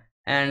well.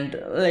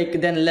 And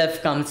like then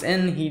Lev comes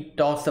in, he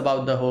talks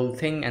about the whole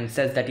thing and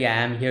says that,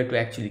 yeah, I'm here to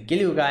actually kill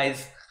you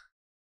guys.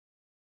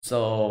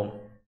 So,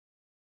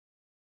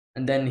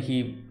 and then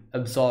he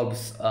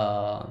absorbs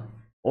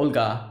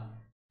Olga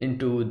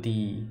into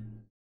the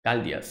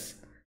Chaldeas,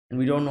 and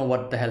we don't know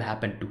what the hell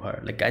happened to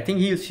her. Like, I think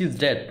she's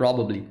dead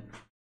probably,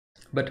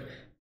 but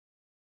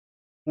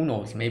who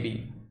knows,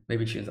 maybe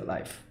she's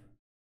alive.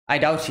 I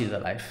doubt she's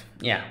alive.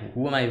 Yeah,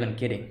 who am I even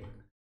kidding?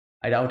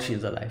 I doubt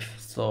she's alive.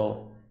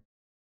 So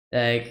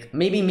like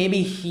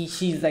maybe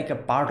she's like a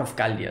part of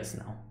Chaldeas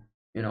now,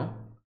 you know,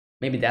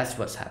 maybe that's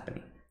what's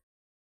happening.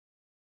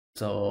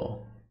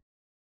 So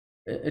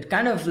it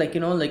kind of, like, you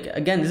know, like,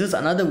 again, this is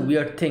another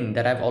weird thing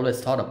that I've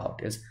always thought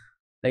about, is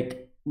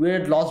like, we're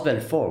at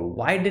Lostwell 4,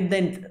 why did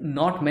they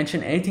not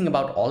mention anything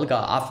about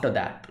Olga after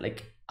that?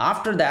 Like,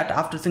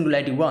 after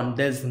Singularity 1,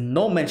 there's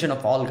no mention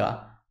of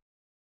Olga.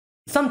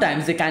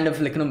 Sometimes they kind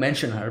of, like, you know,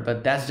 mention her,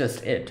 but that's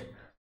just it.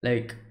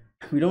 Like,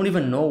 we don't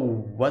even know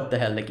what the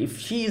hell, like, if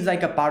she is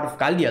like a part of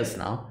Chaldeas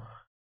now,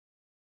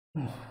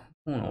 who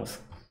knows.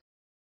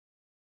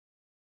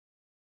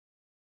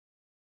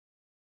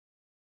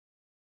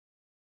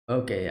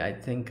 Okay, I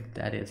think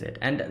that is it.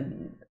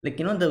 And like,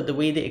 you know, the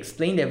way they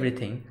explained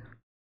everything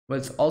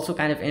was also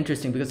kind of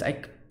interesting, because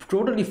I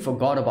totally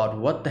forgot about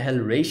what the hell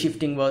ray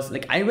shifting was.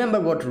 Like, I remember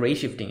what ray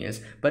shifting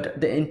is,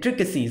 but the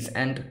intricacies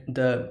and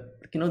the,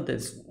 you know,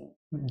 this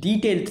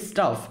detailed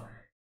stuff,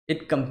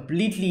 it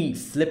completely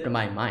slipped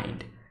my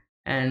mind.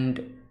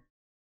 And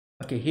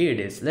okay, here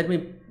it is. Let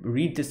me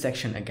read this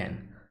section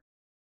again.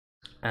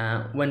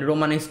 when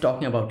Roman is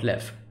talking about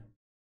Lev.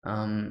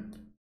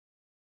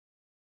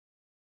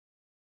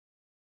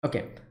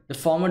 Okay, the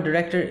former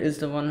director is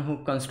the one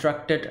who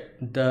constructed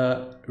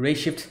the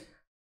Reshift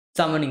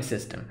summoning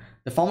system.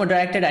 The former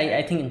director,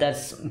 I think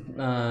that's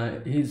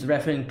he's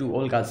referring to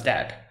Olga's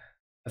dad.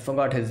 I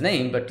forgot his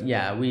name, but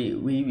yeah,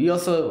 we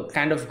also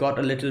kind of got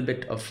a little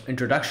bit of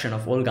introduction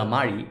of Olga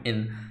Mari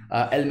in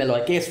El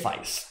Meloy case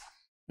files.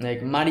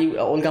 Like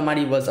Olga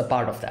Mari was a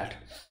part of that.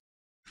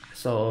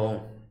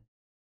 So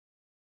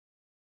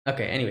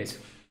okay, anyways.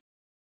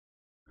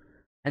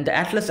 And the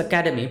Atlas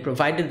Academy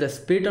provided the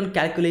Spiriton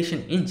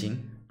calculation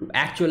engine to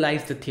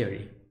actualize the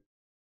theory.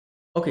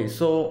 Okay,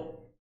 so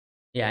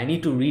yeah, I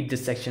need to read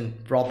this section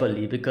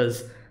properly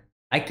because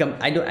I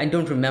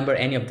don't remember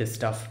any of this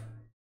stuff.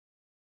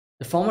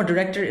 The former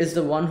director is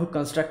the one who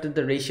constructed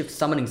the Reshift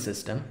summoning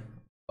system.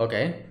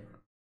 Okay,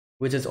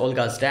 which is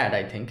Olga's dad,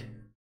 I think.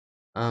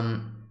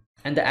 And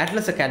the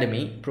Atlas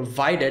Academy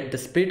provided the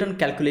Spiriton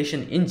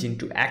calculation engine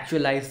to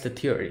actualize the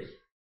theory.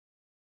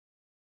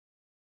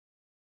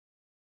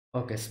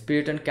 Okay,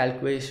 Spiriton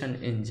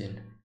calculation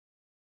engine.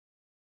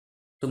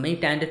 So many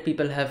talented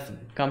people have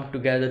come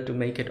together to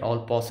make it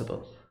all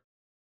possible.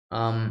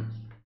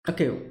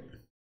 Okay.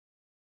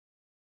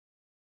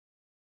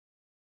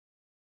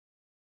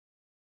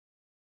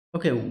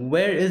 Okay,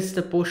 where is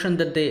the portion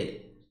that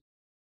they...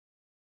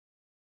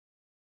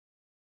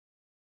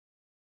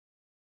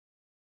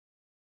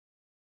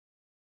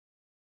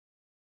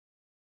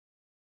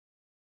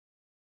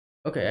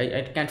 Okay,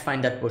 I can't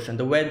find that portion.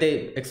 The where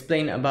they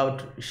explain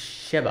about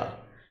Sheba.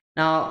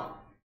 Now,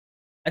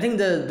 I think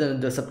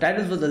the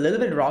subtitles was a little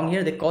bit wrong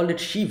here. They called it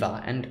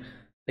Shiva, and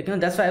like, you know,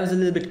 that's why I was a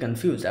little bit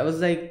confused. I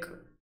was like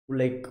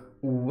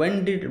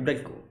when did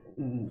like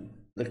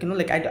you know,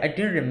 like I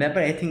didn't remember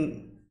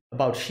anything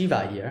about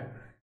Shiva here,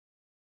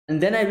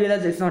 and then I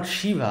realized it's not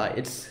Shiva,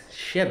 it's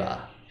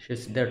Sheba.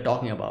 They're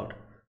talking about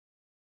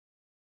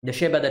the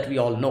Sheba that we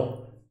all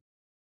know.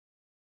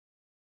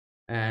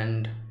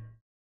 And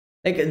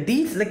like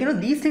these, like, you know,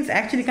 these things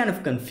actually kind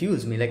of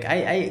confuse me. Like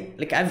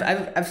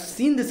I've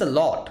seen this a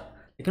lot,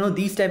 like, you know,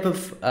 these type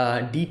of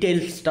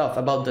detailed stuff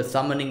about the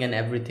summoning and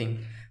everything,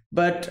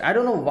 but I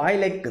don't know why,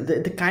 like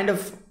the kind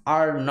of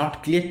are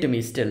not clear to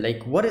me still.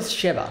 Like, what is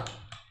Sheba?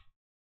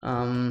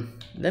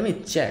 Let me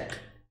check.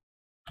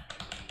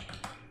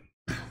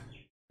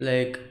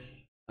 Like,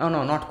 oh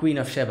no, not Queen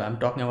of Sheba, I'm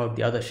talking about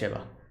the other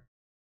Sheba.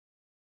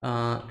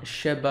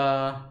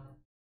 Sheba,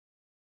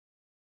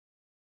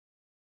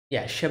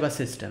 yeah, Sheba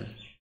system.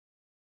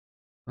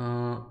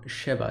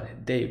 Sheba,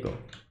 there you go.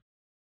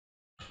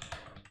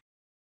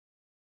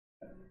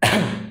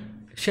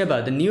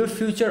 Sheba, the near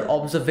future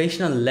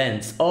observational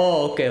lens.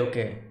 Oh,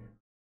 okay.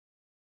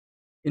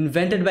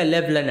 Invented by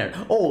Lev Leonard.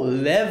 Oh,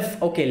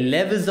 Lev. Okay,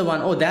 Lev is the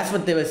one. Oh, that's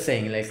what they were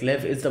saying. Like,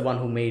 Lev is the one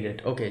who made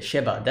it. Okay,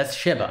 Sheba. That's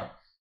Sheba.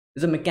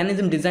 It's a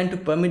mechanism designed to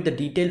permit the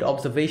detailed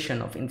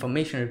observation of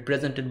information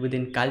represented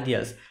within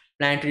Chaldea's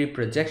planetary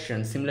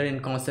projection, similar in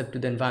concept to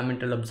the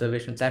environmental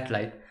observation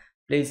satellite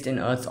placed in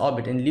Earth's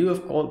orbit. In lieu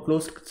of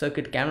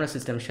closed-circuit camera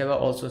system, Sheba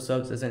also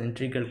serves as an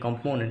integral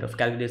component of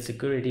Chaldea's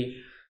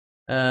security.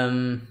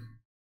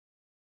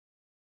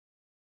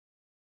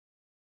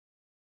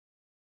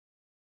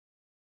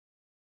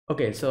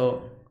 Okay,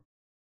 so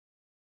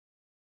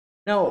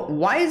now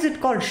why is it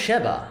called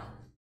Sheba?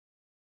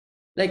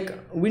 Like,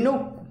 we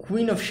know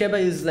Queen of Sheba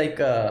is like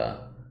I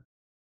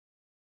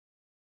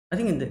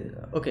think in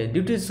the, okay,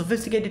 due to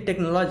sophisticated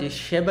technology,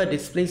 Sheba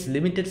displays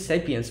limited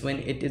sapience when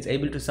it is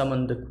able to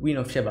summon the Queen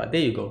of Sheba. There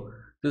you go.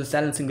 To the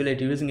silent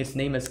singularity, using its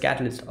name as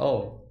catalyst.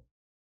 Oh,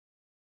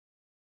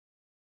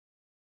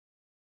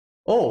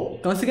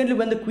 consequently,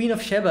 when the Queen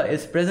of Sheba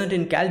is present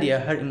in Chaldea,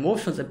 her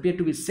emotions appear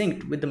to be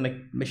synced with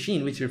the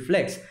machine, which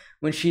reflects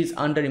when she is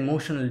under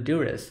emotional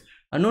duress.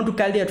 Unknown to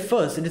Chaldea at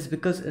first, it is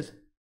because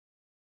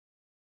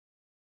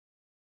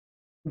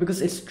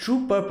its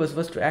true purpose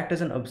was to act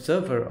as an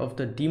observer of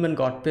the demon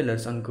god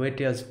pillars on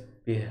Goethe's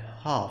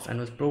behalf, and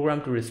was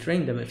programmed to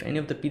restrain them if any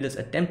of the pillars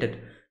attempted to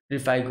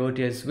defy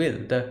Goethe's will.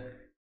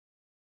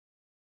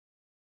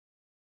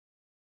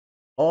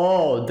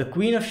 The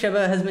Queen of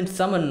Sheba has been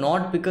summoned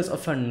not because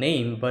of her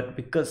name, but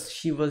because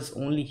she was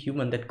only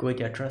human that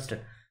Goethe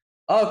trusted.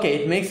 Okay,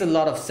 it makes a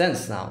lot of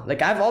sense now.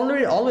 Like, I've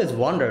always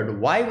wondered,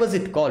 why was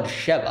it called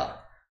Sheba?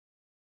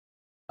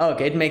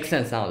 Okay, it makes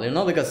sense now, you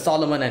know, because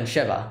Solomon and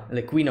Sheba,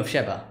 like Queen of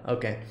Sheba.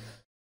 Okay.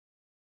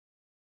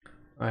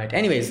 Alright,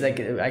 anyways, like,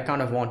 I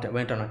kind of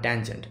went on a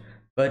tangent.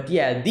 But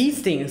yeah,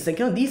 these things, like,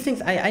 you know, these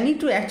things, I need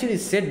to actually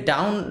sit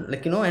down,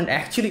 like, you know, and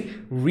actually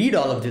read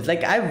all of this.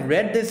 Like, I've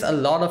read this a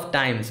lot of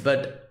times,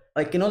 but,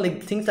 like, you know,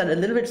 like, things are a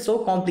little bit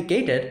so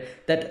complicated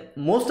that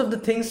most of the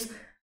things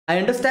I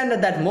understand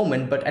at that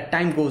moment, but as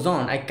time goes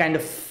on, I kind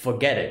of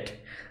forget it.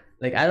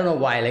 Like, I don't know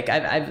why. Like,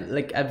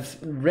 I've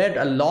read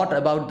a lot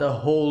about the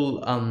whole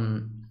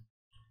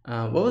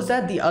what was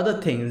that, the other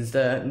things,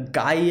 the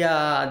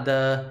Gaia,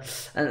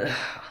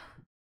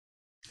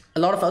 a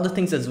lot of other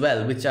things as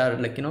well, which are,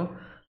 like, you know,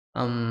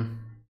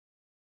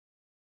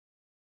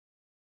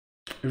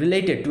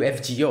 related to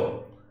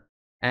FGO.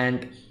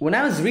 And when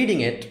I was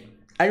reading it,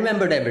 I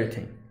remembered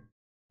everything.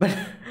 But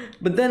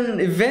but then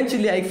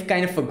eventually I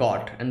kind of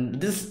forgot.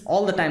 And this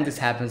all the time this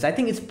happens. I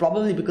think it's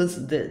probably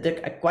because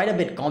they're quite a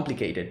bit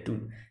complicated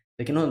to,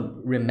 like,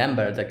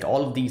 remember like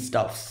all of these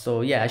stuff.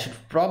 So yeah, I should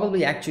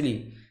probably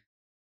actually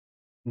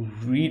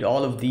read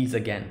all of these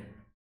again.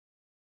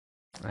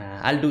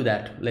 I'll do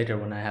that later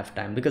when I have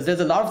time, because there's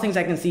a lot of things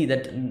I can see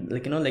that,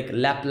 like, like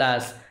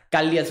Laplace,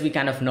 Callias we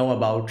kind of know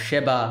about,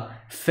 Sheba,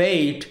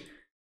 Fate,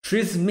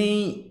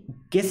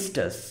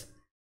 Trismegistus,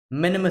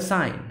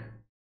 Mnemosyne,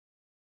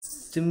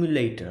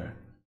 Simulator,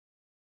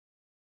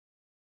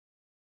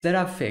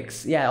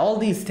 Seraphix. Yeah, all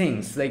these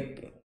things,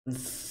 like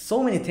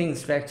so many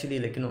things to actually,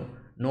 like,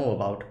 know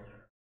about.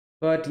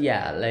 But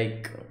yeah,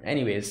 like,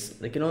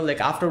 anyways, like, like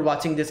after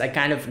watching this I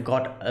kind of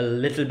got a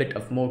little bit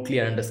of more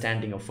clear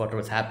understanding of what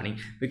was happening,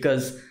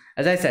 because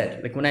as I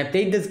said, like when I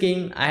played this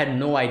game I had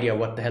no idea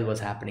what the hell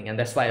was happening, and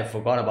that's why I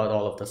forgot about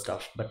all of the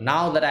stuff. But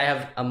now that I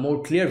have a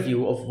more clear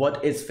view of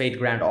what is Fate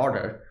Grand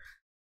Order,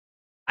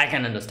 I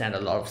can understand a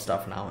lot of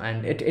stuff now,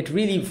 and it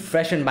really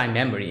freshened my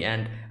memory,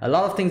 and a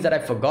lot of things that I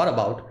forgot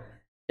about,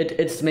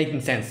 it's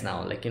making sense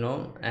now, like,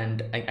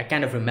 and I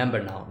kind of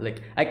remember now.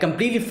 Like I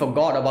completely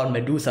forgot about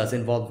Medusa's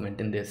involvement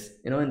in this,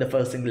 in the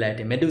first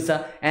Singularity.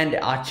 Medusa and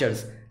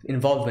Archer's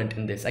involvement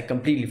in this, I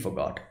completely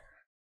forgot.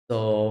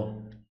 So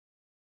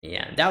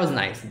yeah, that was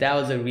nice. That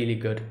was a really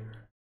good,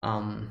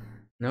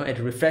 it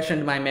refreshed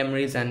my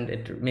memories, and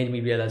it made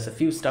me realize a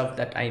few stuff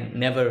that I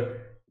never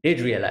did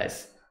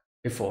realize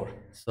before.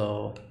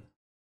 So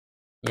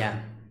yeah,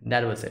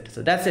 that was it.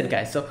 So that's it,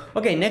 guys. So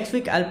okay, next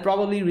week I'll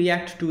probably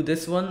react to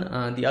this one,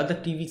 the other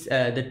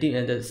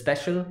the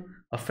special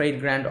of Fate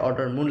Grand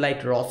Order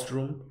Moonlight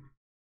Rostrum.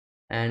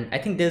 And I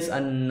think there's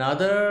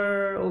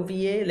another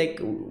OVA, like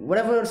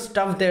whatever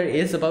stuff there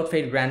is about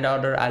Fate Grand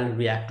Order, I'll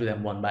react to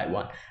them one by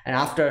one. And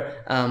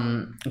after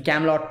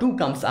Camelot 2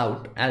 comes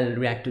out, I'll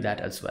react to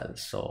that as well.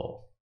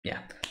 So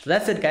yeah, so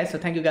that's it, guys. So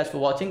thank you guys for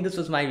watching. This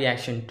was my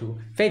reaction to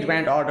Fate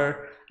Grand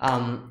Order,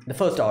 the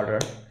first order,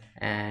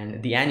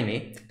 and the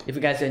anime. If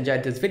you guys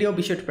enjoyed this video,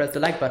 be sure to press the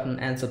like button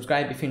and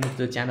subscribe if you're new to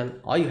the channel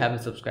or you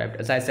haven't subscribed.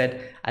 As I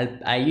said,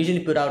 I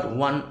usually put out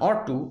 1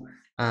 or 2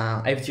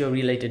 FGO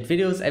related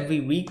videos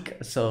every week.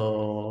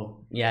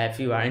 So yeah, if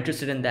you are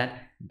interested in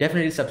that,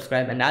 definitely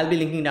subscribe, and I'll be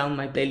linking down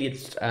my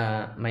playlist,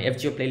 my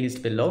FGO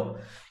playlist below.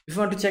 If you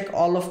want to check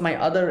all of my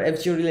other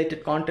FGO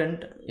related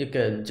content, you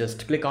can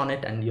just click on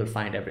it and you'll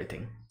find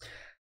everything.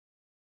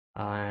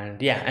 And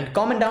yeah, and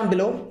comment down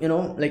below,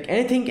 like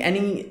anything,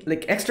 any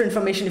like extra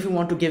information if you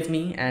want to give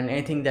me, and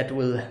anything that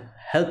will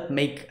help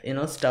make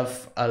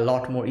stuff a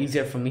lot more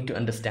easier for me to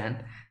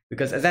understand.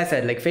 Because as I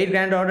said, like Fate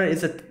Grand Order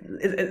is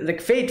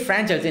like Fate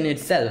franchise in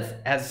itself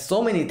has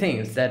so many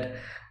things that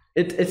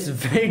it's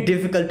very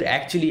difficult to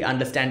actually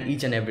understand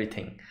each and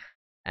everything.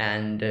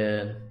 And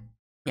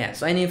yeah,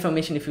 so any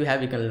information if you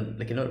have, you can,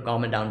 like,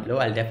 comment down below.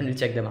 I'll definitely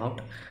check them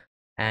out.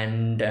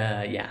 And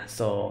yeah,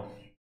 so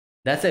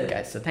that's it,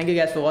 guys. So thank you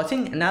guys for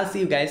watching, and I'll see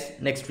you guys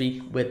next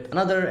week with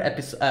another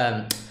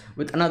episode,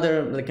 with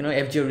another, like,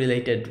 FGO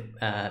related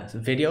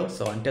video.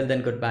 So until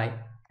then, goodbye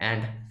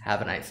and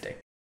have a nice day.